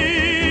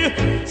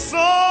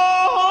 So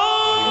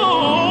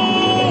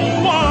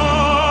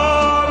wonderful.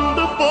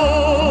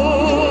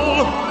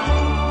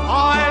 I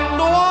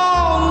know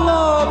our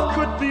love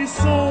could be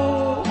so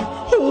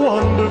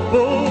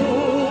wonderful,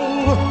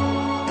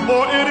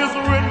 for it is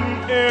written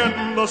in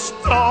the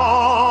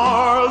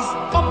stars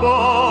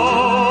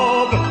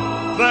above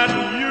that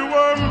you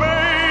were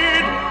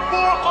made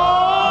for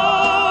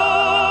all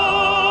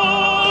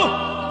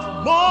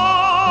my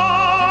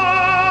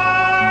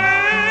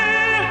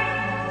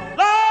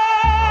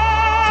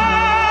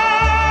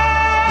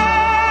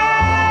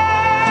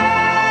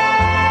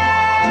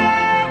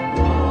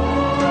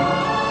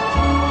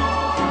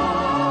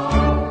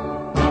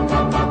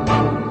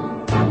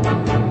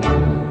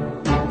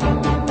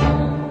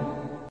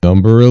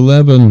Number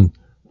 11.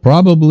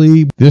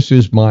 Probably this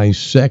is my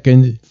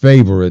second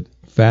favorite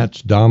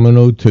Fats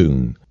Domino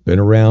tune. Been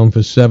around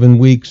for 7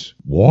 weeks.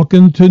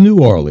 Walking to New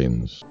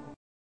Orleans.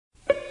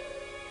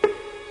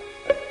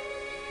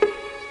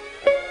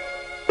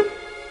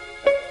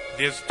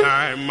 This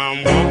time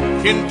I'm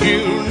walking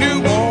to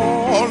New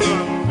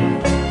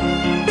Orleans.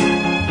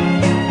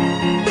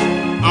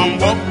 I'm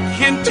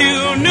walking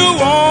to New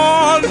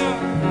Orleans.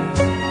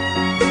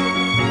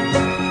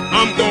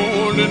 I'm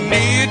gonna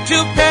need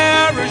to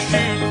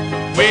parachute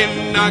when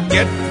I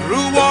get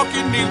through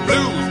walking these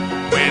blues.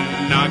 When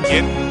I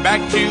get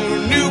back to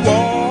New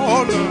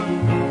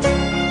Orleans,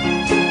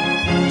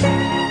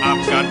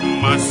 I've got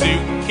my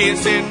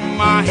suitcase in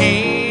my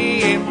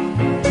hand.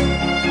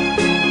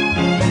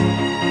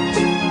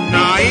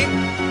 Now ain't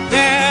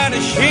that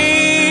a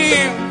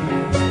shame?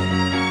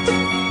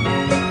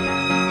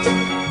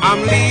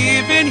 I'm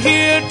leaving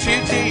here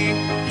today.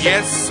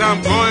 Yes,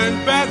 I'm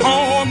going back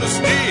home to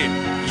stay.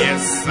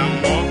 Yes,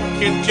 I'm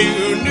walking to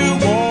New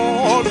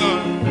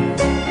Orleans.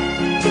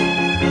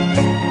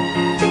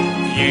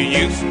 You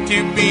used to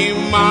be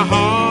my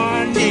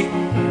honey,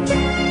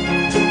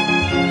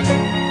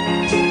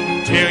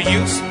 till you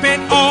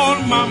spent all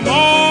my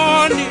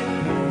money.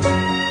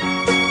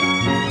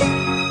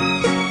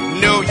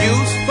 No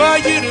use for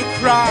you to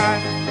cry,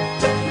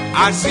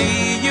 I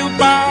see you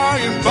by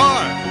and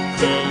by,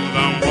 'cause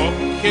I'm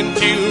walking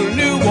to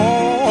New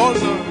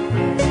Orleans.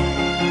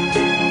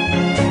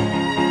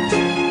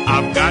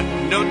 I've got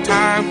no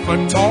time for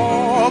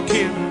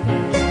talking,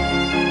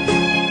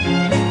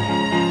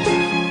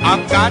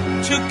 I've got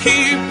to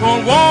keep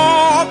on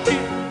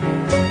walking.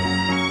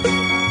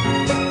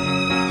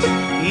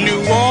 New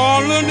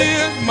Orleans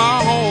is my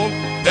home,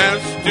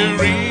 that's the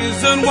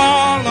reason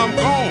why I'm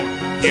gone.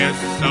 Yes,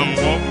 I'm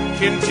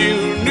walking to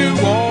New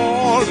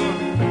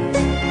Orleans.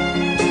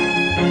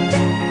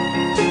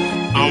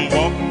 I'm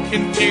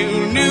walking to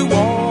New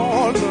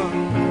Orleans.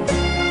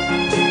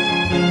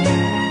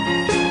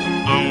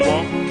 I'm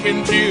walking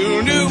to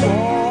New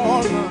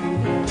Orleans.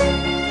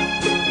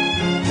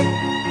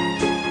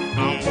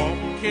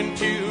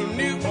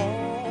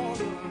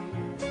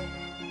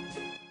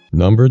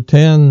 Number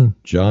 10,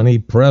 Johnny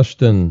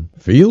Preston,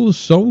 Feels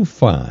So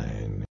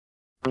Fine.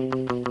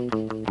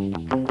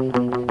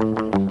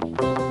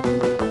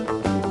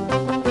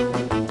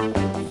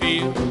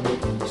 Feel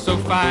so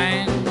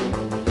fine,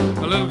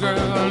 a little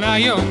girl, now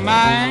you're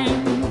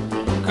mine.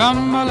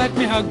 Come, let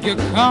me hug you,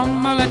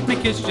 come, let me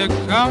kiss you,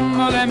 come,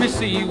 let me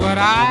see what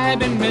I've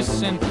been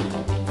missing.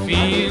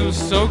 Feels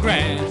so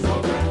grand,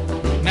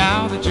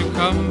 now that you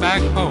come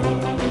back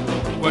home,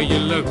 where you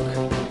look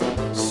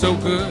so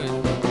good.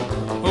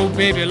 Oh,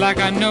 baby, like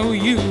I know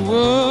you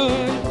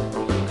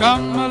would.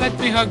 Come, let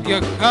me hug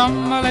you,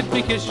 come, let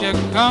me kiss you,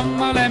 come,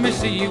 let me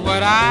see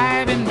what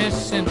I've been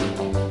missing.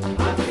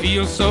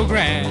 Feels so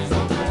grand,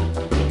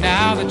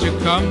 now that you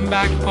come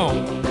back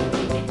home.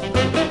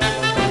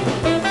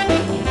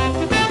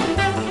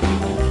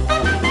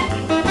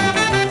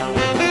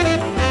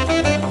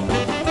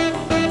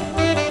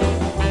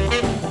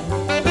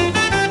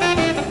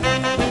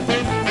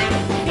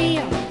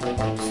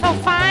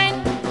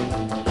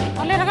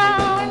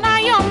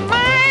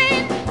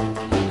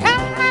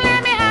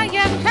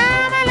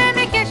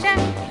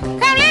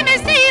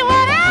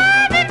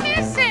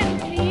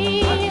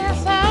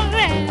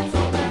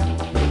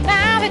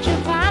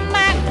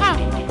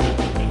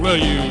 Well,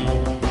 you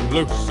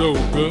look so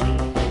good,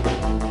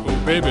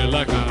 oh baby,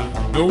 like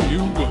I know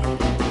you would.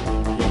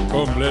 Well,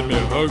 come let me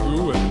hug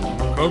you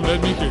and come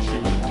let me kiss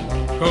you.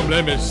 Come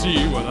let me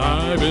see what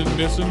I've been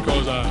missing,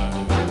 'cause I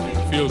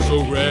feel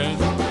so grand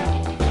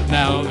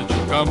now that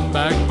you come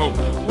back home.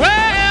 Well,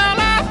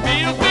 I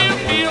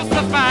feel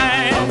so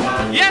fine.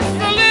 Yes,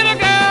 a little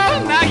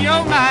girl, now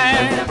you're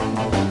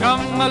mine.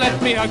 Come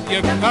let me hug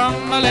you,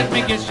 come let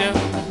me kiss you.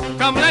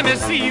 Come let me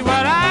see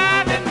what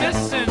I've been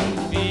missing.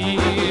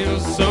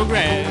 So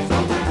grand,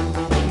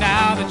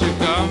 now that you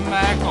come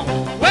back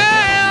home.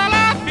 Well,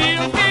 I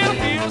feel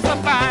so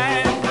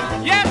fine.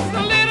 Yes,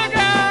 a little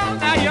girl,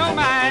 now you're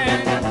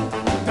mine.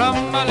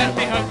 Come, let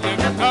me hug you,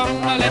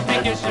 come, let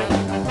me kiss you.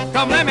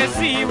 Come, let me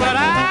see what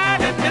I've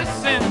been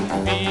missing.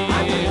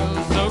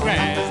 Feel so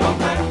grand,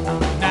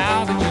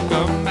 now that you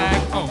come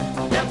back home.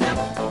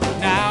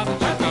 Now that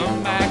you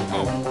come back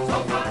home.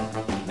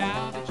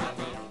 Now that you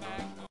come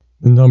back home.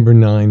 The number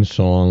 9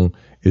 song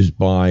is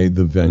by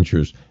The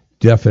Ventures.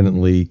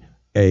 Definitely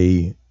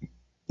a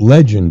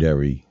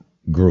legendary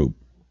group.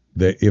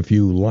 That if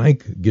you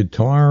like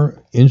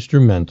guitar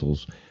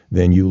instrumentals,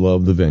 then you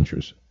love The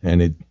Ventures.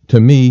 And it, to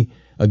me,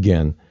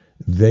 again,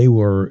 they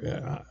were,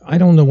 I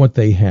don't know what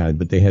they had,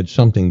 but they had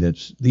something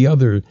that's the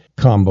other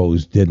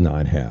combos did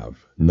not have.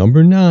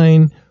 Number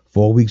 9,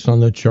 4 weeks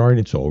on the chart.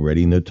 It's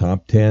already in the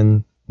top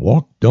 10.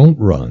 Walk, Don't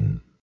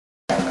Run.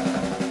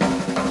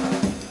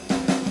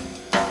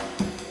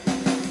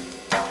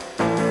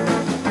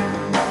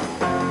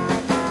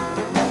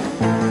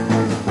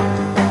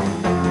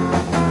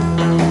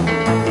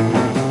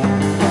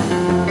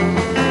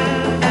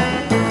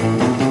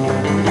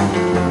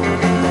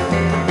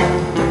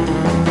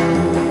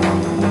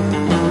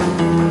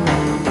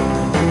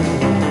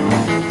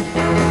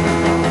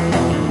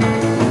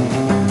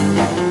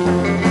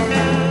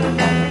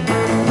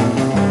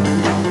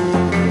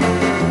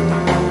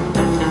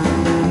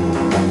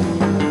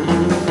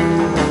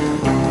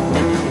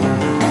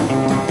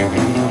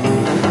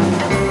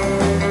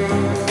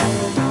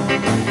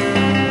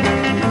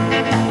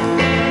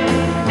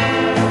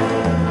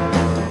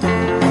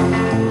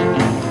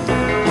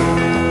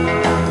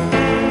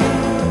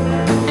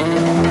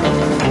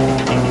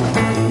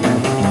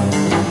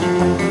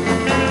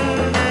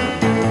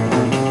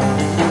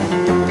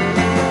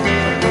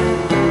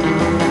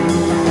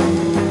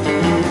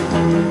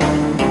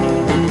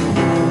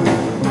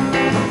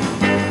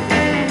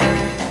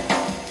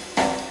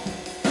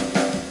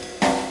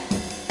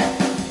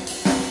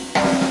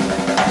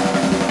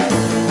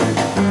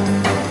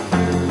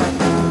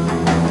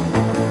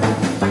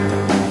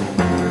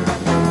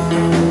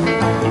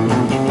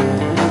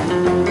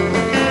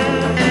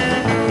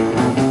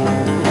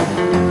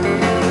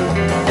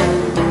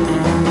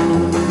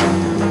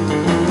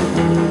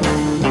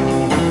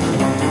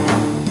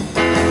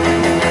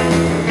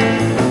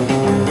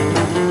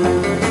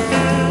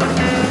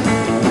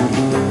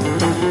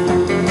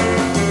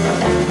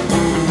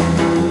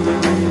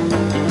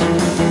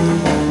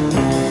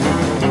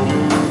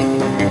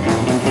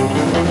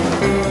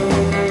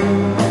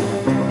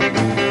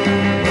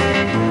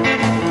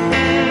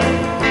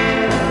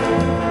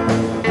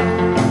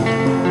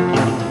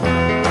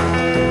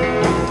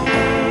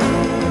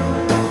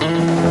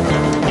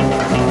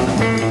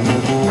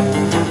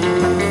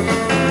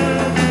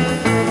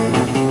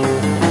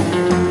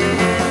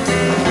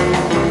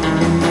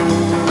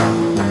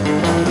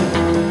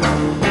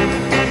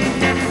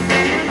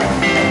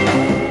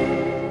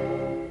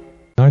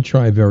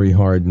 Try very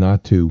hard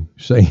not to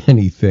say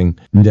anything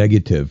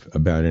negative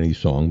about any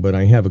song, but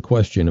I have a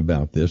question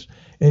about this.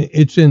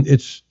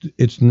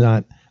 It's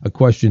not a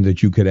question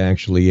that you could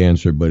actually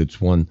answer, but it's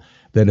one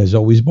that has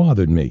always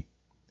bothered me.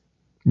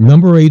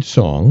 Number 8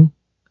 song,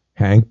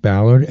 Hank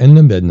Ballard and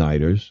the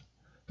Midnighters,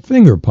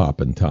 Finger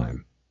Poppin'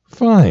 Time.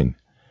 Fine.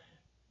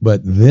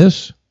 But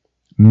this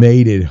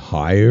made it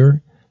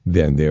higher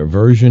than their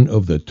version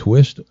of the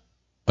twist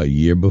a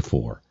year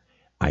before.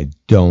 I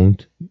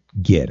don't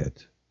get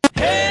it.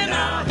 Hey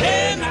now,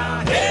 hey now,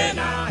 hey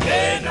now,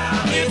 hey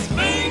now, it's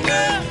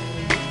finger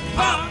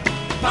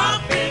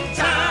popping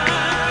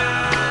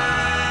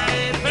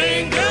time.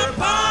 Finger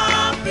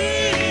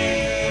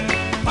popping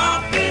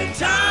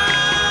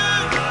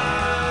time.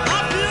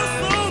 I feel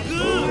so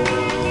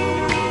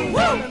good.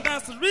 Woo! And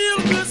that's a real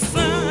good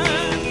sign.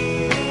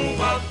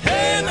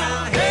 Hey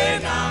now, hey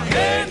now,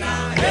 hey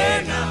now,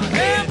 hey now,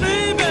 hey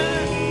baby,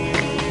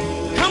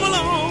 come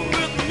along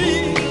with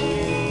me.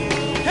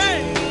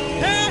 Hey,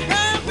 hey,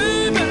 hey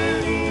baby,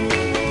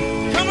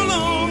 come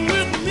along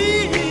with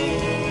me.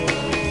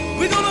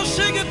 We're gonna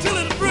shake it till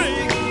it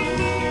breaks.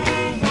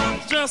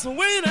 Just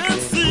wait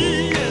and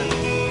see.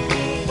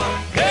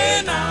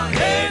 Hey now,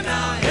 hey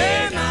now,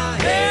 hey now,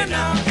 hey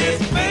now,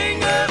 it's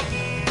finger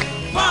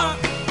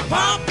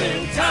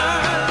popping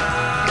time.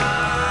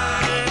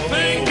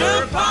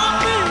 Finger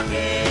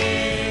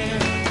popping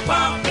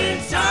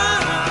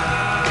time.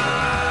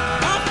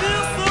 I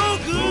feel so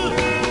good,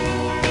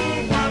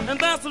 and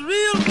that's a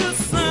real good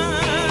sign.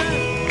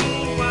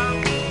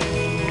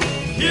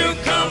 Here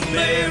comes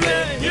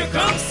Mary, here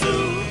comes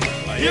Sue,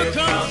 here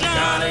comes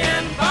Johnny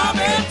and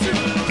Bobby too.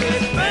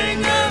 It's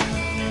finger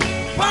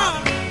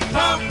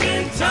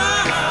popping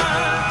time.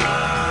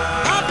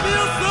 I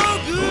feel so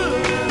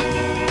good,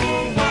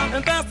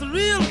 and that's a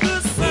real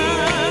good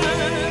sign.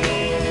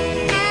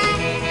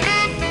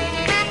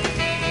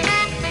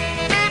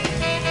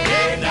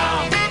 Hey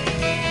now,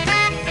 hey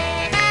now,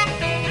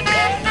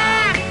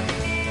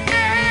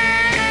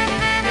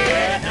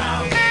 hey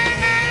now, hey now,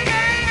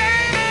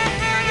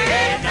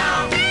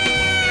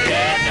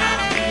 hey now,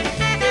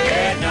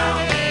 hey now.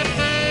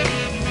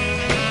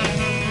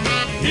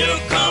 Here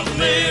comes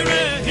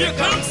Mary, here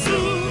comes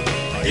Sue,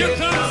 here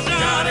comes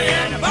Johnny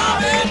and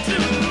Bobby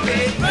too.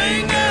 It's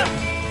finger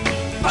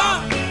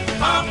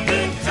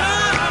popping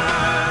time.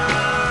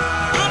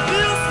 I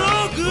feel so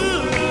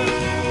good,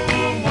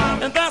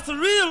 and that's a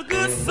real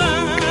good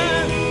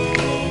sign.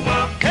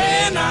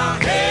 Hey now,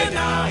 hey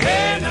now,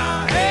 hey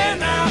now, hey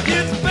now,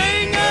 it's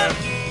finger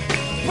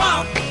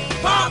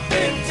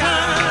popping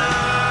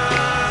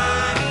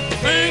time.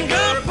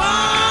 Finger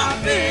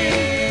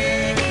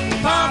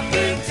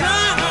popping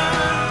time.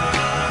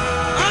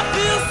 I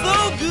feel so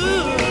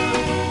good,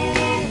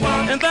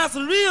 and that's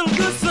a real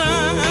good sign.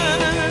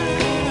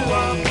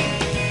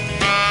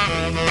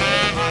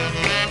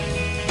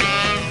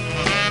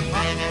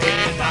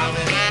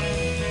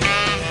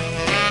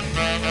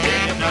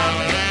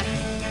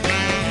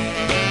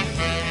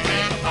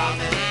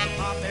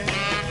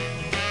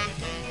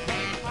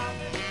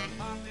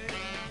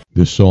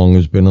 This song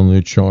has been on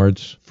the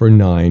charts for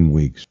 9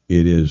 weeks.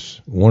 It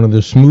is one of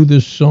the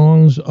smoothest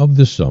songs of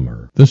the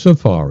summer. The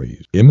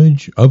Safaris,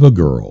 Image of a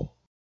Girl.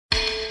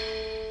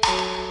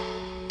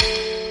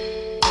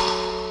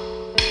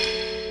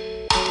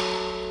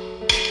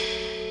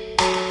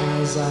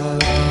 As I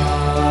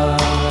lie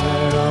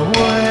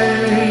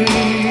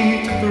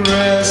awake,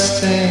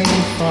 resting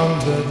from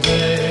the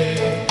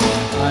day,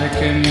 I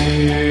can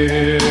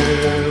hear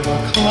the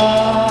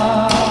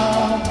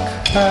clock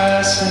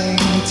passing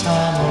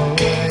time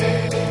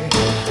away.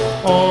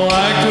 Oh,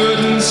 I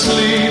couldn't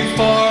sleep,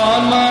 for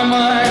on my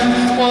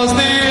mind was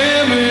the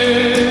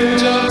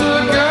image of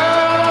the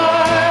girl I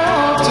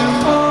hope to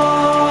find.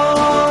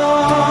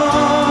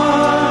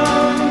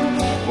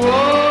 Whoa,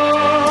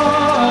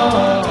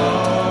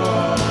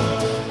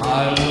 I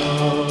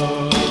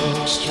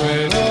looked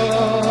straight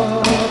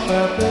up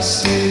at the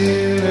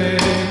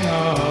ceiling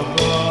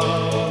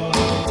above,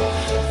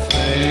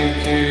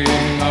 thinking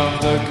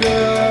of the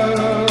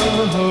girl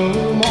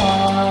whom I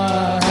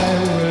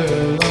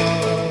will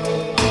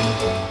love.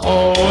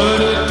 Oh,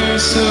 would it be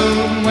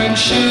soon when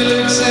she'll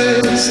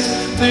exist,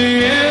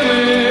 the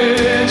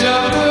image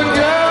of the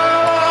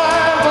girl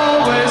I've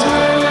always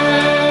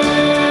missed?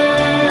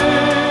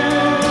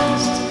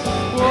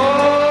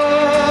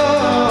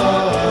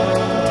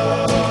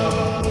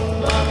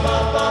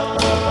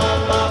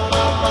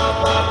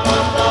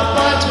 I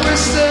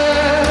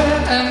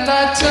twisted and I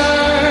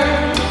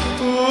turned,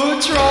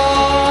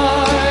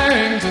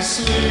 trying to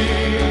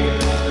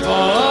sleep.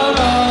 All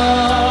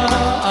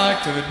I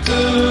could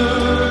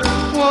do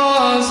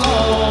was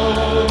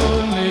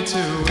only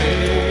to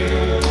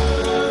weep.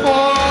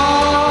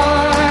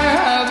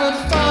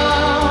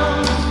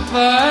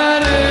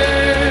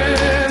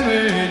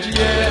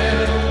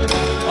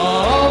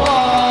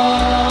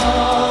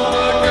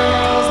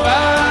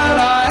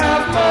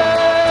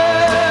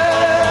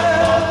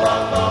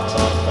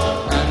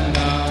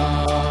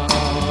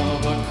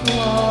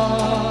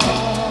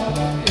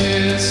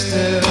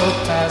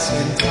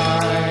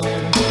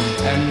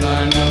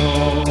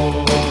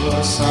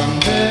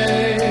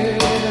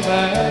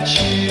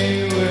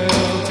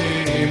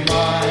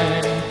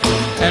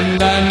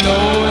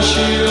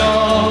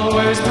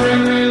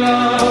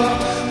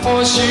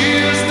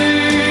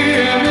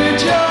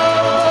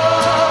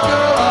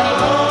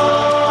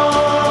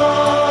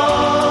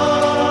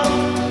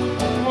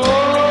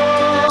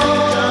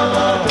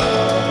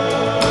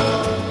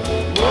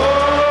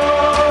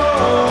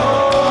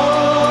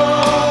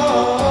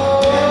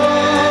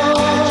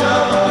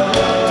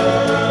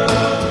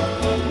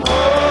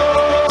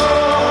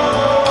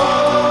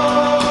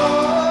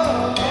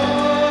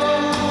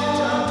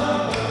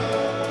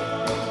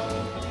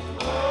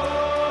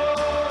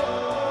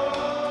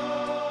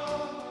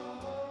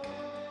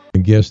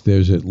 guess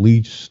there's at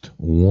least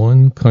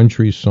one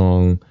country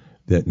song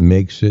that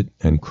makes it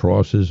and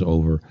crosses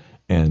over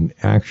and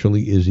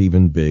actually is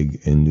even big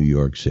in New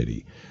York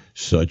City.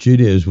 Such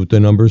it is with the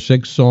number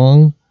 6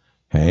 song,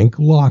 Hank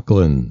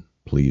Locklin,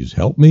 Please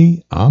Help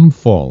Me, I'm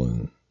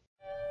Falling.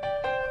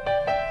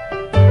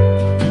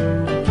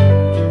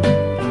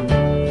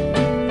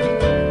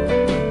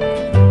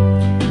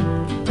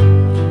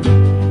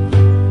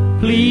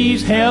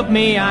 Please help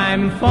me,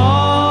 I'm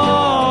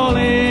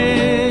falling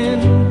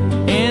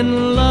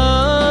in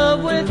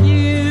love with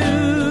you.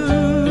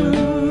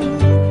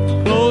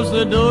 Close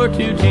the door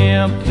to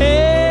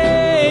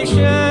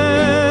temptation.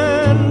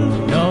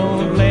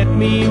 Don't let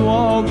me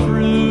walk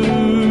through.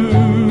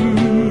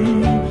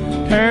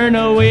 Turn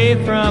away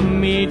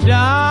from me,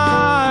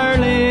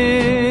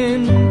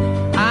 darling.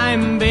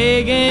 I'm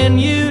begging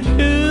you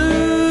to.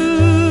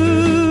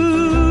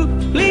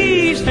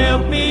 Please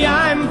help me,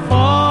 I'm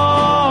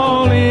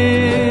falling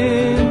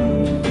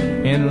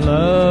in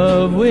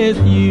love with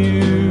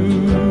you.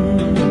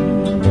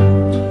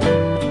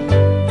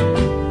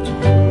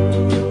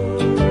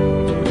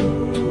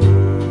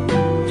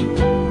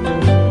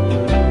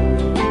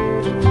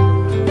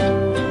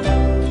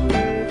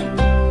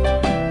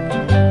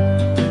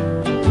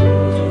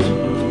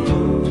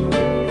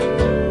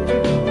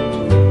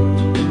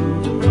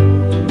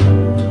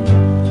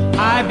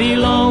 I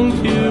belong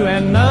to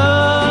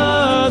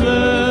another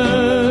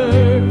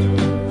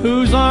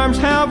whose arms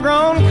have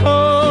grown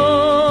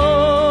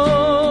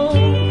cold,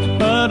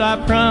 but I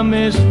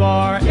promise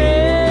forever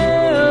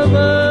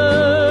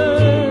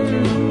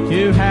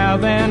to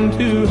have and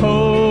to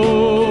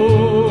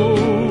hold.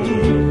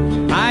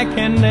 I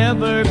can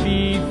never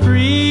be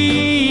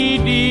free,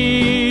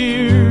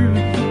 dear,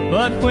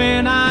 but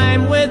when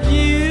I'm with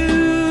you,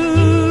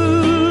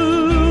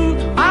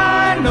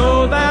 I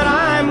know that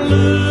I'm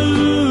losing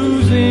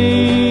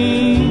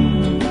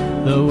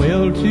the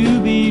will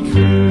to be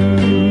true.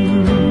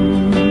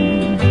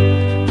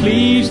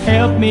 Please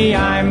help me,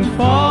 I'm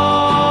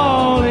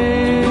falling,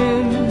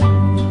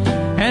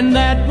 and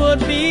that would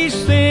be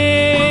sin.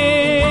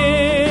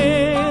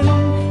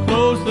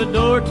 Close the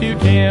door to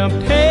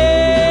temptation.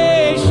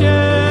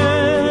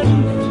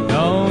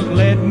 Don't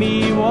let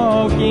me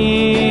walk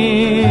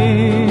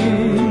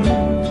in,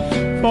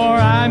 for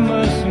I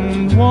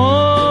mustn't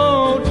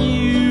want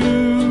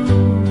you,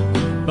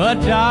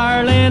 but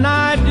darling,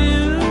 I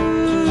do.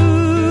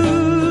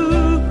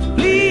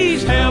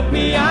 Please help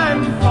me,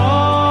 I'm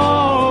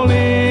falling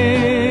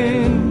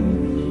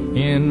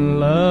in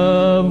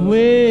love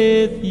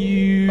with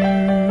you.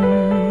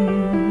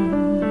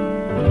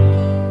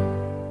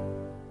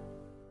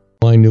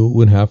 I knew it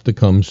would have to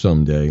come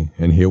someday,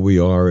 and here we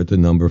are at the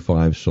number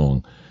 5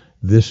 song.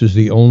 This is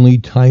the only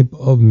type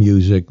of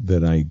music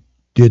that I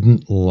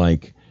didn't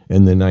like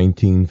in the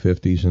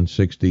 1950s and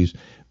 60s,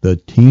 the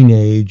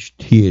teenage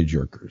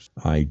tearjerkers.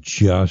 I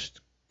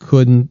just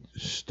couldn't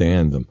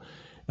stand them.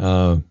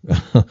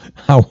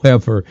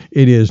 However,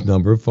 it is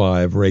number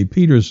 5, Ray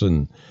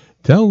Peterson,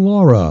 Tell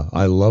Laura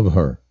I Love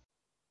Her.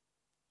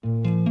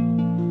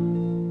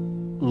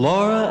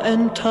 Laura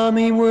and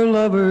Tommy were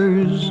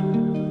lovers.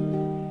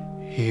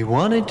 He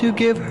wanted to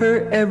give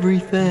her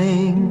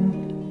everything.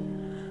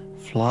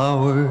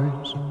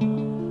 Flowers,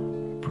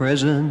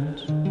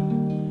 presents,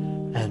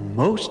 and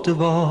most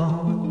of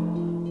all,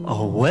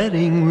 a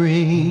wedding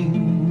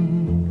ring.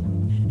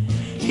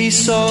 He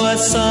saw a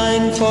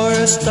sign for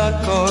a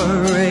stock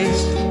car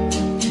race,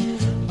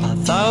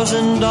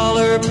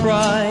 $1,000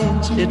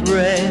 prize it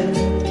read.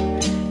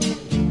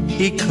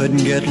 He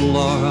couldn't get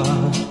Laura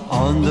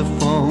on the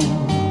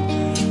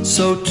phone,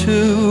 so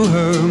to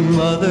her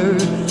mother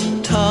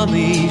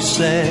Tommy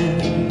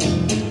said,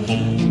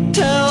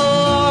 tell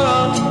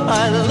Laura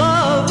I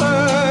love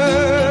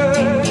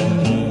her,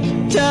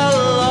 tell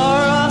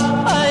Laura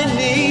I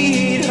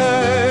need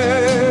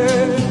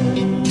her,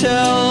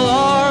 tell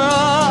Laura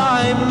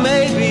I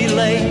may be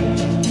late,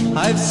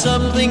 I've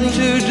something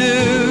to do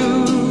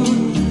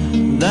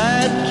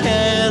that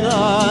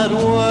cannot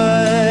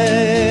wait.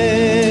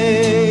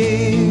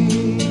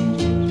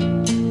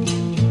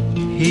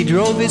 He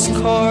drove his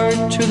car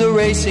to the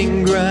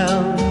racing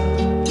ground.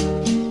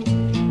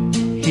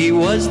 He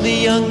was the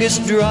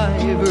youngest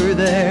driver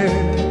there.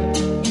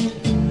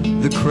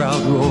 The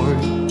crowd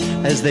roared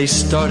as they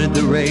started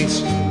the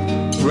race.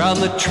 Round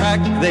the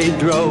track they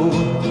drove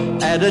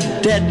at a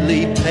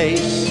deadly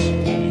pace.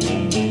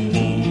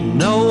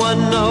 No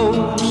one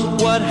knows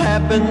what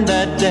happened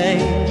that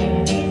day,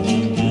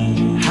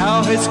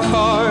 how his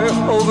car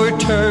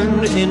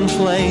overturned in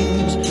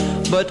flames.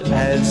 But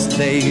as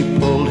they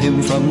pulled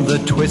him from the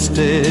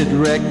twisted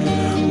wreck,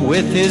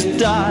 with his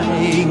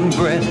dying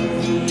breath,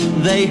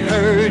 they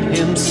heard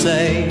him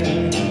say,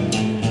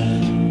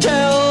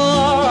 tell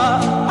Laura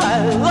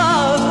I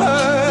love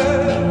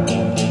her,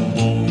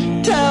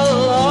 tell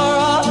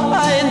Laura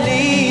I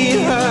need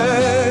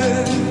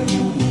her,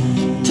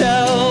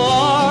 tell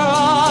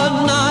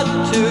Laura not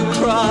to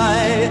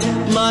cry,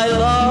 my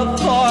love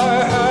for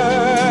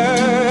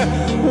her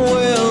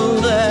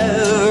will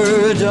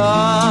never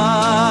die.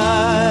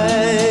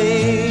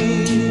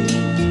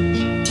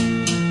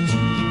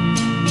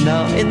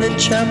 Now in the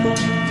chapel,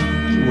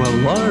 well,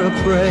 Laura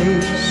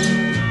prays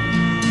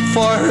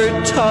for her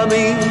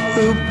Tommy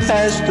who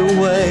passed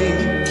away.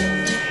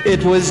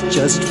 It was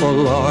just for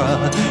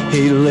Laura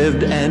he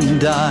lived and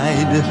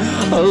died.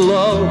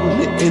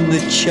 Alone in the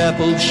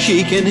chapel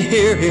she can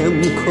hear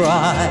him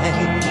cry.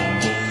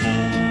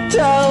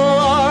 Tell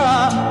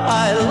Laura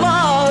I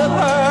love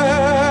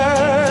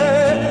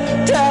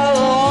her. Tell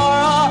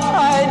Laura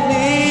I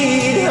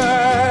need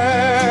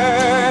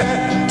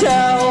her.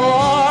 Tell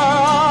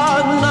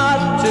Laura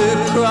not to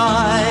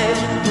cry.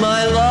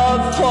 My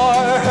love for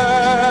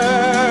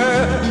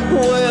her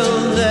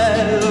will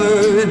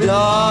never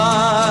die.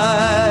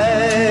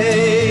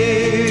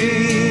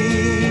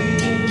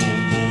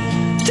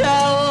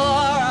 Tell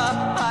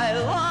Laura I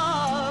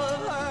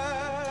love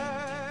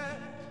her.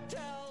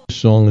 This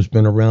song has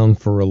been around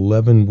for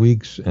 11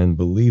 weeks, and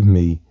believe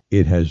me,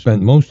 it has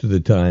spent most of the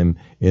time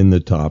in the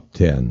top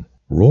 10.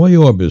 Roy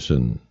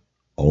Orbison,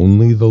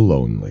 Only the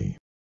Lonely.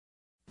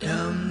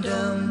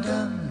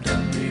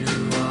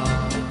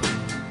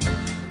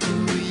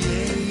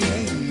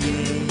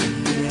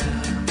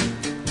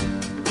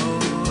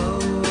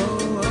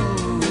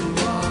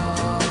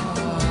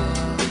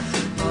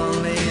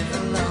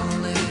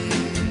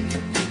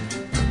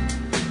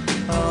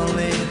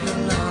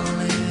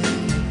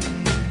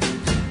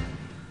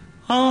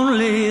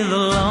 Only the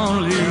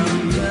lonely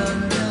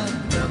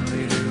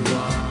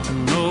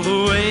know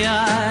the way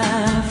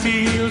I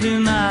feel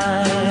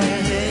tonight.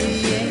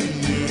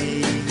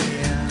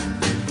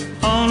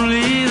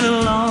 Only the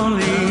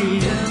lonely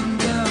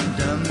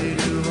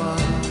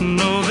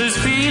know this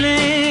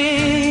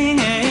feeling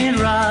ain't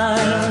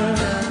right.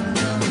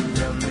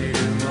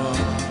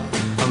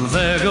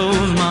 There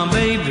goes my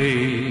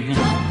baby,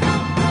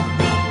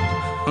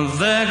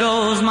 there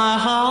goes my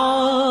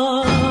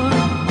heart.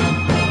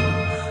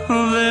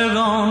 They're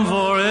gone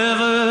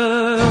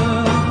forever,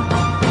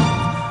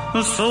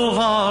 so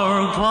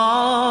far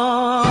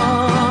apart.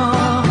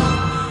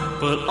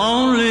 But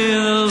only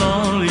the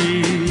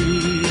lonely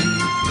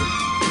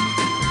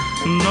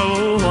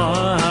know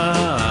why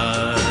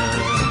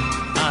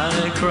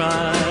I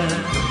cry.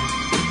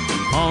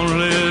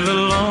 Only the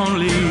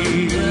lonely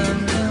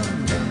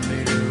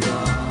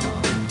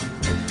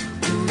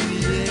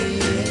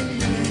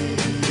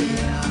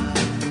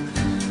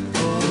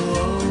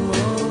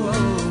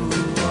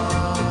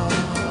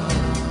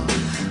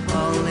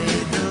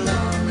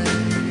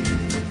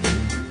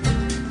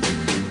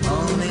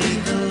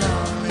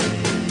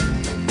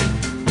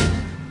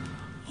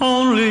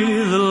Only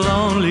the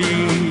lonely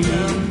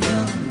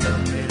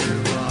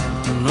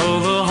know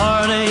the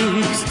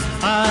heartaches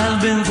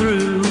I've been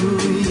through.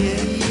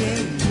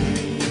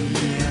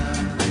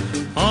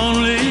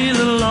 Only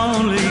the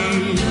lonely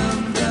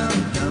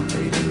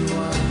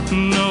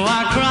know I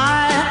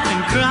cry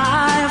and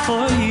cry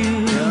for you.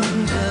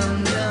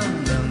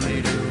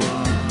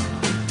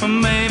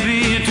 Maybe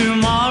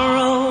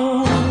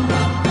tomorrow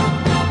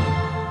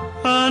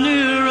a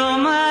new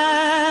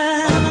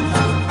romance.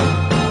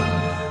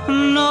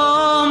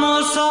 No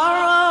more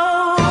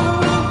sorrow,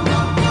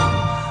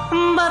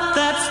 but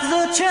that's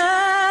the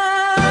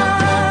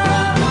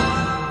chance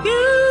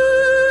you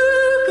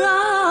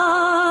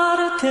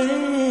gotta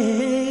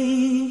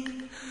take.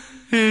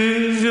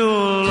 If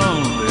your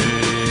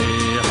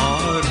lonely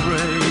heart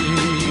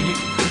break,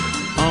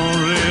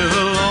 only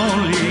the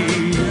lonely.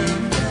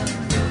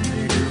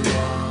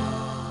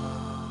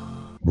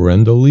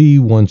 Brenda Lee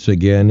once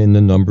again in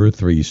the number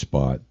 3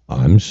 spot.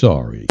 I'm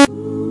Sorry.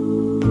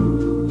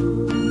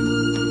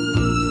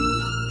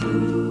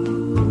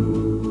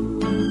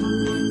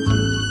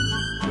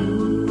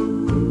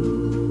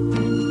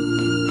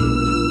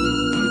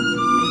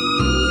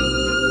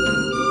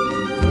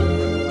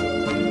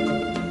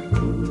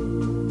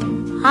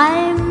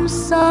 I'm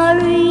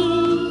sorry,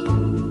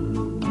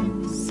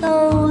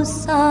 so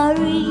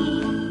sorry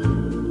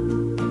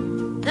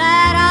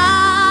that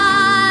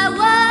I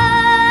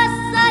was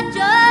such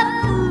a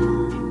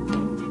fool.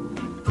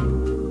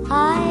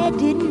 I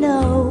didn't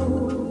know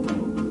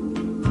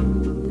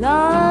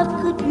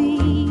love could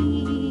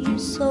be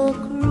so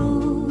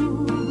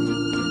cruel.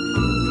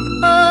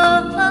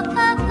 Oh, oh,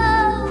 oh,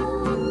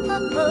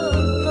 oh,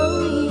 oh, oh,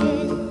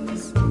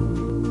 yes.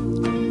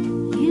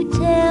 You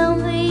tell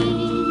me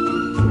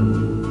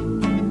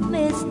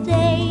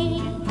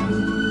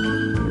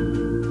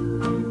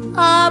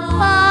a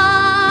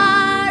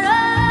part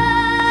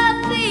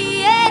of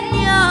being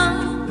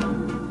young,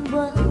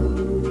 but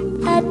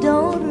I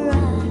don't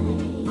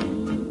right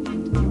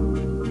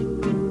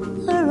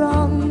the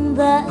wrong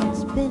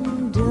that's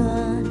been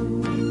done.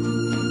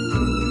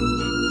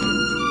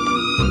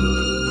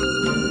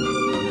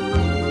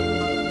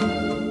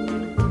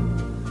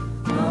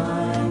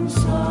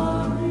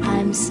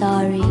 I'm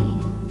sorry,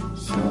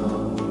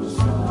 so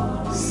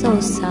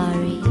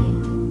sorry.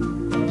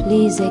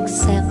 Please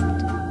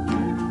accept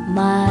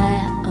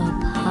my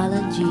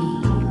apology,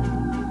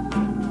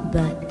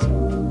 but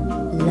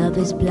love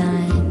is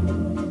blind,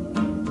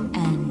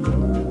 and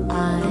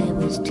I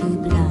was too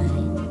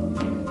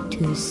blind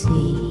to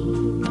see.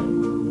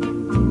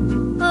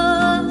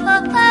 Oh,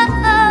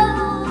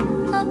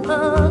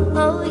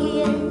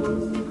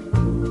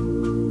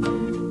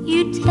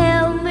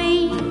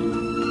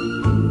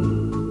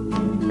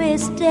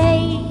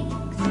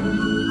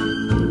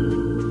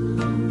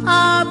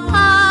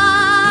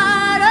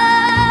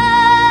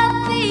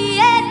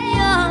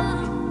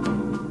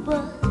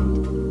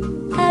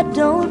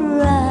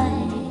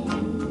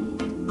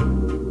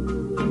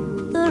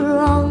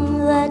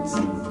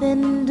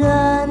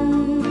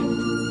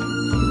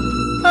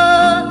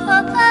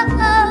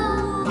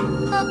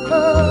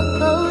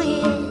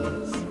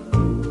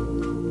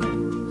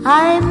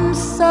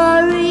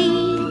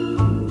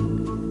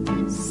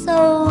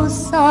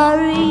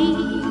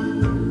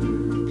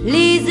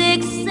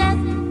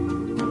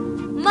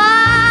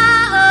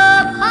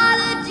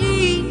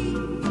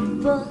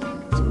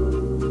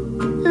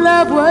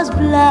 was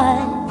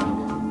blind,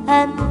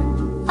 and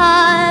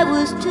I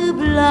was too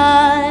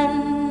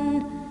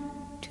blind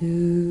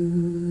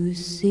to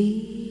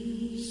see.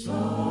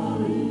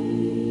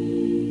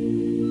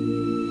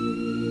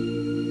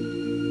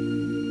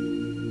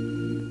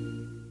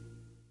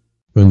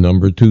 The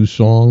number 2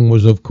 song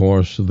was, of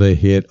course, the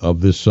hit of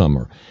the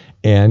summer,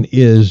 and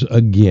is,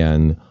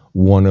 again,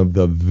 one of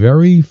the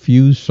very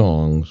few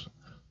songs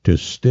to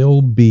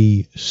still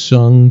be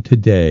sung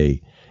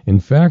today.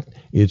 In fact,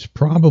 it's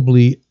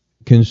probably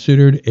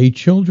considered a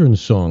children's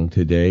song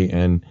today,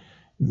 and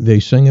they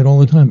sing it all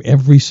the time.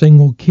 Every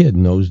single kid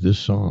knows this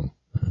song.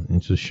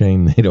 It's a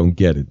shame they don't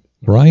get it.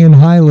 Brian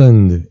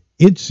Hyland,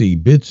 Itsy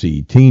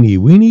Bitsy Teeny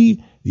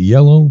Weeny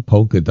Yellow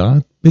Polka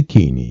Dot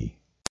Bikini.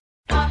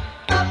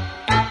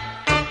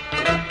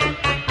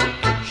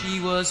 She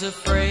was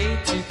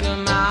afraid to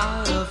come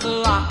out of the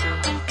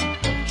locker.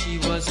 She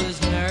was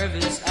as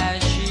nervous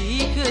as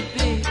she could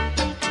be.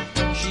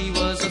 She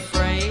was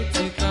afraid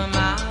to come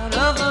out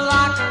of the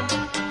locker.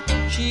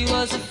 She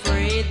was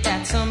afraid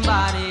that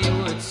somebody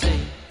would say,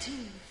 2,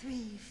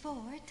 3, 4,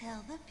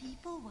 tell the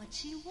people what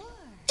she wore.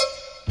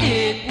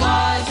 it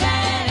was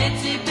an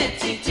itsy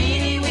bitsy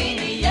teeny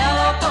weeny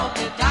yellow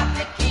polka dot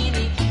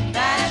bikini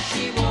that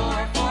she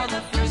wore for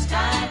the first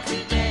time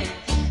today.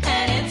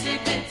 An itsy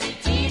bitsy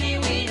teeny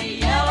weeny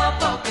yellow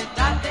polka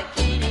dot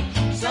bikini.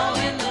 So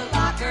in the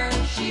locker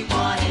she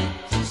wanted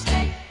to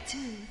stay. 2,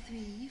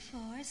 3,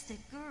 4, stick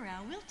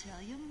around, we'll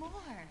tell you more.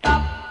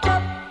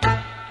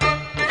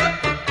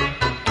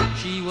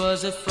 She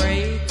was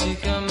afraid to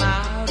come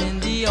out in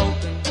the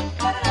open,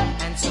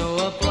 and so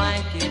a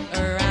blanket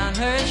around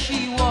her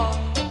she wore.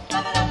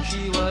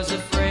 She was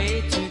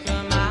afraid to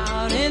come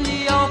out in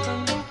the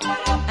open,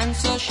 and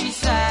so she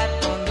sat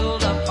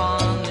bundled up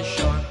on the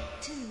shore.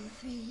 2,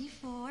 3,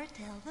 4,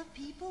 tell the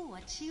people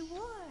what she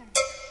wore.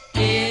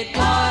 It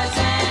was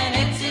an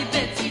itsy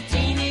bitsy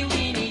teeny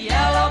weeny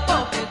yellow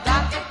polka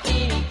dot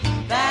bikini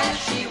that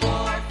she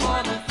wore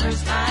for the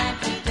first time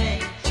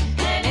today.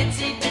 An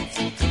itsy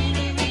bitsy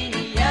teeny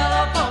weeny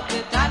yellow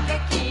polka dot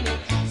bikini.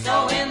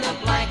 So in the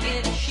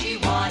blanket she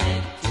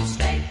wanted to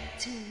stay.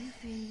 2,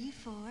 3,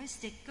 4,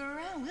 stick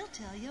around, we'll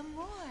tell you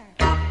more.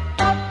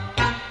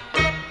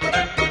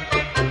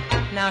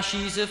 Now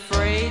she's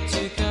afraid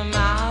to come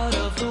out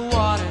of the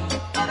water,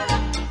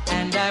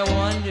 and I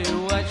wonder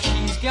what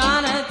she's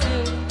gonna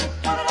do.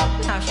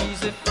 Now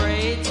she's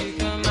afraid to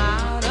come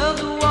out of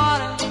the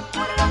water,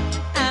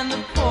 and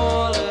the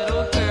poor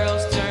little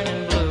girl's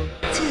turning blue.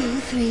 2,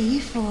 3,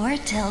 4,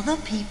 tell the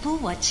people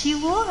what she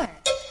wore.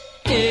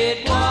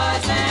 It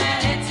was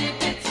an itsy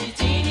bitsy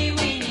teeny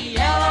weeny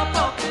yellow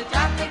polka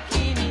dot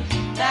bikini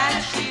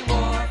that she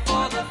wore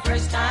for the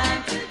first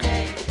time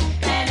today.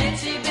 An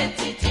itsy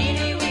bitsy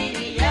teeny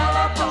weeny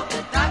yellow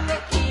polka dot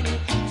bikini.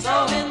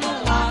 So in the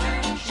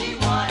water she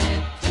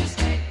wanted to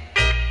stay.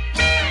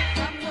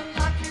 From the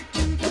locker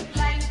to the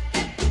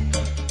blanket,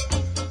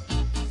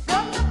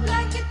 from the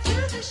blanket to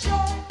the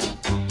shore,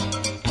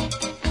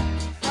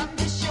 from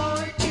the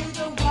shore to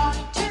the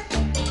water.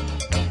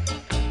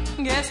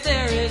 Guess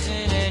there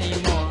isn't any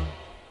more.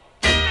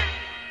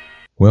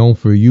 Well,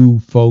 for you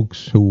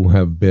folks who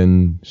have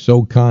been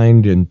so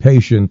kind and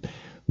patient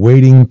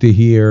waiting to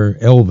hear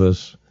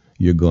Elvis,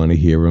 you're going to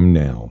hear him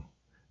now.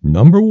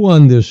 Number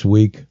 1 this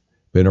week,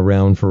 been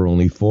around for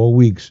only 4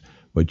 weeks,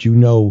 but you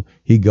know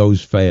he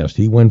goes fast.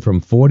 He went from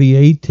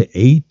 48 to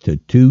 8 to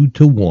 2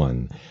 to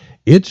 1.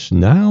 It's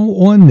Now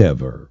or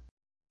Never.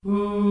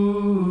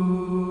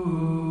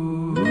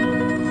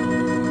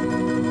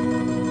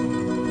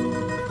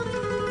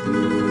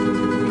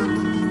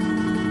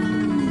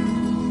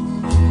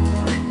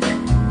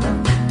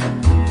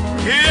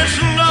 It's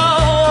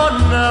now or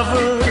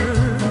never.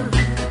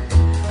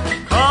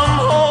 Come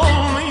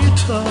hold me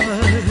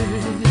tight.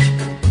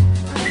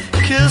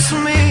 Kiss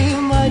me,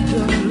 my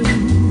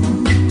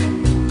darling.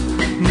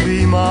 Be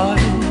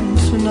mine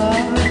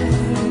tonight.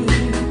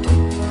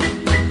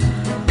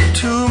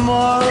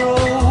 Tomorrow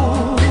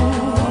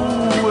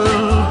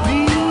will be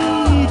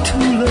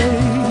too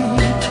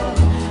late.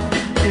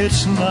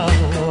 It's now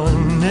or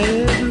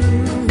never.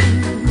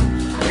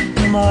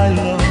 My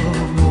love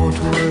won't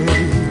wait.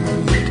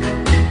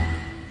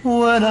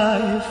 When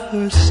I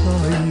first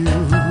saw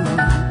you,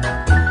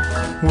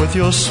 with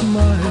your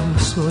smile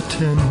so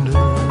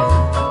tender,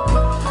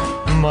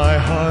 my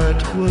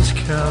heart was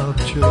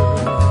captured,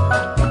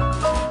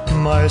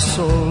 my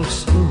soul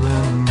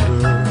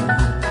surrendered.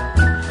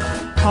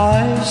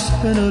 I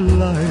spent a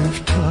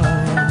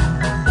lifetime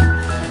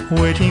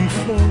waiting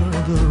for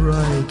the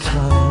right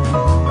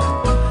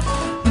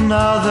time.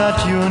 Now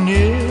that you're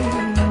near,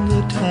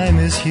 the time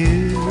is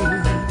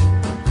here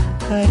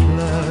at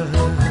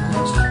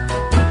last.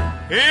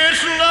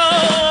 It's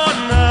now or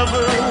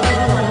never.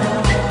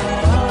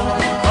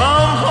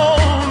 Come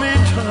hold me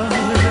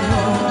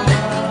tight.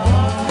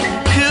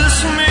 Kiss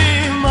me,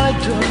 my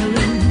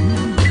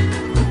darling.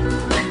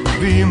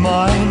 Be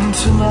mine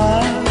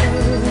tonight.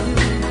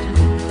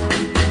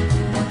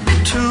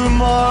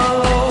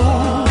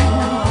 Tomorrow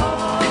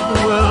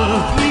will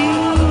be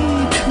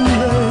too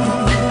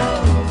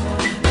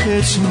late.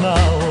 It's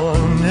now or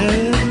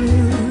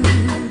never,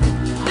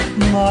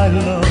 my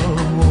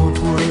love won't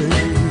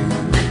wait.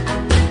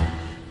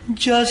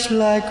 Just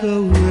like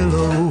a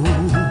willow,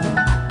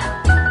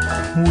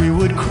 we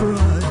would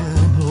cry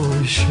an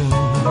ocean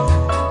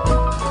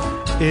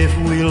if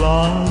we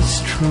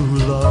lost true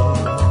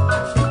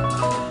love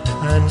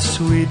and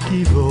sweet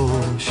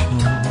devotion.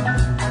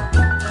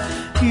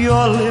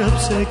 Your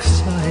lips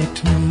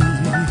excite me,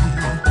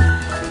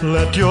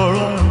 let your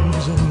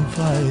arms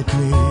invite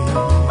me,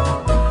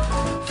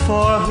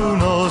 for who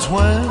knows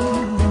when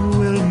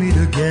we'll meet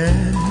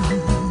again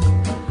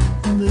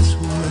this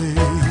way.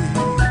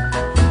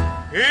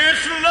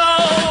 It's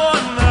now or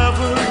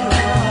never,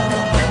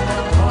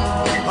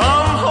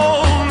 come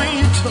hold me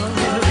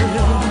tight,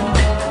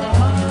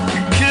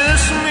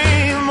 kiss me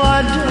my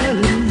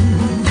darling,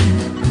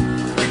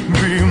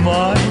 be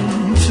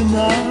mine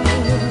tonight.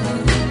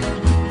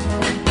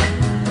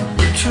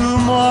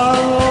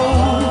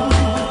 Tomorrow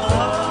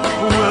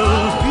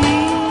will be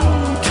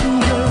too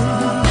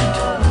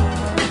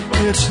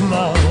late. It's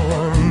now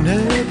or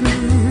never,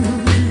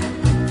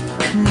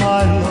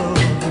 my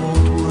love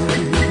won't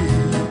wait.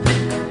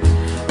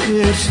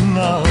 It's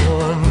now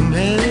or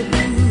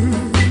never,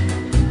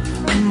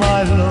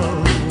 my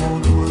love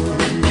won't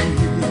wait.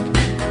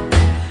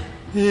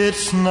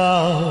 It's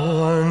now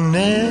or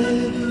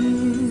never,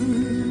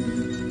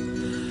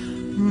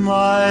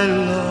 my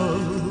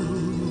love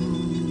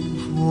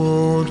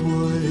won't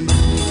wait.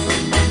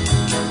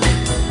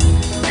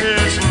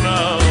 It's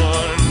now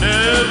or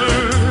never,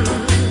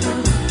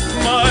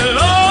 my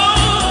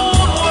love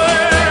won't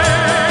wait.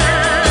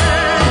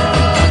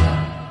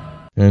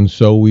 And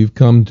so we've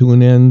come to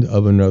an end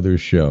of another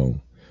show.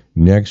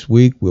 Next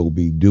week we'll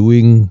be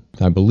doing,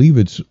 I believe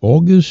it's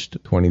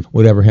August 20th,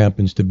 whatever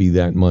happens to be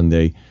that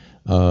Monday,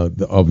 of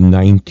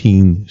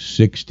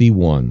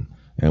 1961.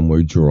 And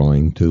we're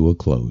drawing to a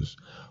close.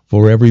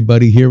 For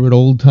everybody here at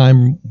Old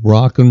Time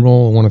Rock and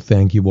Roll, I want to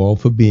thank you all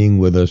for being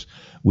with us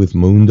with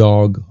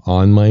Moondog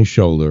on my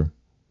shoulder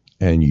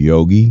and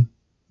Yogi,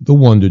 the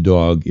Wonder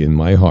Dog, in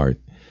my heart.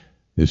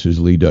 This is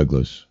Lee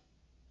Douglas.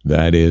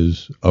 That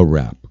is a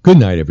wrap. Good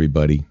night,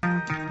 everybody.